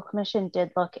historical commission,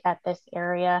 did look at this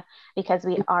area because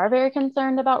we are very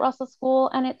concerned about Russell School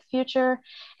and its future.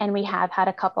 And we have had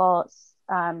a couple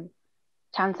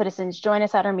town citizens join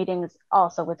us at our meetings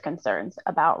also with concerns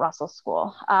about Russell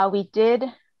School.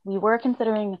 We were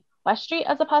considering West Street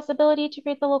as a possibility to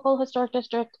create the local historic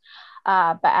district,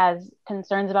 but as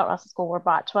concerns about Russell School were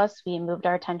brought to us, we moved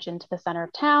our attention to the center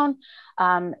of town.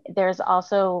 There's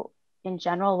also, in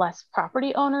general, less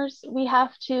property owners we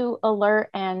have to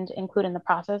alert and include in the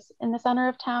process in the center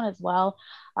of town as well.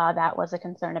 That was a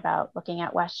concern about looking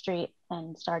at West Street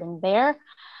and starting there.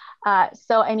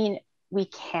 So, I mean, we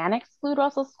can exclude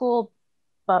Russell School,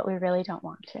 but we really don't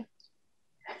want to.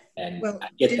 And well, I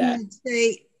get that. Didn't it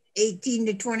say 18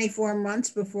 to 24 months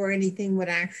before anything would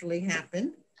actually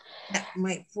happen? That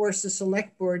might force the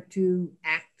select board to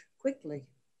act quickly.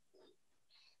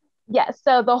 Yeah,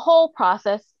 so the whole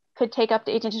process could take up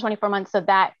to 18 to 24 months. So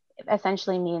that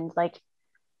essentially means like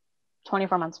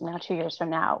 24 months from now, 2 years from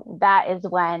now, that is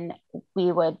when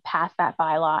we would pass that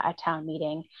bylaw at town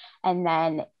meeting. And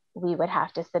then we would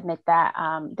have to submit that,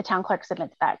 the town clerk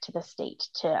submits that to the state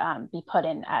to be put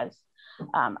in as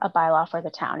a bylaw for the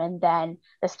town. And then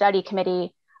the study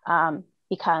committee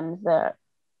becomes the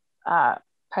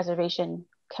preservation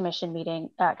commission meeting,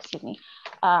 whatever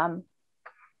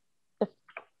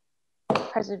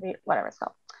it's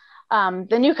called,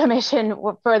 the new commission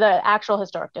for the actual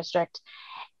historic district.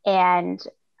 And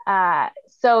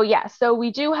so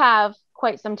we do have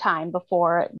quite some time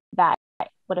before that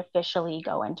would officially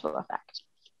go into effect.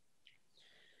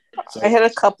 I had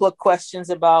a couple of questions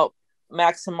about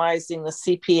maximizing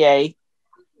the CPA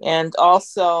and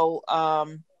also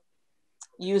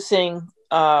using,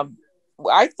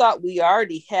 I thought we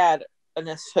already had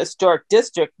an historic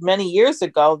district many years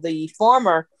ago. The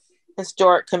former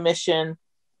historic commission,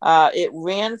 it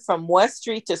ran from West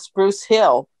Street to Spruce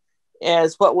Hill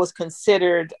as what was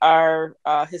considered our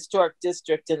historic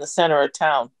district in the center of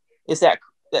town. Is that,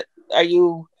 are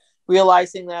you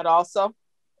realizing that also?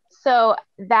 So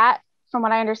that, from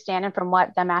what I understand and from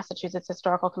what the Massachusetts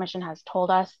Historical Commission has told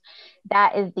us,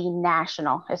 that is the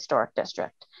National Historic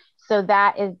District. So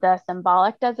that is the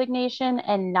symbolic designation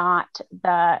and not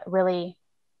the really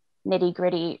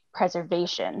nitty-gritty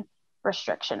preservation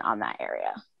restriction on that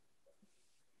area.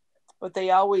 But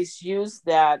they always use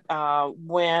that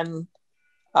when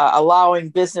allowing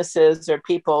businesses or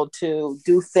people to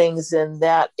do things in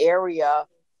that area.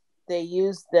 They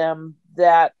use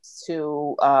that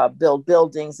to build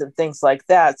buildings and things like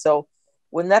that. So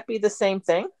wouldn't that be the same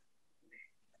thing?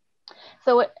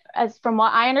 So as from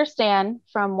what I understand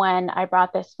from when I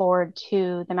brought this forward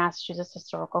to the Massachusetts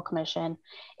Historical Commission,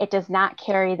 it does not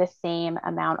carry the same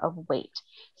amount of weight.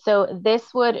 So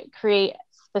this would create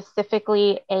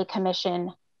specifically a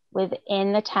commission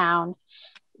within the town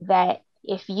that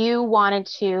if you wanted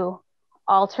to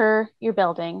alter your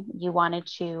building, you wanted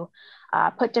to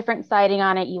put different siding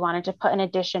on it, you wanted to put an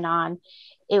addition on,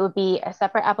 it would be a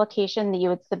separate application that you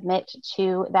would submit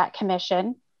to that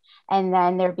commission. And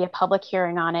then there'd be a public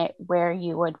hearing on it where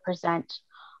you would present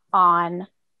on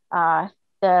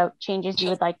the changes you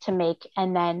would like to make.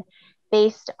 And then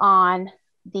based on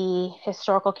the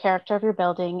historical character of your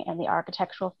building and the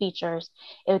architectural features,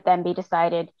 it would then be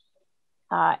decided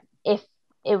if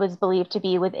it was believed to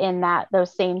be within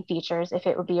those same features, if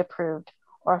it would be approved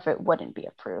or if it wouldn't be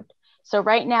approved. So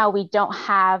right now we don't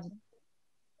have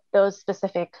that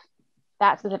specific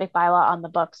bylaw on the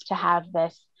books to have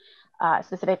this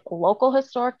specific local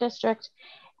historic district,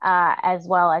 as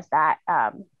well as that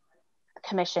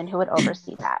commission who would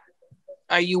oversee that.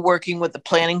 Are you working with the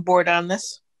planning board on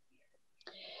this?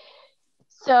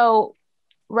 So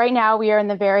right now we are in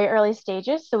the very early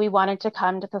stages. So we wanted to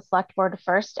come to the select board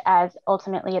first, as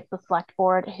ultimately it's the select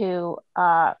board who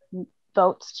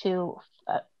votes to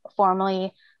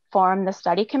formally form the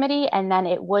study committee. And then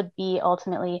it would be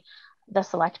ultimately the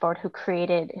select board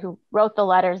who wrote the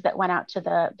letters that went out to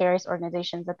the various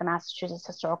organizations that the Massachusetts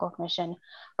Historical Commission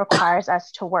requires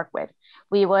us to work with.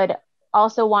 We would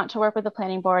also want to work with the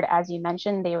planning board. As you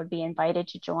mentioned, they would be invited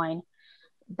to join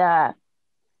the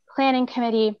planning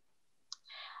committee.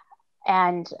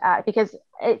 And because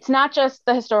it's not just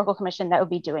the historical commission that would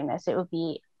be doing this, it would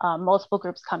be multiple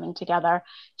groups coming together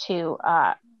to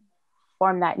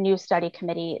form that new study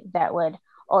committee that would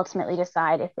ultimately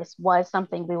decide if this was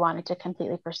something we wanted to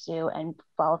completely pursue and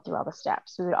follow through all the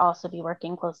steps. We would also be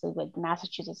working closely with the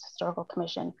Massachusetts Historical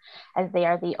Commission, as they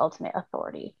are the ultimate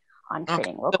authority on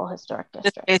creating local historic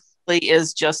districts. This basically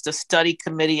is just a study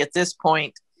committee at this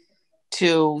point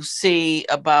to see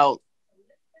about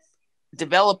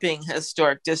developing a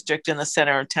historic district in the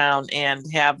center of town and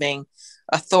having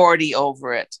authority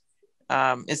over it.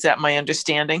 Is that my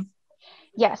understanding?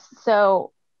 Yes.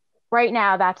 So right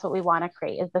now, that's what we want to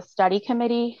create, is the study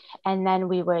committee. And then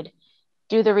we would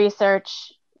do the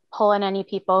research, pull in any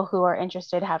people who are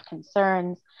interested, have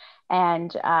concerns,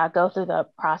 and go through the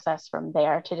process from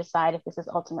there to decide if this is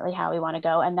ultimately how we want to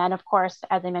go. And then, of course,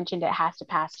 as I mentioned, it has to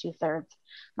pass 2/3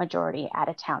 majority at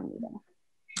a town meeting.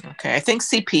 Okay, I think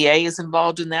CPA is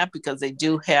involved in that because they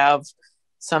do have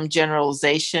some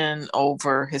generalization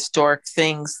over historic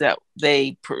things that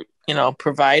they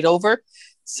provide over.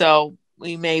 So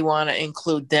we may want to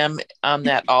include them on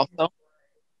that also.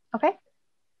 Okay.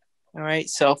 All right,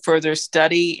 so further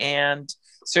study, and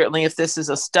certainly if this is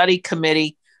a study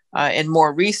committee and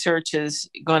more research is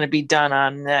going to be done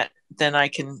on that, then I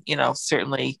can,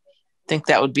 certainly think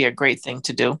that would be a great thing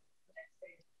to do.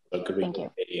 So could we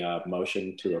get a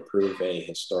motion to approve a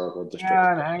historical district?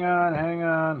 Hang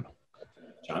on.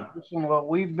 John? Listen, what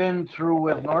we've been through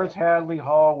with North Hadley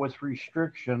Hall with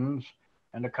restrictions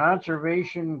and the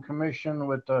Conservation Commission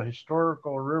with the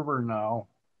historical river now,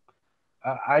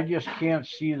 I just can't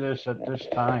see this at this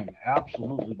time.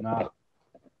 Absolutely not.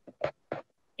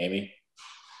 Amy?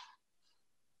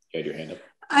 You had your hand up.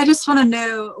 I just want to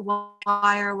know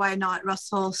why or why not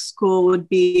Russell School would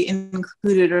be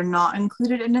included or not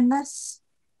included in this.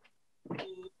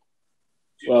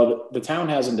 Well, the town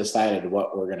hasn't decided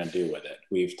what we're going to do with it.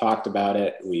 We've talked about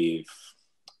it.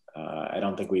 I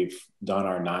don't think we've done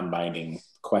our non-binding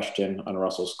question on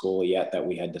Russell School yet that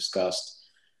we had discussed.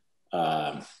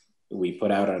 We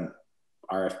put out an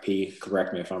RFP,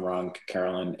 correct me if I'm wrong,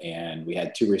 Carolyn, and we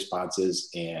had 2 responses,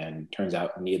 and turns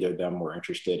out neither of them were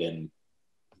interested in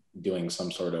doing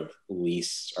some sort of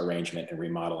lease arrangement and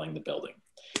remodeling the building.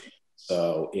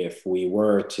 So if we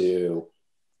were to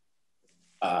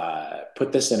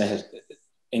put this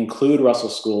include Russell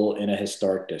School in a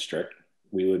historic district,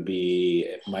 we would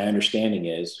be, my understanding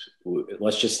is,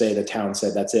 let's just say the town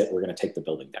said, that's it, we're going to take the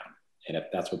building down. And if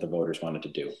that's what the voters wanted to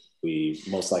do, we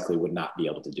most likely would not be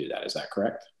able to do that. Is that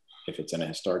correct? If it's in a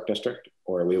historic district,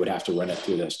 or we would have to run it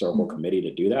through the historical committee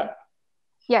to do that?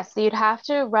 Yes, so you'd have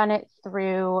to run it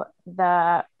through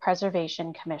the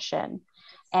Preservation Commission,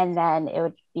 and then it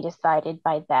would be decided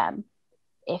by them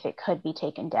if it could be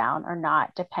taken down or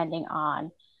not, depending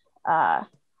on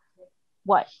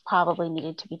what probably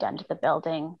needed to be done to the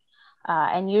building.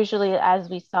 And usually, as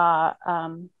we saw,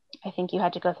 I think you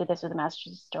had to go through this with the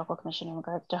Massachusetts Historical Commission in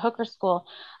regards to Hooker School,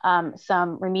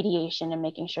 some remediation and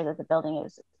making sure that the building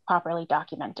is properly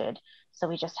documented. So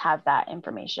we just have that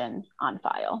information on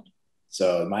file.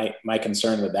 So my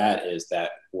concern with that is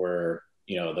that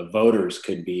the voters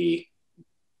could be,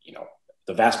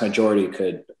 the vast majority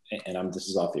could, and this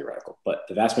is all theoretical, but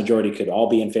the vast majority could all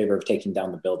be in favor of taking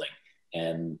down the building.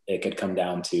 And it could come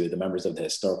down to the members of the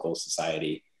Historical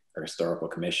Society or Historical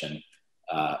Commission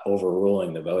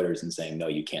overruling the voters and saying, no,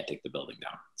 you can't take the building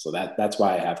down. So that's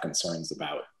why I have concerns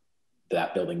about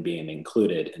that building being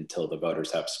included until the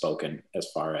voters have spoken as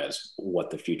far as what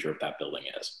the future of that building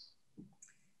is.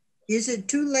 Is it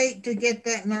too late to get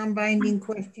that non-binding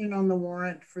question on the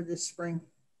warrant for this spring?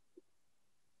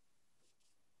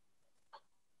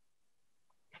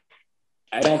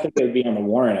 I don't think it would be on the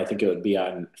warrant. I think it would be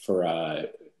on for an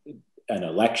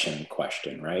election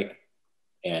question, right?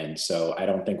 And so I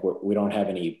don't think we don't have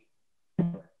any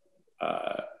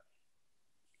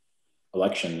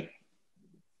election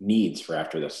needs for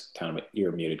after this town.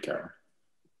 You're muted, Karen.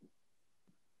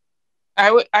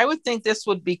 I would think this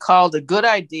would be called a good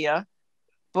idea,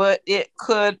 but it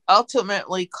could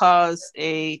ultimately cause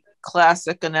a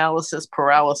classic analysis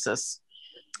paralysis.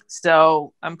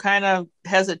 So I'm kind of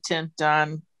hesitant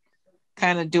on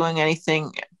kind of doing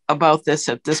anything about this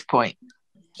at this point.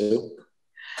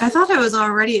 I thought it was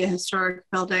already a historic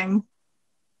building.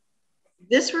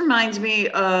 This reminds me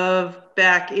of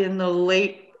back in the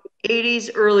late 80s,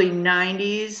 early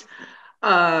 90s,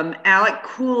 Alec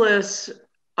Coulis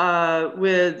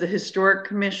with the Historic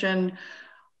Commission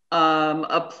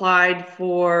applied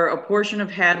for a portion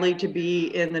of Hadley to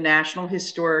be in the National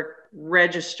Historic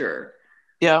Register.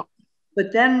 Yeah.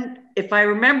 But then, if I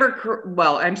remember,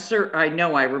 well, I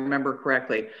know I remember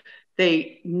correctly,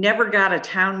 they never got a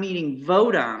town meeting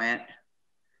vote on it.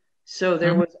 So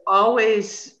there was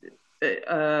always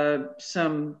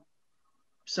some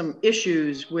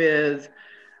issues with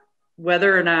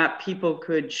whether or not people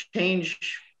could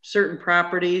change certain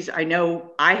properties. I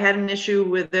know I had an issue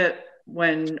with it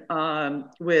when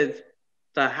with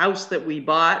the house that we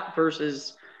bought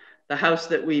versus the house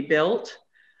that we built.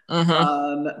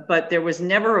 But there was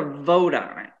never a vote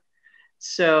on it.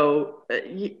 So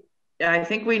I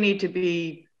think we need to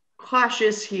be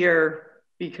cautious here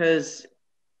because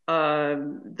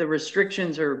the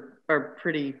restrictions are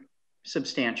pretty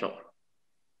substantial.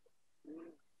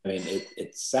 I mean,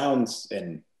 it sounds,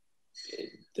 and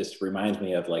this reminds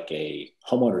me of like a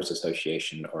homeowners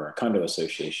association or a condo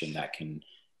association that can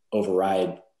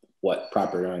override what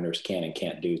property owners can and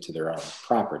can't do to their own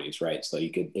properties, right? So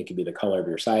it could be the color of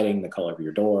your siding, the color of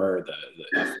your door,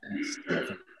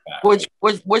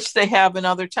 which they have in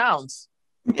other towns.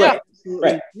 Yeah,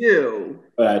 right.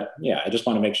 But yeah, I just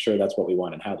want to make sure that's what we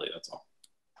want in Hadley. That's all.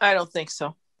 I don't think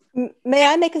so. May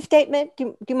I make a statement?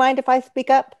 Do you mind if I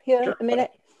speak up here a minute?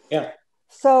 Yeah.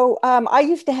 So I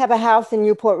used to have a house in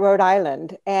Newport, Rhode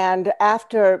Island. And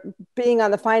after being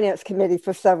on the finance committee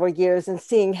for several years and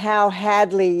seeing how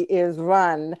Hadley is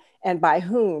run and by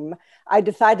whom, I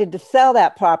decided to sell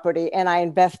that property and I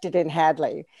invested in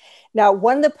Hadley. Now,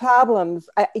 one of the problems,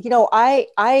 I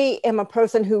am a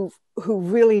person who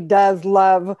really does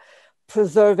love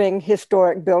preserving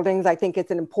historic buildings. I think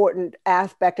it's an important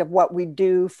aspect of what we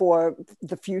do for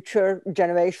the future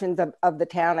generations of the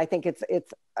town. I think it's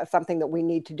something that we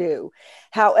need to do.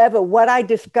 However, what I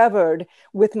discovered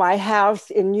with my house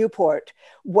in Newport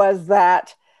was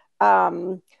that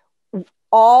all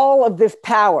of this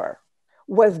power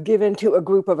was given to a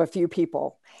group of a few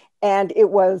people. And it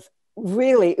was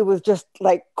just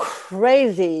like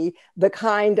crazy, the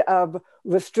kind of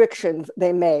restrictions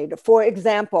they made. For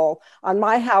example, on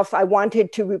my house, I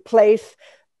wanted to replace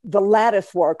the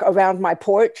lattice work around my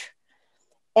porch.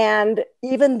 And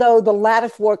even though the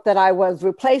lattice work that I was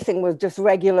replacing was just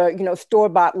regular,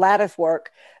 store-bought lattice work,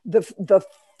 the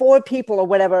 4 people or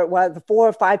whatever it was, the 4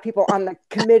 or 5 people on the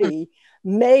committee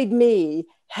made me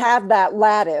have that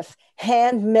lattice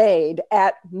handmade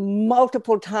at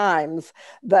multiple times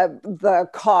the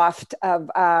cost of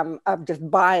just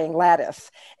buying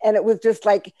lattice. And it was just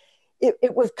like,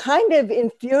 it was kind of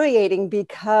infuriating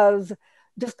because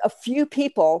just a few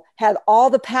people had all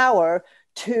the power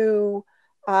to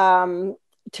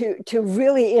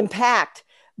really impact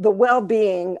the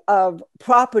well-being of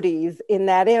properties in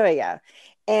that area.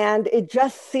 And it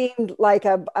just seemed like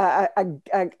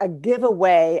a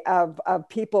giveaway of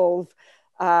people's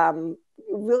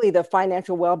really their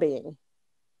financial well-being.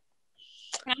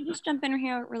 Can I just jump in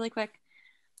here really quick?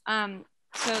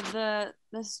 So the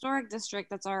historic district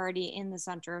that's already in the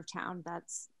center of town,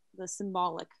 that's the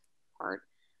symbolic part,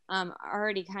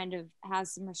 already kind of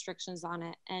has some restrictions on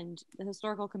it. And the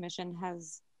Historical Commission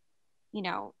has,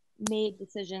 made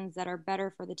decisions that are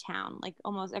better for the town. Like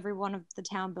almost every one of the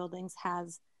town buildings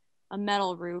has a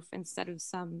metal roof instead of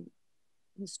some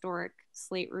historic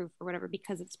slate roof or whatever,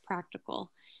 because it's practical.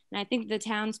 And I think the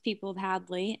townspeople of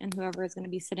Hadley and whoever is going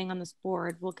to be sitting on this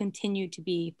board will continue to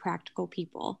be practical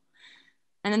people.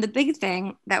 And then the big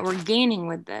thing that we're gaining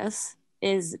with this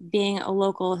is being a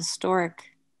local historic,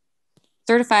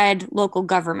 certified local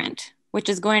government, which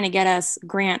is going to get us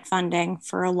grant funding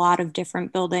for a lot of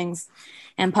different buildings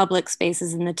and public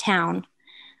spaces in the town.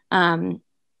 And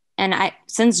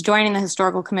since joining the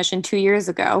Historical Commission 2 years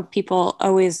ago, people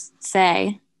always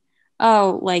say,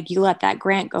 oh, like you let that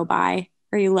grant go by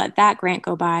or you let that grant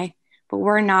go by, but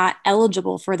we're not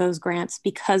eligible for those grants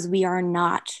because we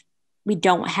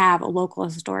don't have a local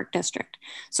historic district.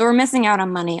 So we're missing out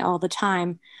on money all the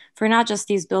time for not just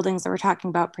these buildings that we're talking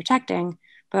about protecting,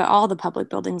 but all the public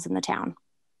buildings in the town.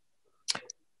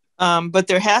 But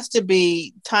there has to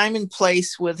be time and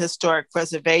place with historic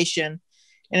preservation,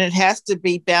 and it has to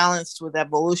be balanced with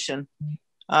evolution.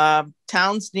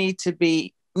 Towns needs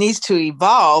to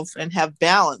evolve and have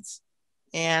balance.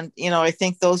 And, I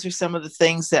think those are some of the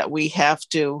things that we have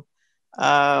to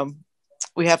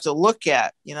look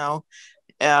at.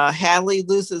 Hadley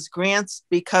loses grants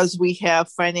because we have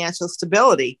financial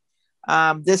stability.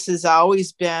 This has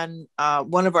always been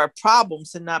one of our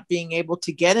problems in not being able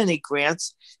to get any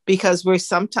grants, because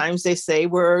sometimes they say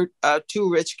we're a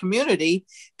too rich community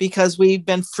because we've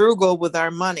been frugal with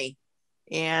our money.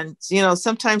 And,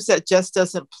 sometimes that just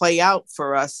doesn't play out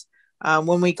for us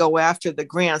when we go after the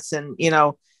grants. And,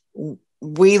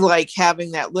 we like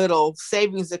having that little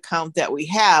savings account that we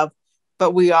have,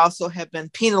 but we also have been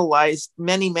penalized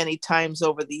many, many times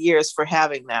over the years for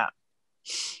having that.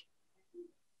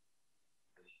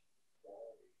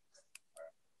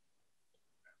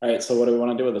 All right, so what do we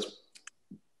want to do with this?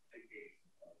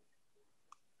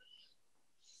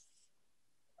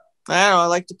 I don't know. I'd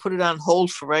like to put it on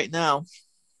hold for right now.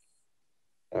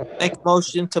 Make a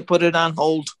motion to put it on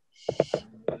hold.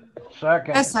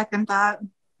 Second. I second that.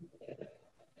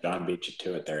 John beat you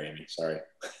to it there, Amy. Sorry.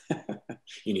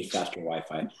 You need faster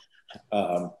Wi-Fi.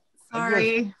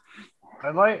 Sorry.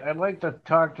 I'd like to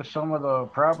talk to some of the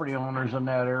property owners in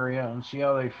that area and see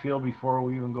how they feel before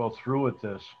we even go through with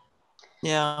this.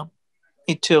 Yeah,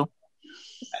 me too.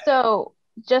 So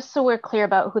just so we're clear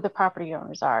about who the property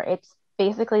owners are, it's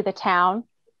basically the town,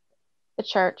 the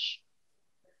church,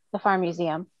 the farm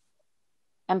museum,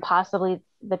 and possibly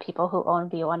the people who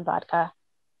own V1 Vodka,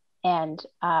 and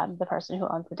the person who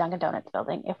owns the Dunkin' Donuts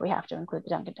building, if we have to include the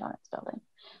Dunkin' Donuts building.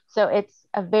 So it's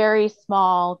a very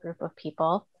small group of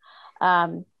people.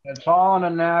 It's all in a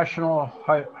national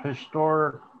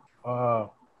historic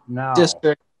now.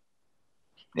 District.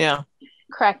 Yeah.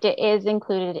 Correct. It is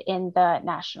included in the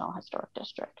National Historic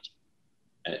District.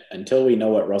 Until we know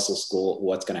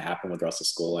what's going to happen with Russell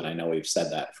School, and I know we've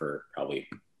said that for probably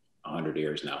 100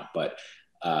 years now, but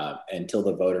until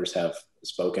the voters have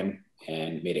spoken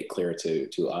and made it clear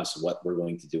to us what we're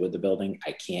going to do with the building,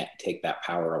 I can't take that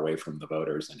power away from the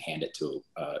voters and hand it to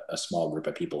a small group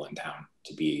of people in town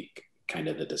to be kind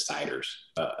of the deciders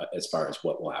as far as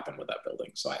what will happen with that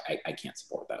building. So I can't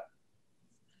support that.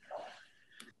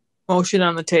 Motion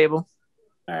on the table.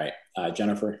 All right.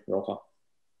 Jennifer, roll call.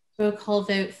 Roll call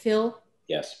vote. Phil?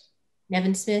 Yes.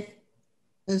 Nevin Smith?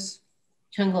 Yes.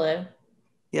 Chungalo?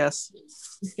 Yes.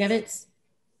 Skevitz?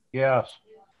 Yes.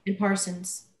 And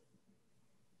Parsons?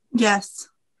 Yes.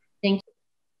 Thank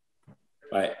you.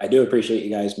 All right. I do appreciate you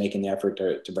guys making the effort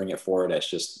to bring it forward. It's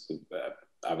just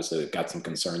obviously we've got some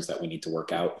concerns that we need to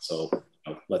work out. So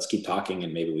let's keep talking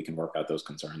and maybe we can work out those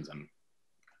concerns and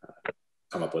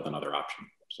come up with another option.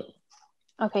 So.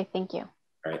 Okay, thank you.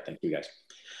 All right, thank you guys.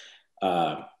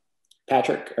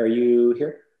 Patrick, are you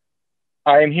here?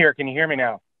 I am here. Can you hear me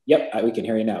now? Yep, we can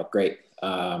hear you now. Great.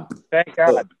 Thank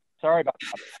God. Sorry about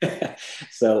that.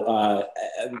 So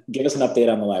give us an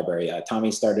update on the library.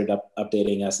 Tommy started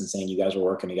updating us and saying you guys were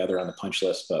working together on the punch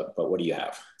list, but what do you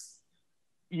have?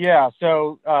 Yeah,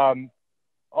 so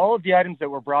all of the items that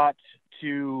were brought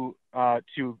to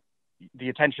the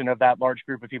attention of that large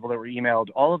group of people that were emailed,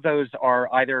 all of those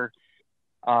are either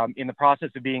in the process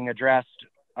of being addressed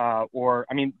or,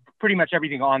 I mean, pretty much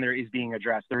everything on there is being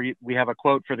addressed. We have a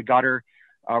quote for the gutter.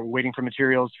 We're waiting for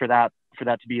materials for that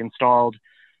to be installed.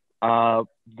 The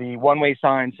one-way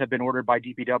signs have been ordered by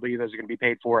DPW. Those are going to be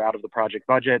paid for out of the project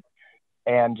budget.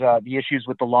 And the issues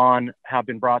with the lawn have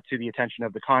been brought to the attention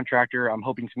of the contractor. I'm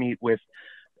hoping to meet with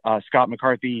Scott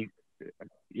McCarthy,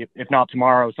 if not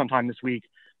tomorrow, sometime this week,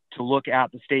 to look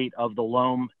at the state of the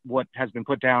loam, what has been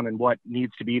put down and what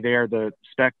needs to be there. The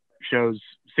spec shows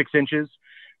 6 inches.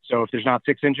 So if there's not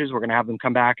 6 inches, we're going to have them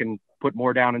come back and put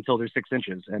more down until there's 6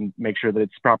 inches and make sure that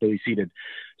it's properly seated.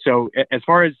 So as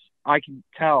far as I can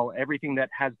tell, everything that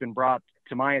has been brought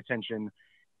to my attention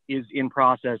is in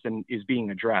process and is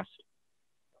being addressed.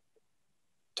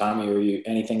 Tommy, are you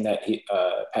anything that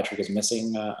Patrick is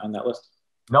missing on that list?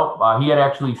 Nope. He had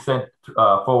actually sent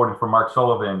forwarded from Mark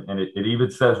Sullivan, and it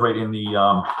even says right in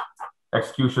the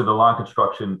execution of the lawn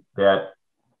construction that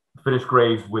finished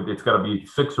grades it's got to be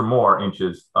 6 or more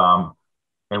inches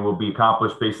and will be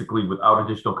accomplished basically without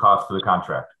additional cost to the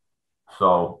contract.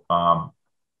 So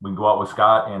we can go out with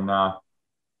Scott and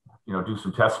do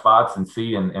some test spots and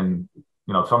see, and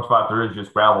you know, some spots there is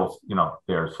just gravel, you know,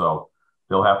 there. So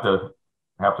they'll have to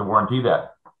warranty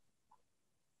that.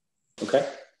 Okay.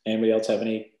 Anybody else have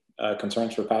any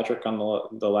concerns for Patrick on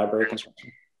the library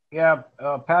construction? Yeah,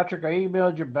 Patrick, I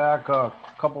emailed you back a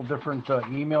couple different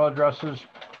email addresses,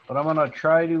 but I'm going to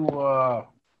try to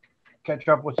catch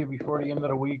up with you before the end of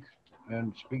the week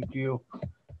and speak to you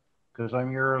because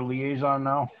I'm your liaison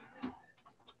now.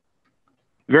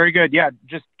 Very good. Yeah,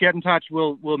 just get in touch.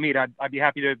 We'll meet. I'd be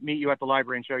happy to meet you at the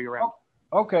library and show you around.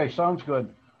 Okay, sounds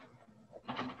good.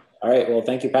 All right. Well,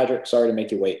 thank you, Patrick. Sorry to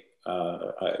make you wait.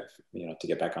 You know, to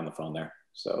get back on the phone there.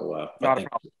 So not a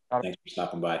problem. Thanks for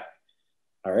stopping by.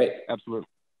 All right. Absolutely.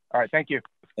 All right. Thank you.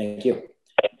 Thank you.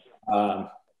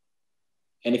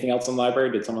 Anything else in the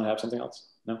library? Did someone have something else?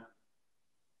 No?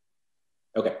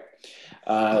 Okay.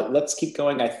 Let's keep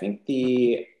going. I think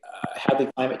the Hadley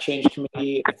Climate Change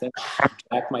Committee, I think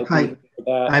Jack might be Hi. here for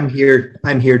that.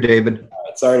 I'm here, David.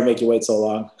 Sorry to make you wait so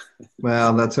long.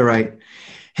 Well, that's all right.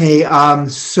 Hey,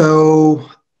 so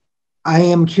I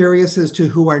am curious as to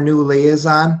who our new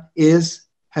liaison is.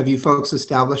 Have you folks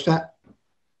established that?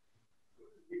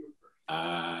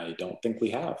 I don't think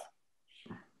we have.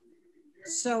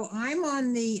 So I'm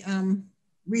on the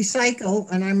recycle,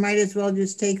 and I might as well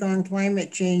just take on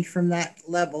climate change from that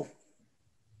level.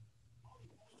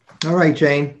 All right,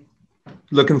 Jane.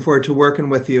 Looking forward to working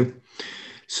with you.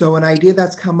 So an idea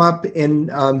that's come up in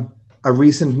a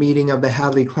recent meeting of the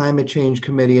Hadley Climate Change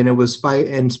Committee, and it was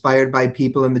inspired by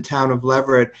people in the town of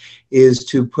Leverett, is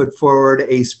to put forward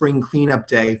a spring cleanup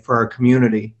day for our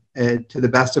community. To the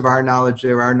best of our knowledge,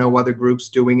 there are no other groups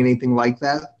doing anything like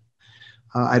that.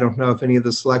 I don't know if any of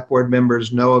the select board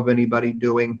members know of anybody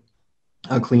doing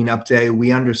a cleanup day.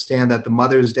 We understand that the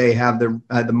Mother's Day have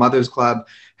the Mothers Club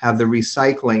have the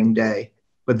recycling day,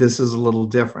 but this is a little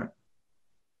different.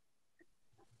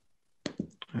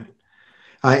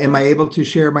 Am I able to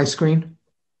share my screen?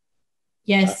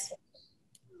 Yes.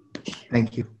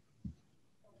 Thank you.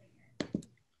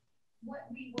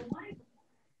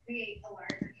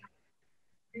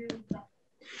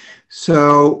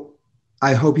 So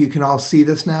I hope you can all see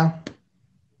this now.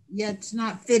 Yeah, it's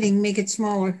not fitting. Make it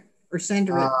smaller or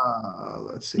center it.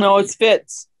 Let's see. No, it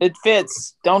fits. It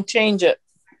fits. Don't change it.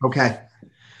 Okay.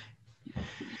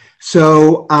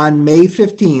 So on May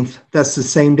 15th, that's the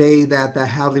same day that the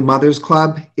Hadley Mothers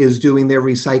Club is doing their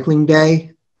recycling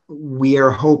day. We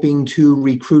are hoping to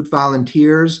recruit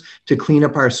volunteers to clean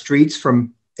up our streets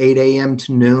from 8 a.m.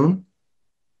 to noon.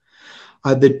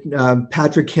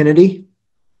 Patrick Kennedy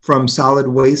from Solid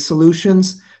Waste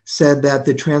Solutions said that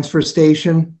the transfer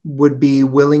station would be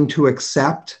willing to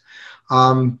accept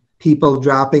people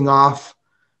dropping off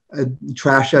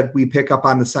trash that we pick up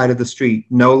on the side of the street.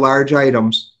 No large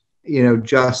items, you know,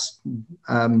 just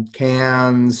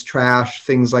cans, trash,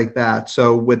 things like that.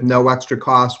 So with no extra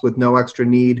cost, with no extra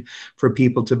need for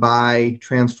people to buy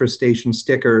transfer station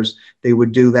stickers, they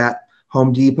would do that.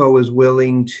 Home Depot is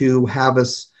willing to have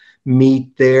us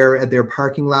meet there at their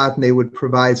parking lot, and they would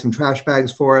provide some trash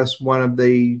bags for us. One of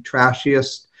the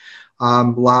trashiest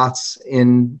lots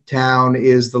in town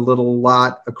is the little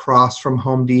lot across from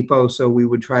Home Depot, so we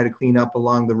would try to clean up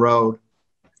along the road.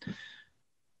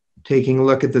 Taking a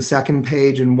look at the second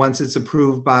page, and once it's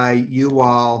approved by you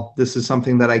all, this is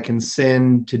something that I can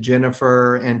send to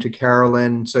Jennifer and to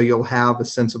Carolyn, so you'll have a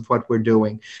sense of what we're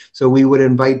doing. So we would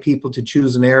invite people to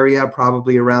choose an area,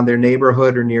 probably around their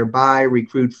neighborhood or nearby,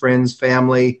 recruit friends,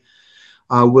 family,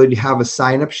 would have a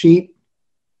sign-up sheet,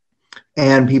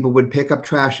 and people would pick up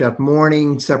trash that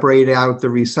morning, separate out the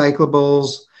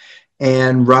recyclables,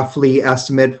 and roughly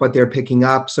estimate what they're picking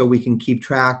up so we can keep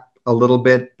track a little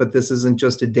bit. But this isn't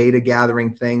just a data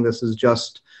gathering thing. This is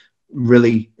just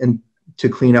really to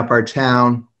clean up our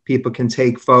town. People can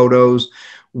take photos.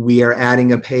 We are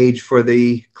adding a page for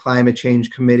the Climate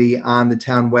Change Committee on the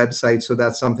town website, so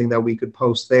that's something that we could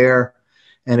post there.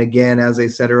 And again, as I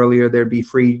said earlier, there'd be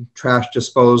free trash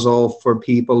disposal for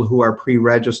people who are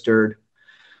pre-registered.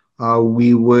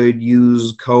 We would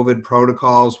use COVID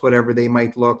protocols, whatever they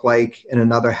might look like, in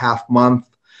another half month.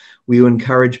 We would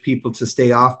encourage people to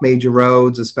stay off major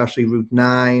roads, especially Route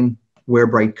 9, wear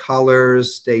bright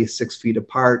colors, stay 6 feet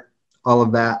apart, all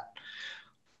of that.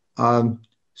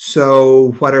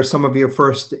 So what are some of your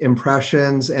first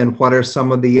impressions, and what are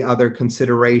some of the other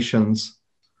considerations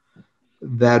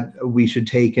that we should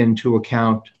take into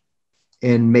account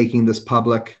in making this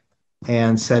public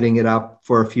and setting it up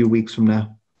for a few weeks from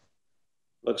now?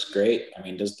 Looks great. I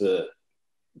mean,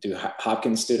 do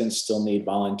Hopkins students still need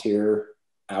volunteer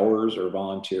hours or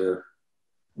volunteer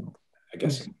I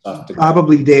guess tough to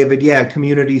Probably, David. Yeah,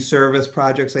 community service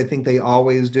projects. I think they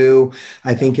always do.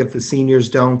 I think if the seniors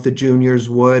don't, the juniors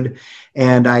would.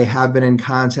 And I have been in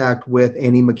contact with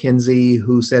Annie McKinsey,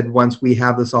 who said once we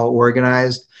have this all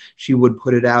organized, she would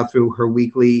put it out through her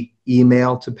weekly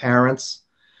email to parents.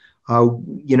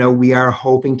 You know, we are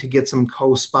hoping to get some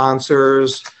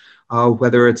co-sponsors,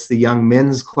 whether it's the Young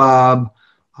Men's Club,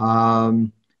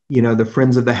 you know, the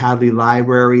Friends of the Hadley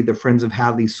Library, the Friends of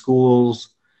Hadley Schools,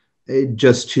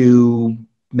 just to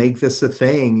make this a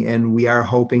thing. And we are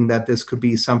hoping that this could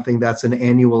be something that's an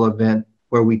annual event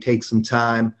where we take some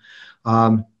time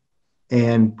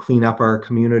and clean up our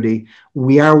community.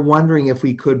 We are wondering if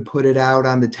we could put it out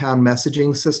on the town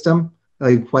messaging system,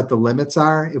 like what the limits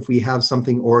are, if we have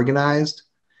something organized.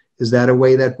 Is that a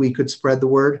way that we could spread the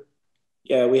word?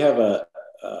 Yeah, we have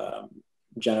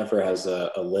Jennifer has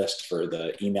a list for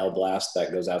the email blast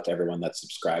that goes out to everyone that's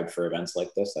subscribed for events like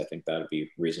this. I think that would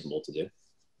be reasonable to do.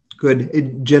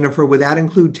 Good. Jennifer, would that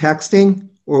include texting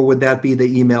or would that be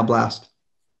the email blast?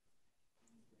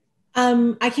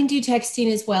 I can do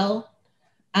texting as well.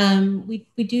 We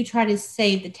do try to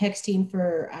save the texting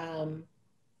for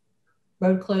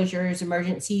road closures,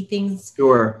 emergency things.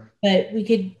 Sure. But we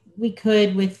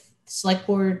could with select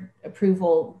board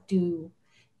approval do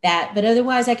that. But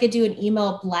otherwise I could do an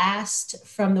email blast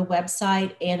from the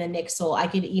website and the Nixle. I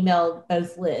could email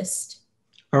both lists.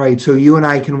 All right, so you and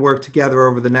I can work together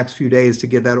over the next few days to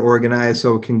get that organized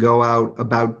so it can go out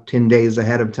about 10 days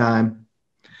ahead of time.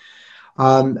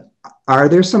 Are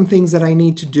there some things that I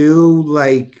need to do,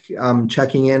 like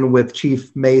checking in with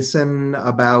Chief Mason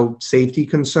about safety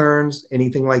concerns,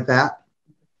 anything like that?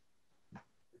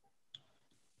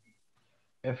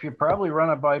 If you probably run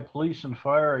it by police and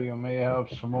fire, you may have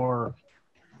some more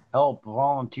help,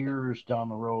 volunteers down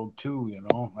the road too, you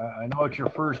know. I know it's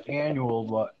your first annual,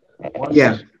 but once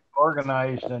it's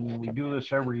organized and we do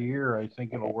this every year, I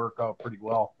think it'll work out pretty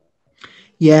well.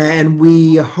 Yeah, and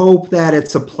we hope that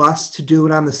it's a plus to do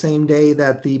it on the same day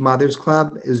that the Mothers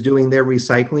Club is doing their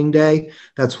recycling day.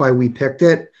 That's why we picked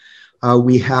it.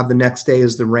 We have the next day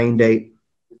as the rain date.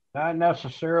 Not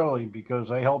necessarily,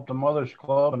 because I helped the Mothers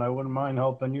Club and I wouldn't mind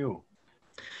helping you.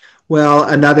 Well,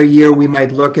 another year we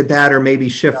might look at that or maybe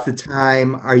shift the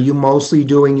time. Are you mostly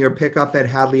doing your pickup at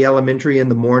Hadley Elementary in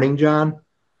the morning, John?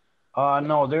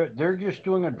 No, they're just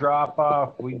doing a drop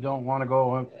off. We don't want to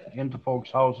go into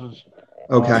folks' houses.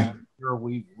 Okay.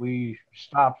 We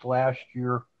stopped last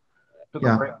year, took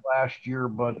a break last year,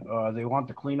 but they want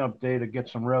the cleanup day to get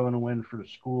some revenue in for the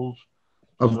schools.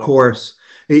 Of course.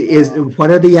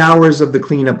 What are the hours of the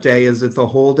cleanup day? Is it the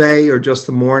whole day or just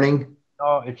the morning?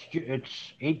 No, it's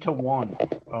 8 to 1.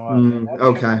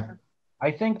 Okay.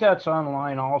 I think that's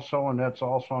online also, and that's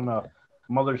also on the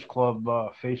Mothers Club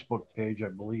Facebook page, I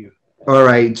believe. All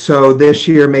right. So this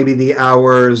year, maybe the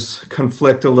hours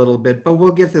conflict a little bit, but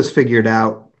we'll get this figured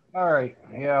out. All right.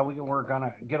 Yeah, we can work on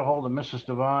it. Get a hold of Mrs.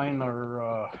 Devine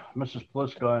or Mrs.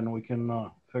 Pliska, and we can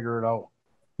figure it out.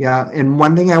 Yeah, and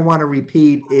one thing I want to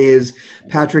repeat is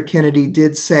Patrick Kennedy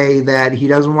did say that he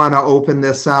doesn't want to open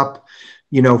this up,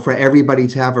 you know, for everybody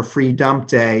to have a free dump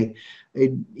day.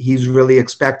 He's really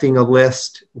expecting a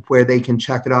list where they can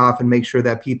check it off and make sure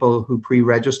that people who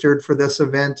pre-registered for this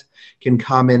event can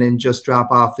come in and just drop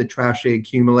off the trash they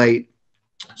accumulate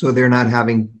so they're not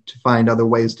having to find other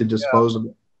ways to dispose of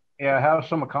it. Yeah, have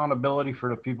some accountability for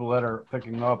the people that are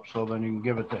picking up so then you can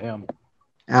give it to him.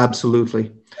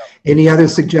 Absolutely. Any other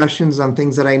suggestions on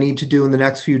things that I need to do in the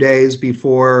next few days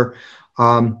before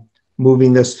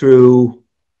moving this through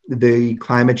the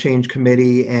climate change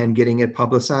committee and getting it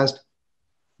publicized?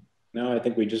 No, I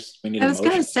think we need I was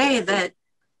going to say that.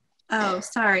 Oh,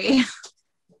 sorry.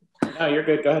 No, you're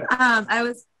good. Go ahead. I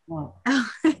was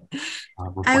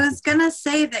going to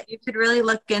say that you could really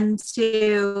look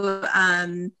into,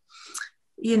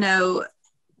 you know,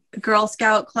 Girl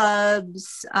Scout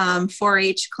clubs,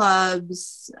 4-H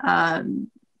clubs,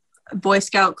 Boy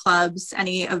Scout clubs,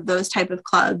 any of those type of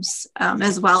clubs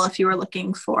as well, if you were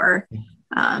looking for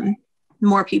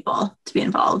more people to be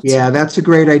involved. Yeah, that's a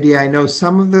great idea. I know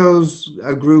some of those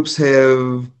groups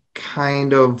have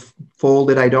kind of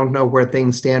folded. I don't know where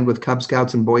things stand with Cub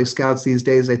Scouts and Boy Scouts these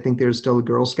days. I think there's still a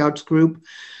Girl Scouts group.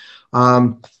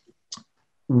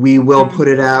 We will put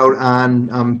it out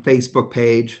on Facebook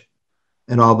page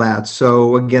and all that.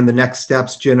 So again, the next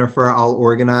steps, Jennifer, I'll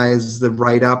organize the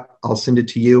write-up. I'll send it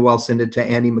to you. I'll send it to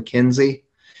Annie McKinsey.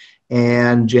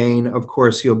 And Jane, of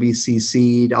course, you'll be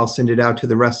CC'd. I'll send it out to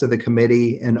the rest of the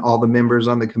committee, and all the members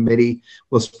on the committee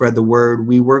will spread the word.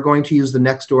 We were going to use the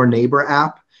Nextdoor Neighbor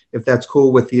app, if that's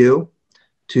cool with you,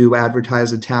 to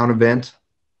advertise a town event.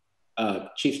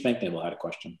 Chief Spanknable had a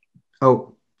question.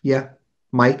 Oh, yeah.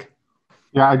 Mike?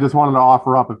 Yeah, I just wanted to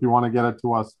offer up, if you want to get it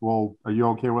to us, are you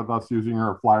okay with us using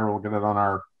your flyer? We'll get it on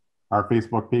our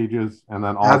Facebook pages. And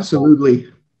then also,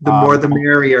 absolutely. The more the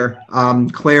merrier.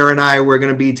 Claire and I, we're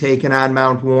going to be taking on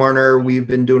Mount Warner. We've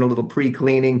been doing a little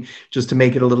pre-cleaning just to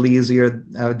make it a little easier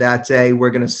that day.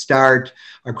 We're going to start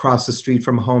across the street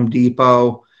from Home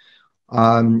Depot.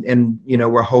 And, you know,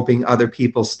 we're hoping other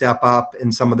people step up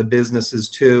and some of the businesses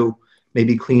too,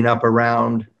 maybe clean up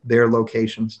around their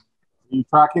locations. Are you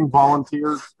tracking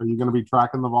volunteers? Are you going to be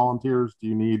tracking the volunteers? Do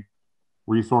you need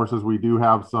resources? We do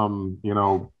have some, you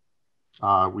know,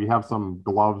 we have some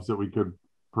gloves that we could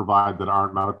provide that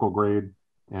aren't medical grade,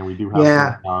 and we do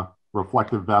have some,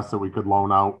 reflective vests that we could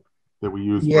loan out that we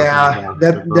use. Yeah,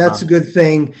 that's a good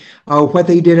thing. What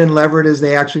they did in Leverett is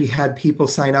they actually had people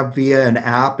sign up via an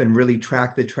app and really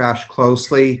track the trash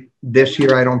closely. This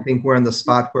year, I don't think we're in the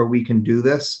spot where we can do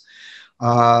this.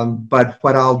 But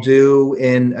what I'll do,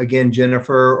 and again,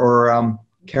 Jennifer or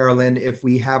Carolyn, if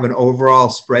we have an overall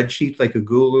spreadsheet, like a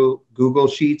Google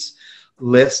Sheets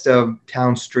list of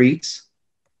town streets,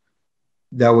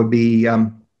 that would be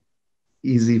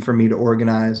easy for me to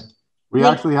organize. We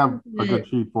actually have a good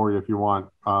sheet for you if you want,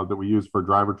 that we use for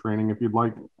driver training, if you'd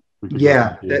like.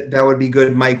 Yeah, that would be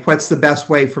good. Mike, what's the best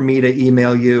way for me to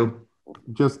email you?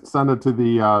 Just send it to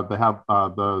the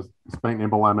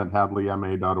Spanknable at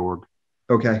hadleyma.org.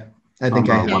 Okay, I think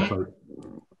I have it.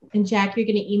 And Jack, you're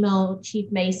going to email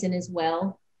Chief Mason as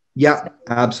well? Yeah,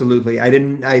 absolutely.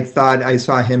 I thought I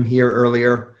saw him here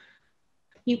earlier.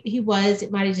 He was.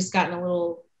 It might have just gotten a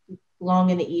little long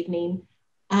in the evening.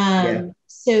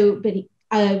 So, but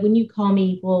when you call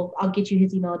me, I'll get you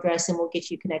his email address and we'll get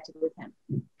you connected with him.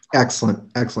 Excellent.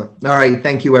 Excellent. All right.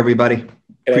 Thank you, everybody. Can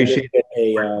Appreciate I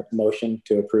get a motion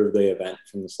to approve the event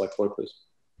from the select board, please?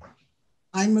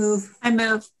 I move.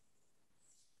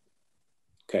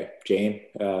 Okay, Jane,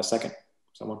 second.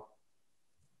 Someone?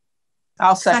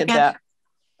 I'll second that.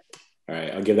 All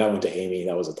right, I'll give that one to Amy.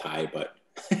 That was a tie, but.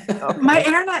 My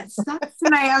internet sucks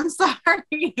tonight. I'm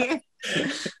sorry.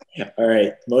 All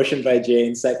right, motion by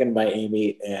Jane, second by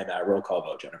Amy, and roll call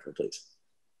vote. Jennifer, please.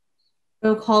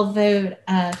 Roll call vote.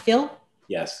 Phil?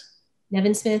 Yes.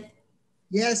 Nevin Smith?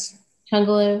 Yes.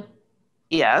 Chungalo?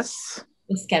 Yes.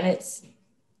 Wiskevitz?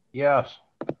 Yes.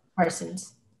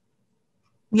 Parsons?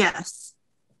 Yes.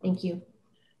 Thank you.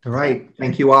 All right.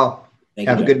 Thank you all.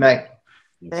 Have a good night.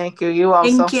 Thank you. You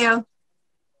also. Thank you.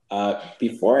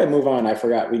 Before I move on, I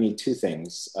forgot we need two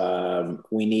things.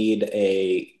 We need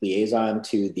a liaison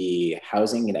to the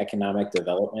Housing and Economic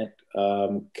Development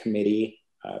Committee.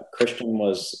 Christian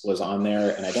was on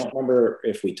there, and I don't remember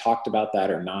if we talked about that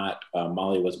or not.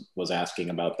 Molly was asking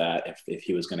about that, if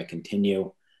he was going to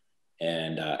continue.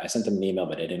 And I sent him an email,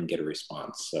 but I didn't get a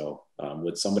response. So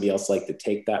would somebody else like to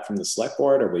take that from the select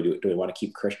board, or do we want to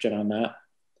keep Christian on that?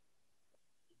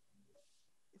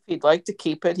 If he'd like to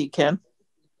keep it, he can.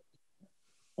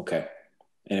 Okay.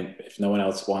 And if no one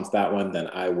else wants that one, then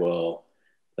I will.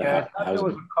 Yeah, I thought there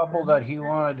was a couple that he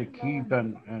wanted to keep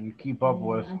and keep up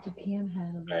with.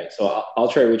 All right. So I'll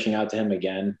try reaching out to him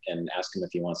again and ask him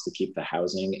if he wants to keep the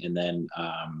housing, and then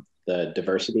the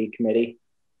diversity committee.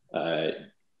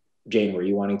 Jane, were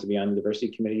you wanting to be on the diversity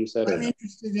committee, you said? I'm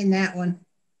interested in that one.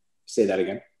 Say that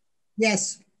again.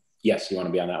 Yes. Yes, you want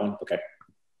to be on that one? Okay.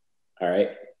 All right.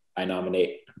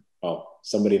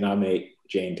 Somebody nominate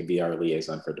Jane to be our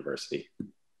liaison for diversity.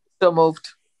 So moved.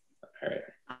 All right.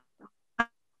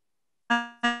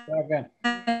 Second.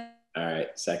 All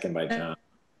right. Second by John.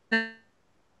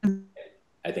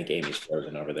 I think Amy's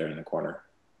frozen over there in the corner.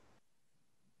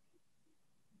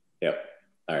 Yep.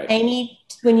 All right. Amy,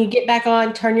 when you get back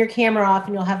on, turn your camera off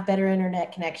and you'll have better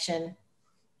internet connection.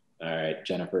 All right,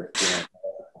 Jennifer.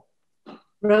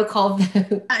 Roll call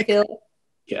vote. Phil?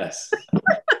 Yes.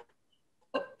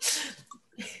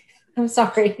 I'm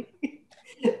sorry.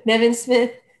 Nevin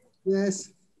Smith?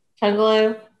 Yes.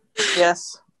 Chungalo?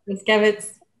 Yes.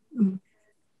 Wiskevitz?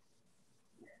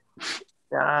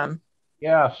 John?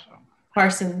 Yes.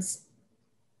 Parsons?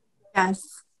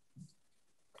 Yes.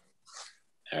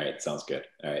 All right, sounds good.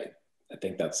 All right, I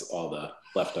think that's all the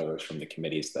leftovers from the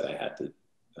committees that I had to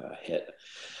hit.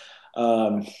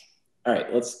 All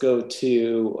right, let's go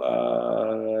to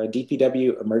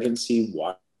DPW Emergency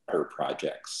Water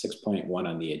Projects, 6.1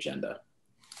 on the agenda.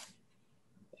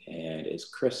 And is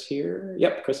Chris here?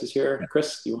 Yep, Chris is here.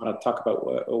 Chris, do you want to talk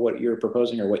about what you're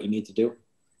proposing or what you need to do?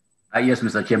 Yes,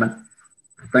 Mr. Chairman.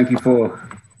 Thank you for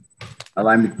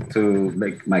allowing me to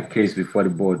make my case before the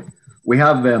board. We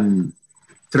have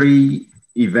 3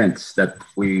 events that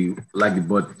we like the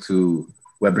board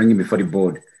we're bringing before the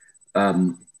board.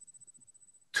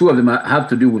 2 of them have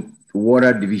to do with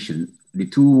water division, the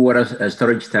two water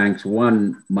storage tanks,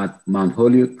 one Mount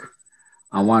Holyoke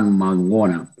and one Mount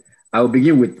Warner. I will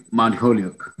begin with Mount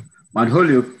Holyoke. Mount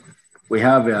Holyoke, we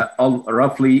have a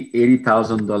roughly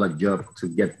 $80,000 job to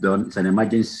get done. It's an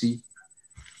emergency.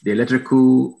 The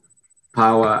electrical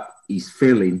power is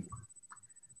failing.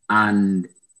 And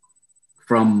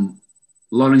from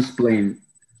Lawrence Plain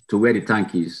to where the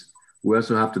tank is, we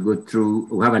also have to go through,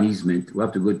 we have an easement. We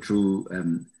have to go through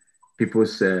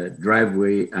people's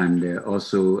driveway and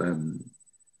also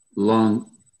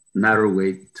long, narrow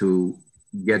way to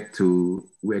get to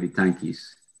where the tank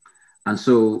is. And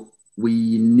so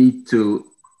we need to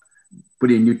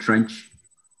put a new trench,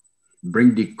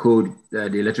 bring the code, the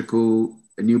electrical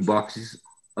new boxes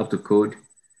up to code,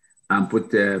 and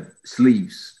put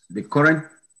sleeves. The current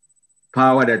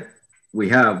power that we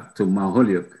have to Mount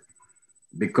Holyoke,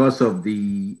 because of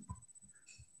the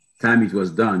time it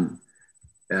was done,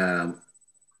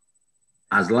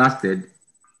 has lasted,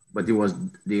 but it was,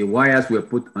 the wires were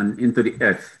put on into the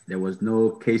earth. There was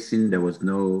no casing, there was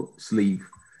no sleeve.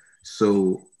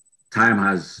 So time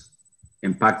has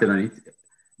impacted on it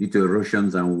due to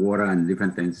erosions and water and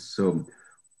different things. So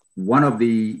one of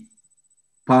the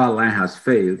power line has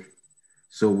failed.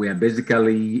 So we are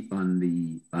basically on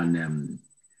the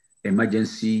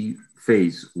emergency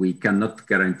phase. We cannot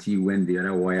guarantee when the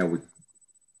other wire would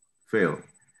fail.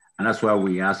 And that's why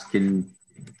we're asking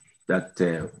that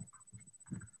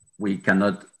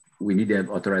we need the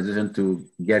authorization to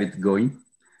get it going.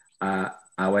 Our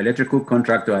electrical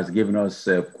contractor has given us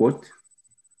a quote.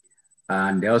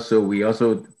 And also, we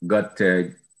also got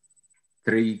 3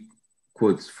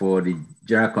 quotes for the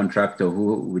general contractor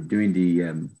who were doing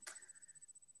the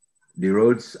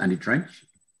roads and the trench.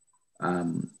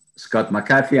 Scott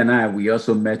McCarthy and I, we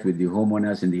also met with the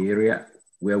homeowners in the area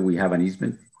where we have an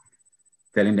easement,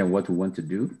 telling them what we want to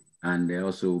do. And they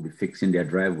also will be fixing their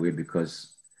driveway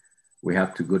because we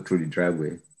have to go through the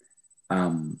driveway.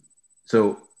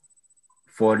 So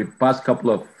for the past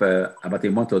couple of, about a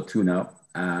month or two now,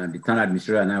 the town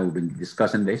administrator and I have been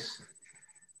discussing this.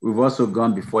 We've also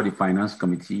gone before the finance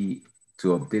committee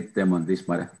to update them on this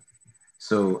matter.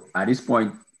 So at this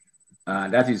point,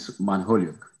 that is Mount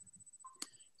Holyoke.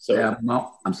 So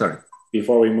I'm sorry.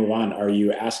 Before we move on, are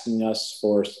you asking us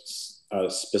for a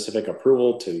specific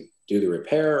approval to do the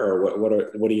repair, or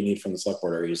what do you need from the select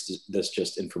board, or is this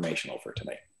just informational for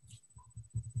tonight?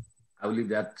 I'll leave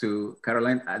that to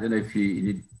Caroline. I don't know if you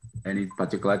need any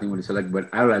particular thing with the select, but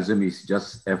I'll assume it's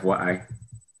just FYI.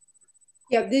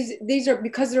 Yeah, these are,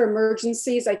 because they're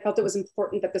emergencies, I felt it was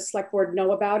important that the select board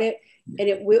know about it. And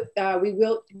it will,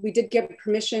 we did give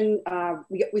permission.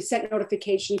 We sent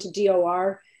notification to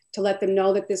DOR to let them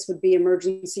know that this would be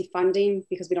emergency funding,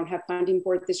 because we don't have funding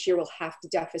for it this year. We'll have to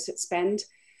deficit spend,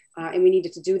 and we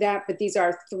needed to do that. But these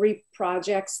are 3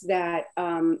 projects that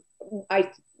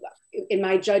in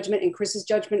my judgment and Chris's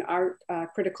judgment, are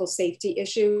critical safety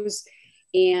issues.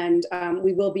 And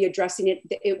we will be addressing it.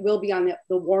 It will be on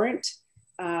the warrant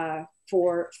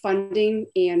for funding,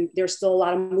 and there's still a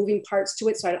lot of moving parts to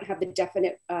it. So I don't have the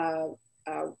definite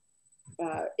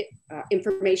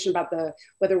information about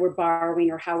whether we're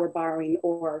borrowing or how we're borrowing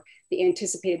or the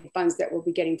anticipated funds that we'll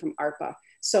be getting from ARPA.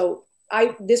 So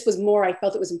this was more, I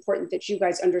felt it was important that you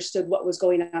guys understood what was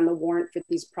going on the warrant for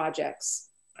these projects.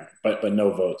 But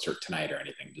no votes or tonight or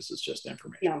anything. This is just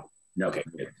information. No. Okay,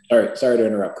 good. Sorry to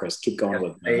interrupt, Chris. Keep going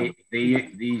with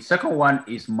the second one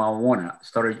is Mount Warner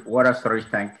water storage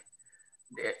tank.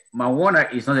 Mount Warner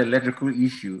is not an electrical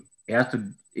issue. It's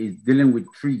dealing with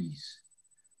trees.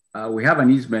 We have an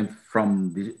easement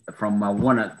from Mount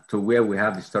Warner to where we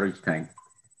have the storage tank,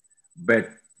 but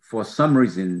for some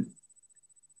reason,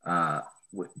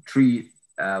 we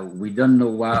don't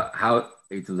know how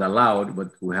it was allowed,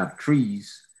 but we have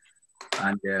trees,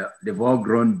 and they've all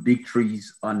grown big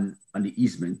trees on the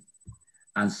easement.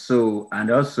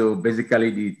 And also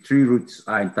basically the tree roots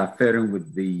are interfering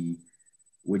with the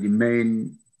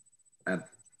main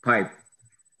pipe,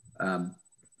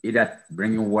 either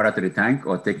bringing water to the tank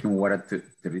or taking water to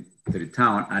the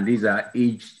town. And these are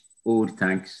aged old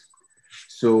tanks.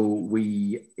 So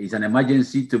it's an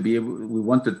emergency to be able, we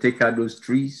want to take out those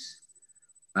trees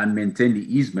and maintain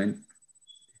the easement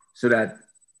so that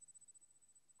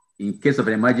in case of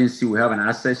an emergency, we have an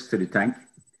access to the tank.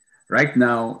 Right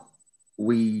now,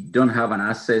 we don't have an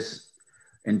access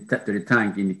to the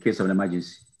tank in the case of an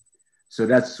emergency. So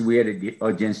that's where the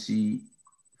urgency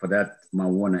for that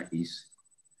Mount Warner is.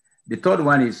 The third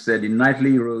one is the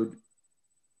Knightley Road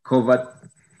culvert.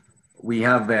 We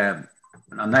have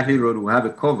on Knightley Road, we have a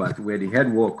culvert where the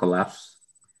head wall collapsed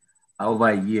over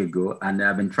a year ago, and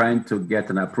I've been trying to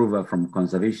get an approval from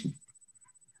conservation.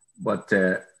 But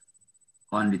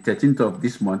on the 13th of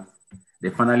this month, they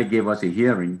finally gave us a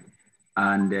hearing,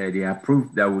 and they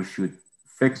approved that we should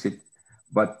fix it,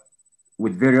 but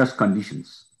with various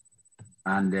conditions.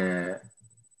 And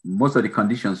most of the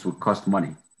conditions would cost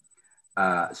money.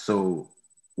 So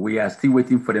we are still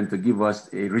waiting for them to give us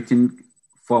a written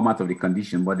format of the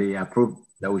condition, but they approved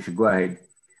that we should go ahead.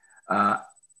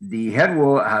 The head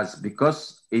wall has,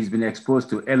 because it's been exposed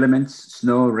to elements,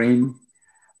 snow, rain,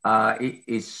 it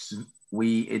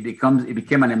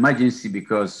became an emergency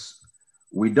because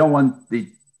we don't want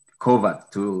the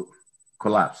culvert to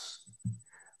collapse.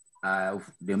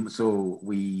 So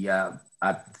we at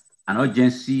an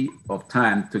urgency of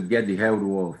time to get the head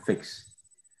wall fixed.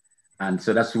 And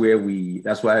so that's why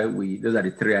those are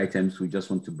the three items we just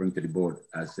want to bring to the board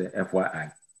as a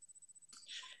FYI.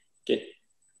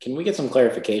 Can we get some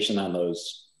clarification on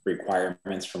those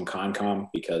requirements from Concom?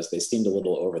 Because they seemed a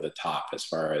little over the top as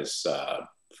far as,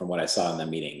 from what I saw in the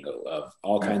meeting, of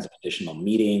all kinds of additional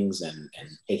meetings and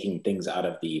taking things out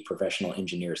of the professional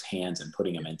engineers' hands and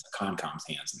putting them into Concom's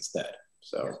hands instead.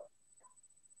 So,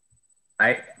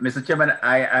 Mr. Chairman,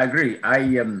 I agree. I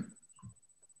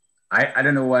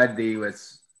don't know why they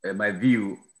was, my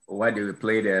view, why they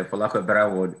played, for lack of a better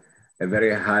word, a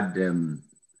very hard,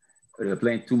 they were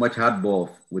playing too much hardball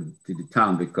with the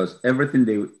town, because everything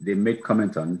they make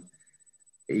comment on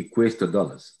equates to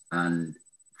dollars. And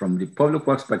from the public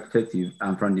works perspective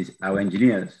and from our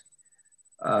engineers,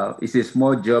 it's a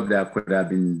small job that could have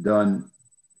been done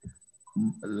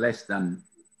less than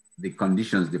the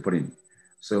conditions they put in.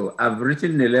 So I've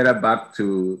written a letter back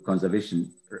to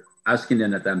conservation asking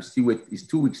them that I'm still waiting. It's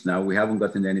 2 weeks now. We haven't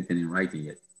gotten anything in writing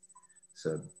yet.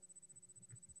 So.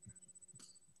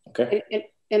 Okay.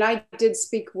 And I did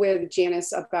speak with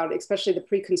Janice about, especially the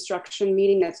pre-construction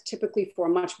meeting. That's typically for a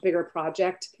much bigger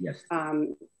project. Yes.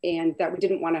 And that we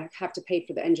didn't want to have to pay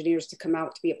for the engineers to come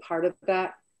out to be a part of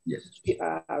that. Yes.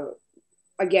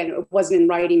 Again, it wasn't in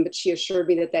writing, but she assured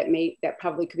me that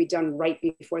probably could be done right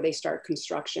before they start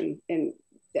construction, and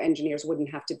the engineers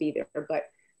wouldn't have to be there. But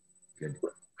good.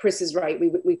 Chris is right.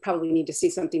 We probably need to see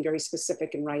something very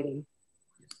specific in writing.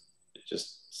 It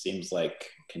just seems like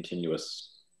continuous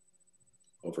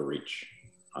overreach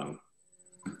on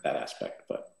that aspect,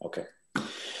 but okay.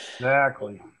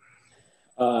 Exactly.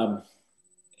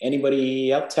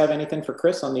 Anybody else have anything for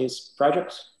Chris on these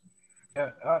projects?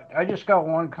 Yeah, I just got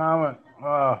one comment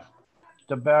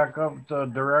to back up the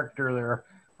director there.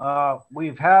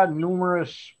 We've had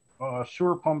numerous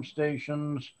sewer pump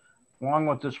stations along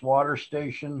with this water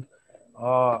station.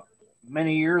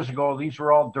 Many years ago, these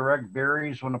were all direct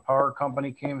buries when the power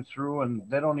company came through, and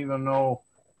they don't even know.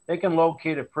 They can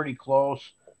locate it pretty close,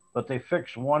 but they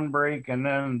fix one break and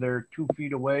then they're 2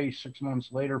 feet away 6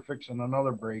 months later fixing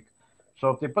another break. So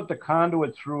if they put the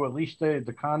conduit through, at least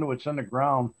the conduit's in the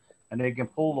ground and they can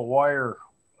pull the wire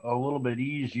a little bit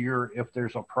easier if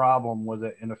there's a problem with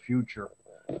it in the future.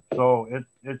 So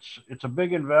it's a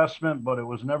big investment, but it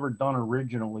was never done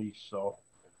originally. So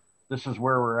this is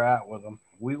where we're at with them.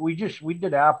 We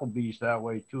did Applebee's that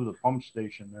way too, the pump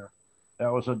station there.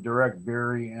 That was a direct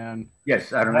bury, and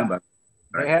yes, I remember.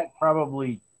 They had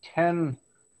probably 10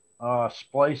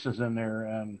 splices in there,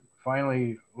 and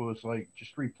finally it was like,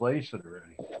 just replace it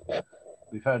already.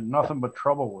 We've had nothing but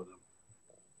trouble with them.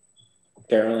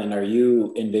 Carolyn, are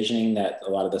you envisioning that a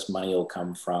lot of this money will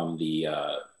come from the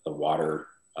water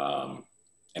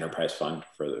enterprise fund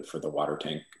for the water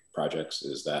tank projects?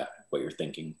 Is that what you're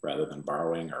thinking, rather than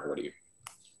borrowing, or what do you?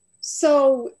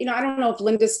 So, I don't know if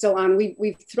Linda's still on.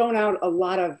 We've thrown out a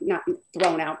lot of, not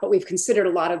thrown out, but we've considered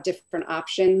a lot of different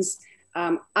options.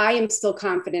 I am still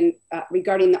confident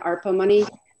regarding the ARPA money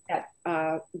that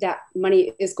that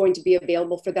money is going to be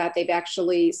available for that. They've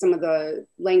actually, some of the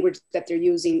language that they're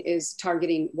using is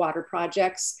targeting water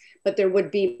projects, but there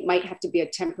might have to be a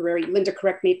temporary, Linda,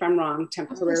 correct me if I'm wrong,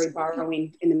 temporary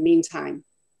borrowing in the meantime.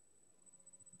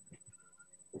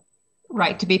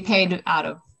 Right, to be paid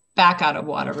back out of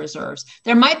water reserves.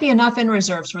 There might be enough in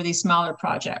reserves for these smaller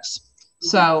projects.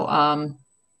 So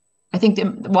I think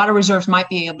the water reserves might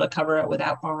be able to cover it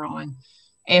without borrowing.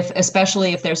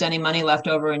 Especially if there's any money left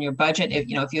over in your budget, if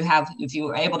you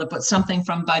were able to put something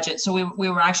from budget. So we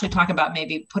were actually talking about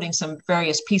maybe putting some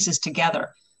various pieces together,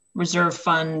 reserve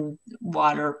fund,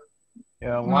 water.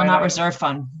 Yeah, well, not reserve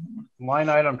fund. Line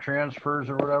item transfers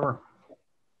or whatever.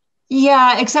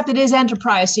 Yeah, except it is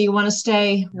enterprise, so you want to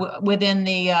stay within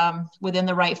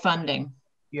the right funding.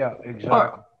 Yeah, exactly.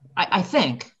 Or, I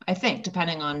think,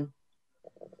 depending on.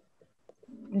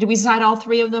 Did we decide all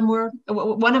three of them were?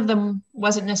 One of them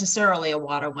wasn't necessarily a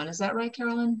water one. Is that right,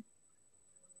 Carolyn?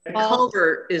 The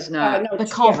culvert is not. No, the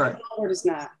culvert. The culvert is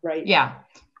not, right. Yeah.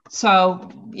 So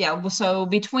yeah, so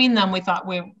between them, we thought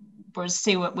we were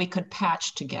see what we could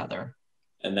patch together,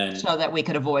 and then so that we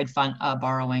could avoid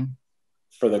borrowing.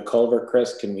 For the culvert,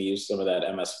 Chris, can we use some of that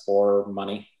MS4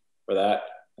 money for that?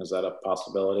 Is that a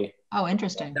possibility? Oh,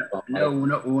 interesting. No, we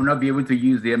will not be able to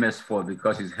use the MS4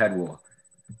 because it's head wall.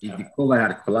 If the culvert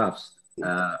had collapsed,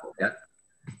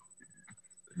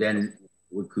 then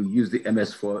we could use the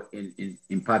MS4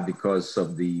 in part because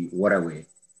of the waterway.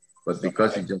 But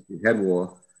because it's just the head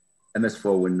wall,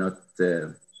 MS4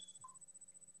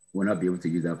 will not be able to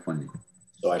use that funding.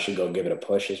 So I should go give it a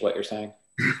push, is what you're saying?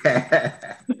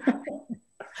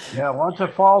 Yeah, once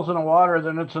it falls in the water,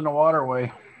 then it's in the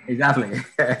waterway. Exactly.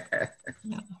 All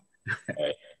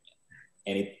right.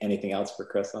 Anything else for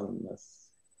Chris on this?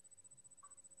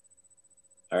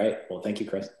 All right. Well, thank you,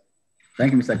 Chris.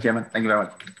 Thank you, Mr. Chairman. Thank you very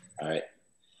much. All right.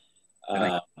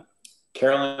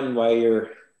 Carolyn, while you're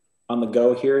on the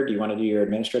go here, do you want to do your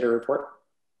administrator report?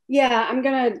 Yeah, I'm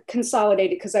going to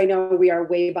consolidate it because I know we are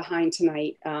way behind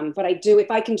tonight. But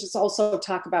if I can just also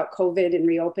talk about COVID and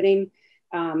reopening.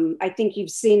 I think you've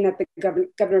seen that the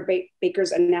Governor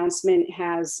Baker's announcement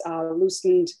has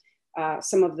loosened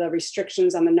some of the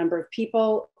restrictions on the number of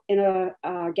people in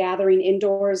a gathering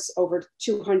indoors, over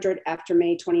 200 after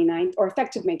May 29th, or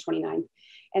effective May 29th.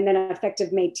 And then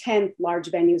effective May 10th,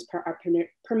 large venues are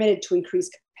permitted to increase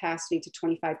capacity to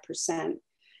 25%.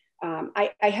 I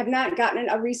have not gotten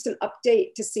a recent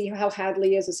update to see how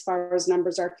Hadley is as far as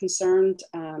numbers are concerned.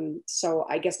 So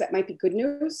I guess that might be good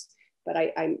news, but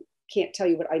I can't tell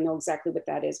you what I know exactly what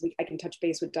that is. I can touch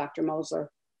base with Dr. Moser.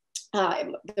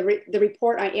 The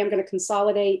report I am going to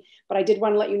consolidate, but I did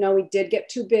want to let you know we did get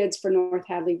 2 bids for North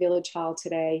Hadley Village Hall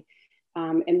today,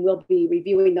 and we'll be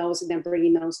reviewing those and then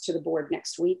bringing those to the board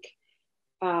next week.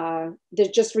 There's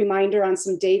just a reminder on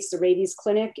some dates. The rabies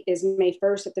clinic is May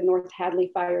 1st at the North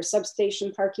Hadley Fire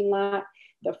Substation parking lot.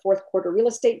 The 4th quarter real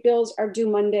estate bills are due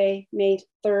Monday, May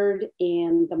 3rd,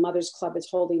 and the Mothers Club is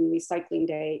holding recycling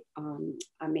day on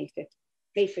May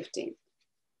 15th. Did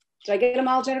I get them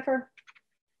all, Jennifer?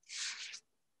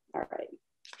 All right,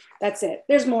 that's it.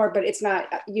 There's more, but it's not,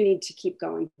 you need to keep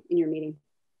going in your meeting.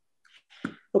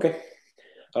 Okay.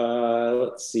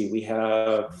 Let's see, we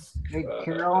have. Hey,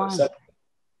 Caroline. Say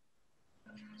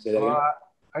that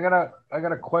again. I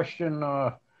got a question.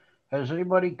 Has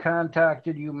anybody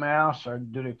contacted UMass, or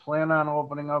do they plan on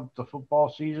opening up the football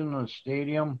season in the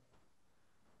stadium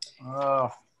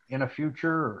in the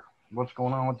future, or what's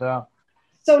going on with that?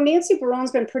 So Nancy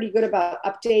Barone's been pretty good about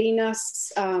updating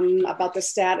us about the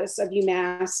status of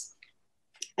UMass.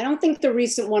 I don't think the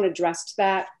recent one addressed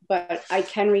that, but I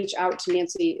can reach out to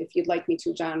Nancy if you'd like me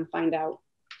to, John, find out.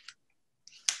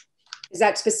 Is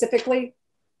that specifically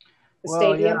the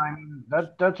stadium? Yeah, I mean,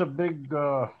 that's a big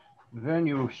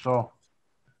venue, so.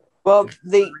 Well,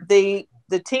 the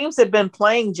teams have been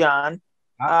playing, John.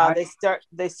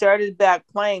 They started back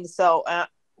playing. So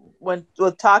when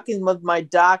talking with my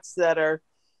docs that are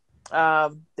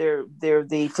they're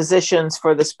the physicians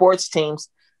for the sports teams,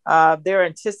 they're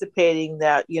anticipating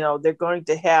that they're going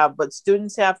to have, but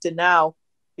students have to now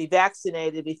be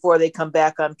vaccinated before they come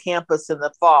back on campus in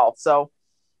the fall. So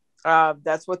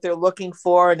that's what they're looking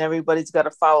for, and everybody's got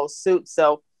to follow suit.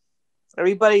 So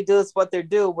everybody does what they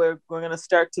do. We're going to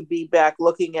start to be back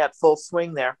looking at full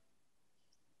swing there.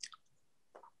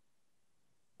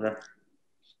 Right.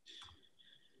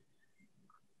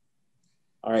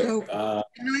 All right. So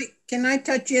can I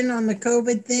touch in on the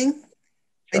COVID thing?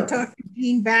 Sure. I talked to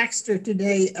Jean Baxter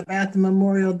today about the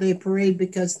Memorial Day Parade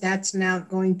because that's now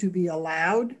going to be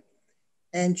allowed.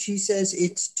 And she says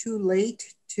it's too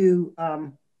late to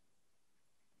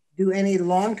do any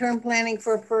long-term planning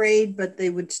for a parade, but they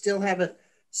would still have a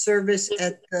service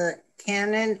at the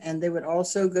Cannon, and they would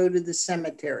also go to the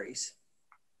cemeteries.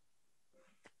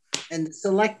 And the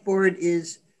select board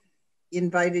is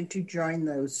invited to join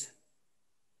those.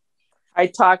 I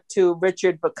talked to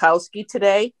Richard Bukowski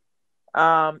today,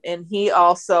 and he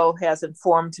also has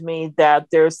informed me that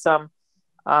there's something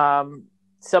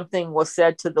was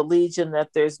said to the Legion that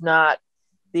there's not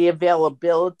the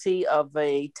availability of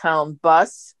a town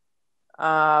bus.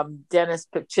 Dennis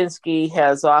Pipchinsky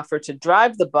has offered to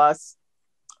drive the bus.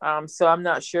 So I'm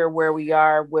not sure where we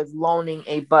are with loaning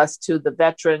a bus to the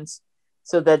veterans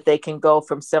so that they can go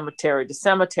from cemetery to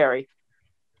cemetery.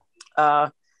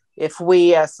 If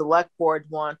we as select board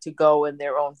want to go in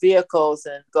their own vehicles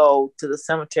and go to the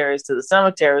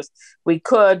cemeteries, we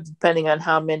could, depending on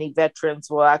how many veterans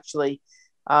will actually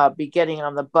be getting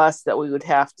on the bus that we would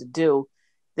have to do.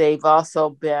 They've also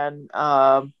been,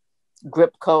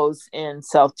 Gripco's in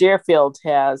South Deerfield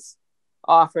has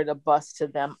offered a bus to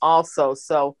them also.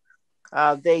 So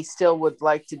They still would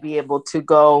like to be able to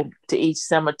go to each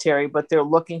cemetery, but they're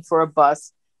looking for a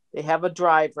bus. They have a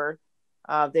driver.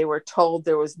 They were told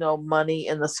there was no money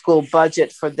in the school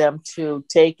budget for them to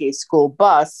take a school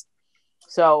bus.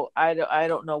 So I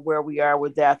don't know where we are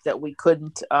with that we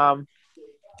couldn't,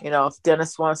 if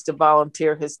Dennis wants to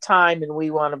volunteer his time and we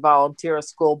want to volunteer a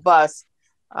school bus,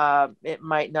 it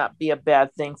might not be a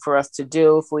bad thing for us to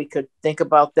do. If we could think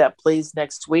about that, please,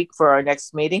 next week for our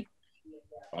next meeting.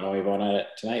 Why don't we vote on it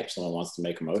tonight if someone wants to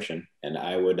make a motion? And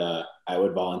I would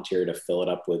volunteer to fill it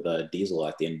up with diesel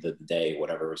at the end of the day,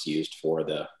 whatever was used for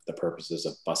the purposes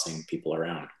of busing people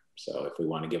around. So if we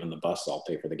want to give them the bus, I'll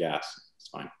pay for the gas. It's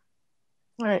fine.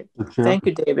 All right. Thank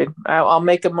you, David. I'll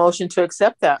make a motion to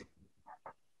accept that.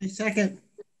 A second.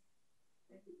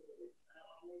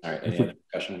 All right. Any other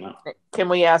discussion on that? Can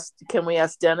we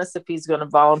ask Dennis if he's going to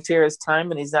volunteer his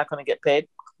time and he's not going to get paid?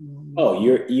 Oh,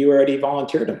 you already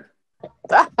volunteered him.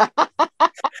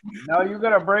 Now you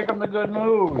got to break them the good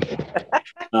news.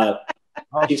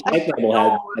 Chief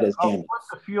Snicknable had his hand. I'll put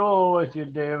the fuel with you,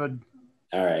 David.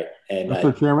 All right. And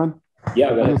Mr. Chairman? Yeah,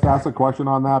 go Can I ahead. just ask a question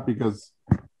on that? Because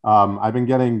I've been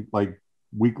getting like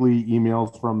weekly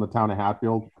emails from the town of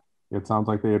Hatfield. It sounds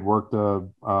like they had worked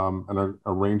an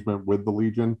arrangement with the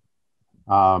Legion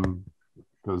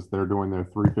because they're doing their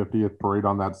 350th parade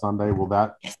on that Sunday. Will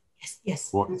that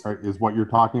Yes. is what you're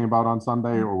talking about on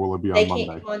Sunday, or will it be on They Monday?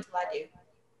 can't go until I do.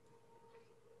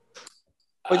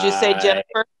 What'd you say,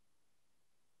 Jennifer?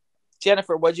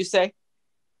 Jennifer, what'd you say?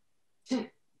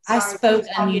 I spoke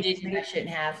unmuted and I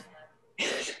shouldn't have.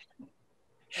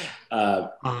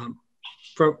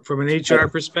 From an HR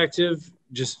perspective,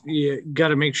 just you got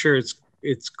to make sure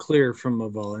it's clear from a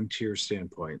volunteer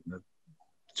standpoint. That's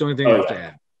the only thing I have to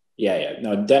add. Yeah.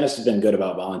 No, Dennis has been good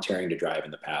about volunteering to drive in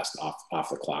the past off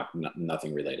the clock,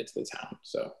 nothing related to the town.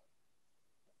 So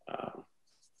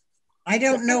I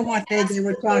don't know what day they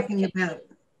were talking about,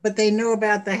 but they know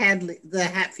about the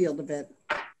Hatfield event.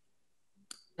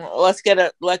 Well, let's get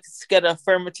an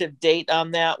affirmative date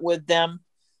on that with them,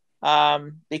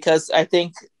 because I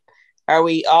think, are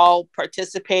we all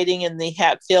participating in the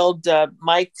Hatfield?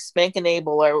 Mike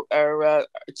Spankenable, our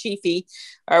chiefy,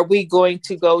 are we going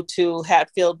to go to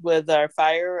Hatfield with our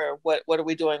fire, or what are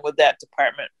we doing with that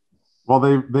department? Well,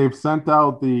 they've sent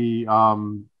out the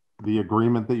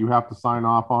agreement that you have to sign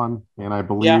off on, and I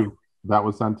believe that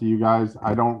was sent to you guys.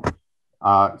 I don't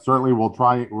certainly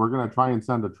we're going to try and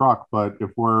send a truck, but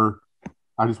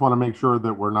I just want to make sure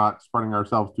that we're not spreading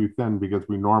ourselves too thin, because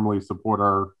we normally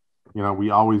support we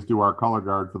always do our color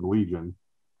guard for the Legion.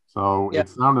 So it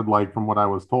sounded like, from what I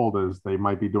was told, is they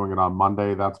might be doing it on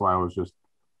Monday. That's why I was just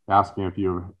asking if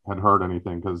you had heard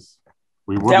anything, because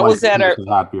we would like to see it in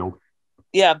Hatfield.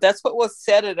 Yeah, that's what was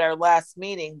said at our last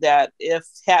meeting, that if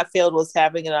Hatfield was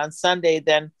having it on Sunday,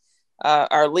 then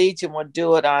our Legion would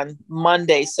do it on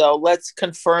Monday. So let's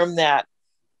confirm that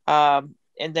and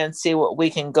then see what we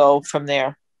can go from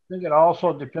there. I think it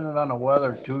also depended on the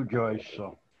weather too, Joyce.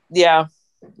 So yeah,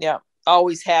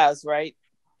 always has, right?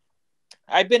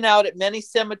 I've been out at many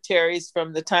cemeteries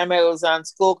from the time I was on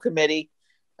school committee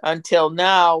until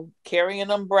now, carrying an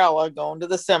umbrella, going to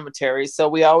the cemetery. So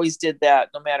we always did that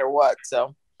no matter what.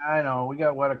 So I know we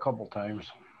got wet a couple times.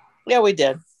 Yeah, we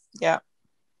did. Yeah.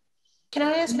 Can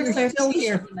I ask for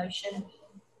clarification on the motion?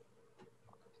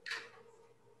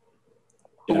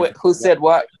 Who said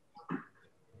what?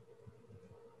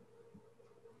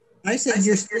 I said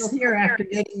you're still here after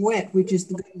getting wet, which is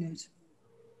the good news.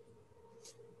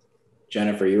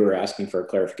 Jennifer, you were asking for a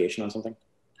clarification on something?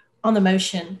 On the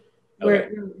motion. Okay.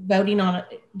 We're voting on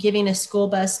giving a school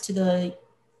bus to the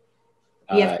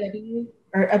VFW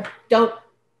or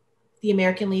the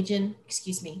American Legion,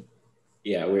 excuse me.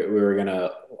 Yeah, we were going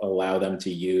to allow them to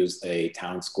use a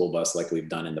town school bus like we've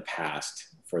done in the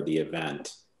past for the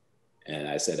event. And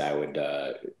I said I would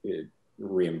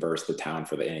reimburse the town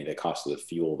for any of the cost of the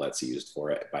fuel that's used for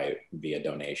it via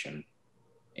donation.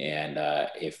 And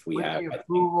if we have the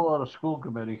approval of the school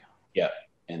committee. Yeah.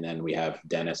 And then we have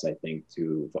Dennis, I think,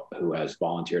 who has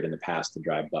volunteered in the past to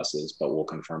drive buses, but we'll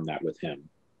confirm that with him,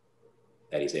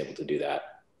 that he's able to do that.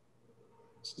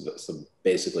 So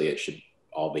basically it should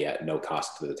all be at no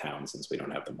cost to the town, since we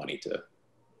don't have the money to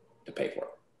pay for it.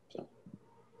 So.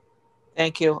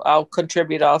 Thank you. I'll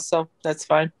contribute also. That's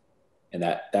fine. And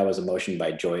that was a motion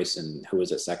by Joyce, and who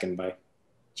was it second by?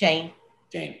 Jane.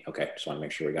 Jane. Okay. Just want to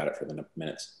make sure we got it for the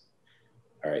minutes.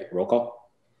 All right. Roll call.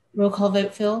 Roll call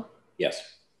vote, Phil?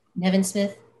 Yes. Nevin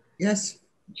Smith? Yes.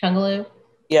 Chungalo?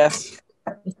 Yes.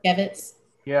 Miskevitz?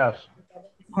 Yes.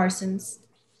 Parsons?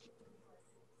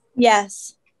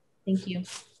 Yes. Thank you.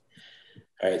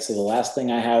 All right, so the last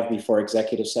thing I have before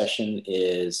executive session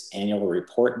is annual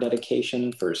report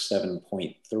dedication for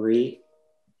 7.3.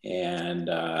 And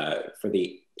for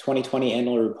the 2020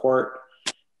 annual report,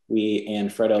 we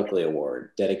and Fred Oakley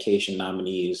Award. Dedication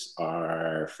nominees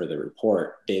are for the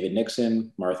report, David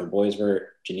Nixon, Martha Boisvert,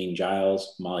 Janine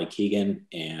Giles, Molly Keegan,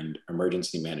 and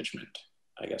emergency management.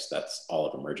 I guess that's all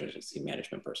of emergency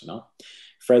management personnel.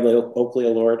 Fred Oakley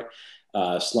Award,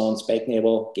 Sloan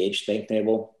Spanknable, Gage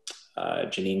Spanknable,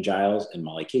 Janine Giles, and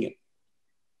Molly Keegan.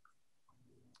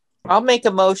 I'll make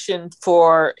a motion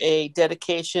for a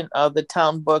dedication of the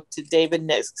town book to David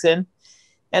Nixon.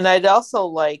 And I'd also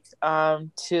like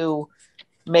to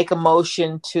make a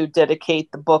motion to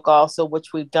dedicate the book also,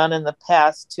 which we've done in the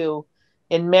past, to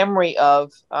in memory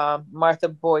of Martha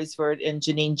Boisvert and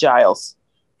Janine Giles.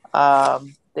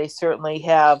 They certainly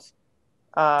have,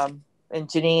 in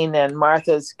Janine and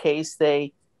Martha's case,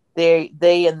 they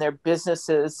and their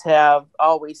businesses have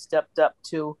always stepped up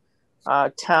to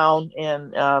town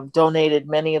and donated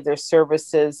many of their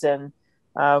services, and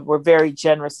were very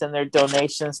generous in their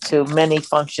donations to many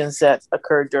functions that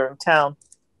occurred during town.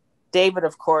 David,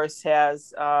 of course,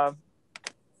 has, I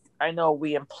know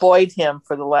we employed him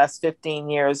for the last 15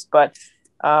 years, but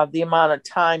the amount of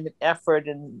time and effort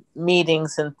and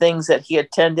meetings and things that he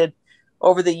attended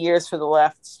over the years for the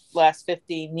last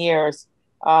 15 years,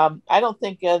 I don't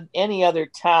think any other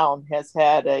town has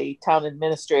had a town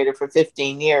administrator for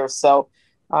 15 years. So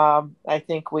I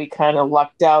think we kind of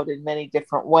lucked out in many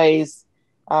different ways.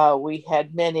 We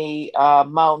had many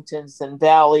mountains and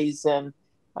valleys and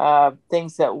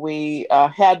things that we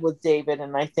had with David,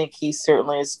 and I think he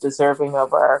certainly is deserving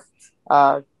of our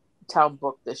town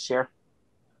book this year.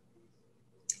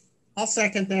 I'll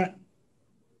second that.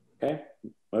 Okay,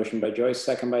 motion by Joyce,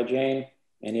 second by Jane.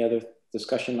 Any other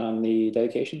discussion on the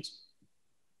dedications?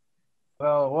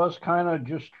 Well, it was kind of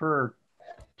just for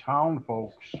town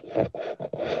folks,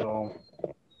 so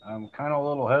I'm kind of a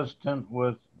little hesitant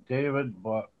with David,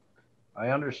 but I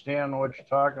understand what you're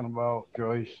talking about,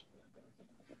 Joyce.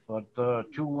 But the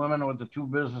two women with the two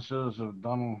businesses have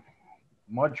done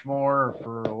much more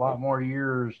for a lot more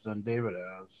years than David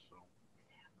has. So.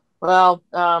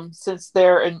 Well, since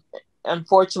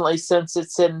unfortunately, since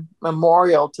it's in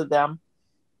memorial to them,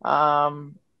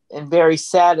 and very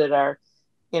sad at our,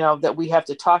 that we have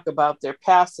to talk about their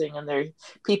passing, and their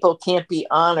people can't be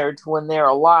honored when they're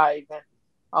alive. And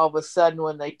all of a sudden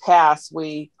when they pass,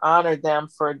 we honor them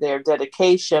for their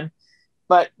dedication.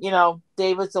 But,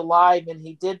 David's alive, and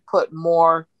he did put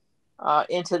more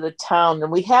into the town.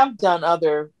 And we have done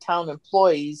other town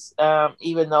employees,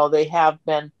 even though they have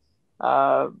been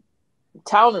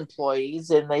town employees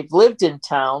and they've lived in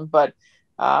town. But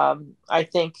I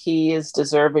think he is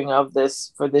deserving of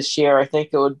this for this year. I think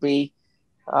it would be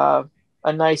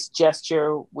a nice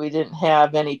gesture. We didn't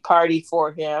have any party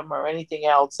for him or anything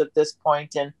else at this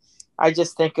point, and I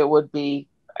just think it would be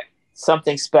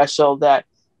something special that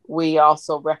we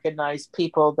also recognize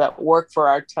people that work for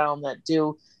our town that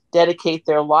do dedicate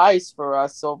their lives for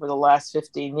us over the last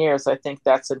 15 years. I think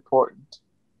that's important.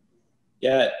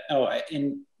 Yeah. Oh,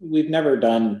 and we've never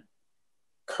done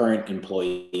current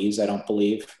employees, I don't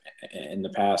believe, in the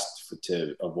past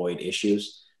to avoid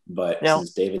issues. But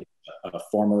since David, a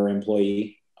former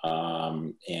employee,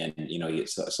 and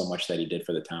so much that he did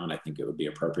for the town, I think it would be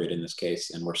appropriate in this case.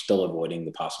 And we're still avoiding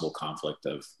the possible conflict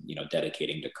of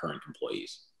dedicating to current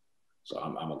employees. So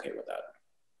I'm okay with that.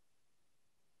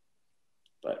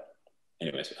 But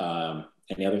anyways,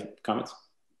 any other comments?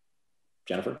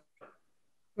 Jennifer?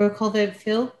 Roll call vote.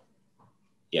 Phil?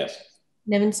 Yes.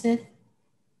 Nevin Smith?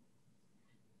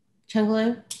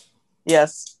 Chungalo?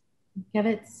 Yes.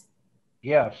 Kevitz?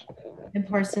 Yes. And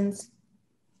Parsons?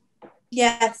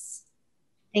 Yes.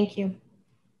 Thank you.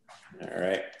 All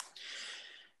right.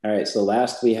 So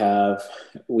last we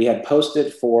had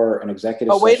posted for an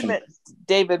executive session. Oh, wait a minute,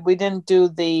 David. We didn't do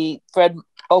the Fred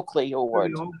Oakley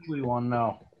Award. The Oakley one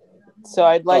now. So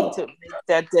I'd like to make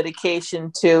that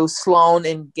dedication to Sloan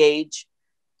and Gage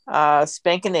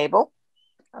Spankenable.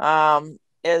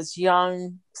 As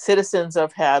young citizens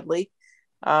of Hadley,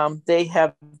 they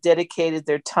have dedicated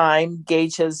their time.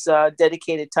 Gage has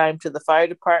dedicated time to the fire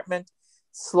department.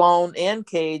 Sloan and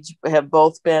Gage have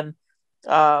both been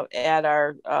at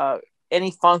our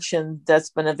any function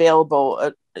that's been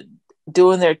available,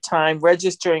 doing their time,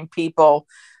 registering people,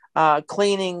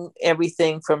 cleaning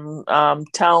everything from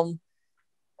town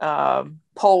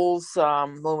polls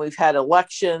when we've had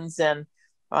elections, and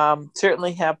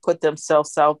certainly have put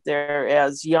themselves out there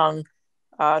as young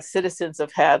citizens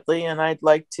of Hadley. And I'd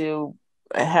like to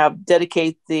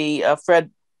dedicate the Fred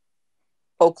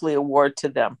Oakley Award to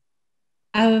them.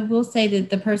 I will say that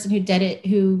the person who did it,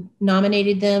 who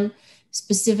nominated them,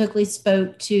 specifically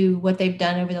spoke to what they've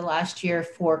done over the last year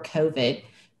for COVID,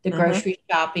 the grocery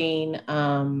shopping,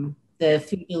 the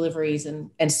food deliveries,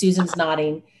 and Susan's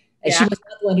nodding. Yeah. She was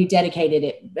not the one who dedicated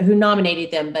it, who nominated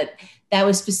them, but that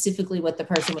was specifically what the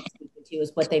person was speaking to,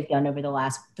 is what they've done over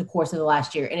the course of the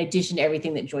last year, in addition to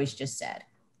everything that Joyce just said.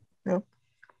 Yep.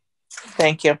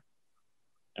 Thank you.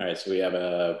 All right, so we have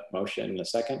a motion and a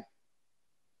second.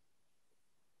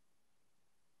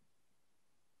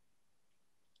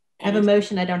 I have a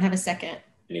motion. I don't have a second.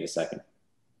 I need a second.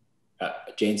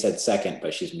 Jane said second,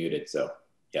 but she's muted. So,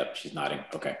 yep, she's nodding.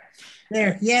 Okay.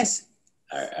 There, yes.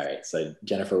 All right. So,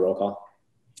 Jennifer, roll call.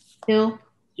 Phil?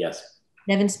 Yes.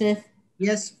 Nevin Smith?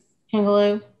 Yes.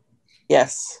 Chungalo?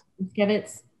 Yes.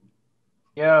 Skevitz?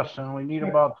 Yes, and we need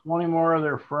about 20 more of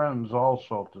their friends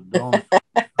also to donate.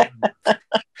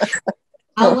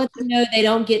 I'll let them know they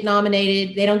don't get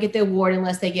nominated. They don't get the award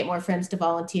unless they get more friends to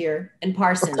volunteer. And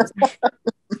Parsons.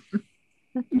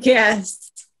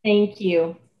 Yes. Thank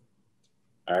you.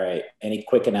 All right. Any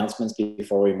quick announcements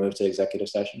before we move to executive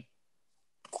session?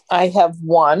 I have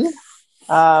one.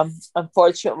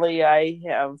 Unfortunately, I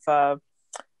have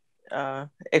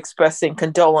expressing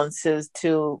condolences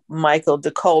to Michael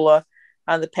DeCola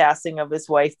on the passing of his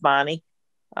wife, Bonnie.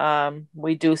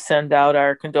 We do send out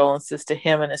our condolences to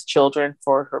him and his children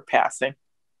for her passing.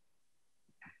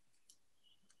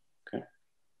 Okay.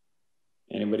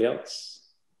 Anybody else?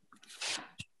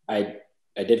 I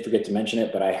did forget to mention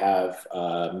it, but I have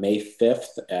May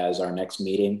 5th as our next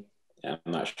meeting. I'm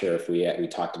not sure if we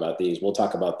talked about these. We'll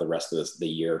talk about the rest of the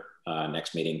year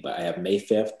next meeting, but I have May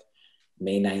 5th,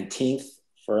 May 19th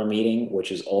for a meeting,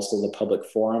 which is also the public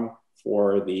forum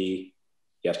for the,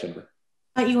 yes, Jennifer?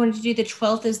 I thought you wanted to do the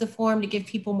 12th as the forum to give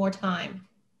people more time.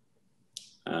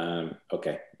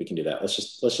 Okay, we can do that. Let's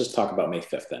just talk about May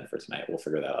 5th then for tonight. We'll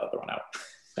figure that other one out.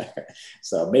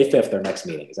 So May 5th, our next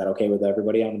meeting. Is that okay with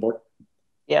everybody on the board?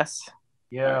 Yes.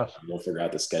 Yes. We'll figure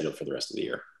out the schedule for the rest of the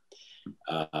year.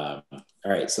 All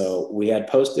right, so we had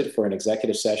posted for an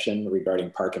executive session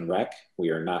regarding Park and Rec. We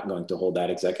are not going to hold that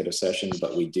executive session,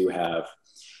 but we do have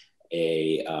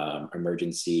a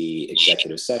emergency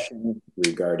executive session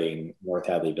regarding North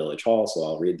Hadley Village Hall. So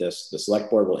I'll read this. The select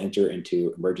board will enter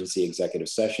into emergency executive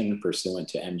session pursuant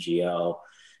to MGL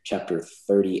Chapter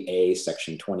 30A,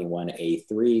 Section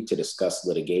 21A3 to discuss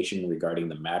litigation regarding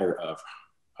the matter of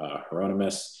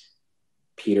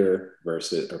Peter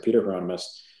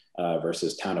Hieronymus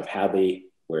versus Town of Hadley,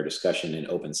 where discussion in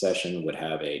open session would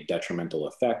have a detrimental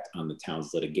effect on the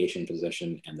town's litigation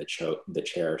position, and the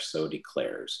chair so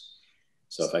declares.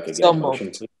 So if I could get a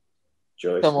motion, please.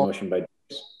 Joyce, motion by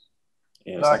Joyce.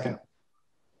 And a second.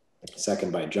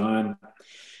 Second by John.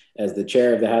 As the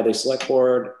chair of the Hadley Select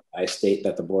Board, I state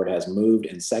that the board has moved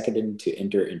and seconded to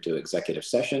enter into executive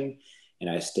session. And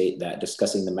I state that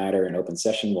discussing the matter in open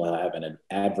session will have an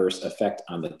adverse effect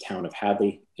on the town of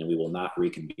Hadley, and we will not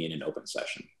reconvene in open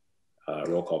session.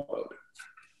 Roll call vote.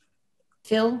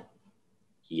 Phil?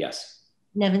 Yes.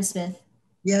 Nevin Smith?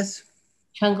 Yes.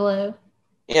 Chungalo?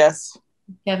 Yes.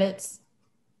 Skevitz?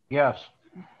 Yes.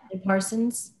 And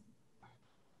Parsons?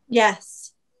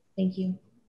 Yes. Thank you.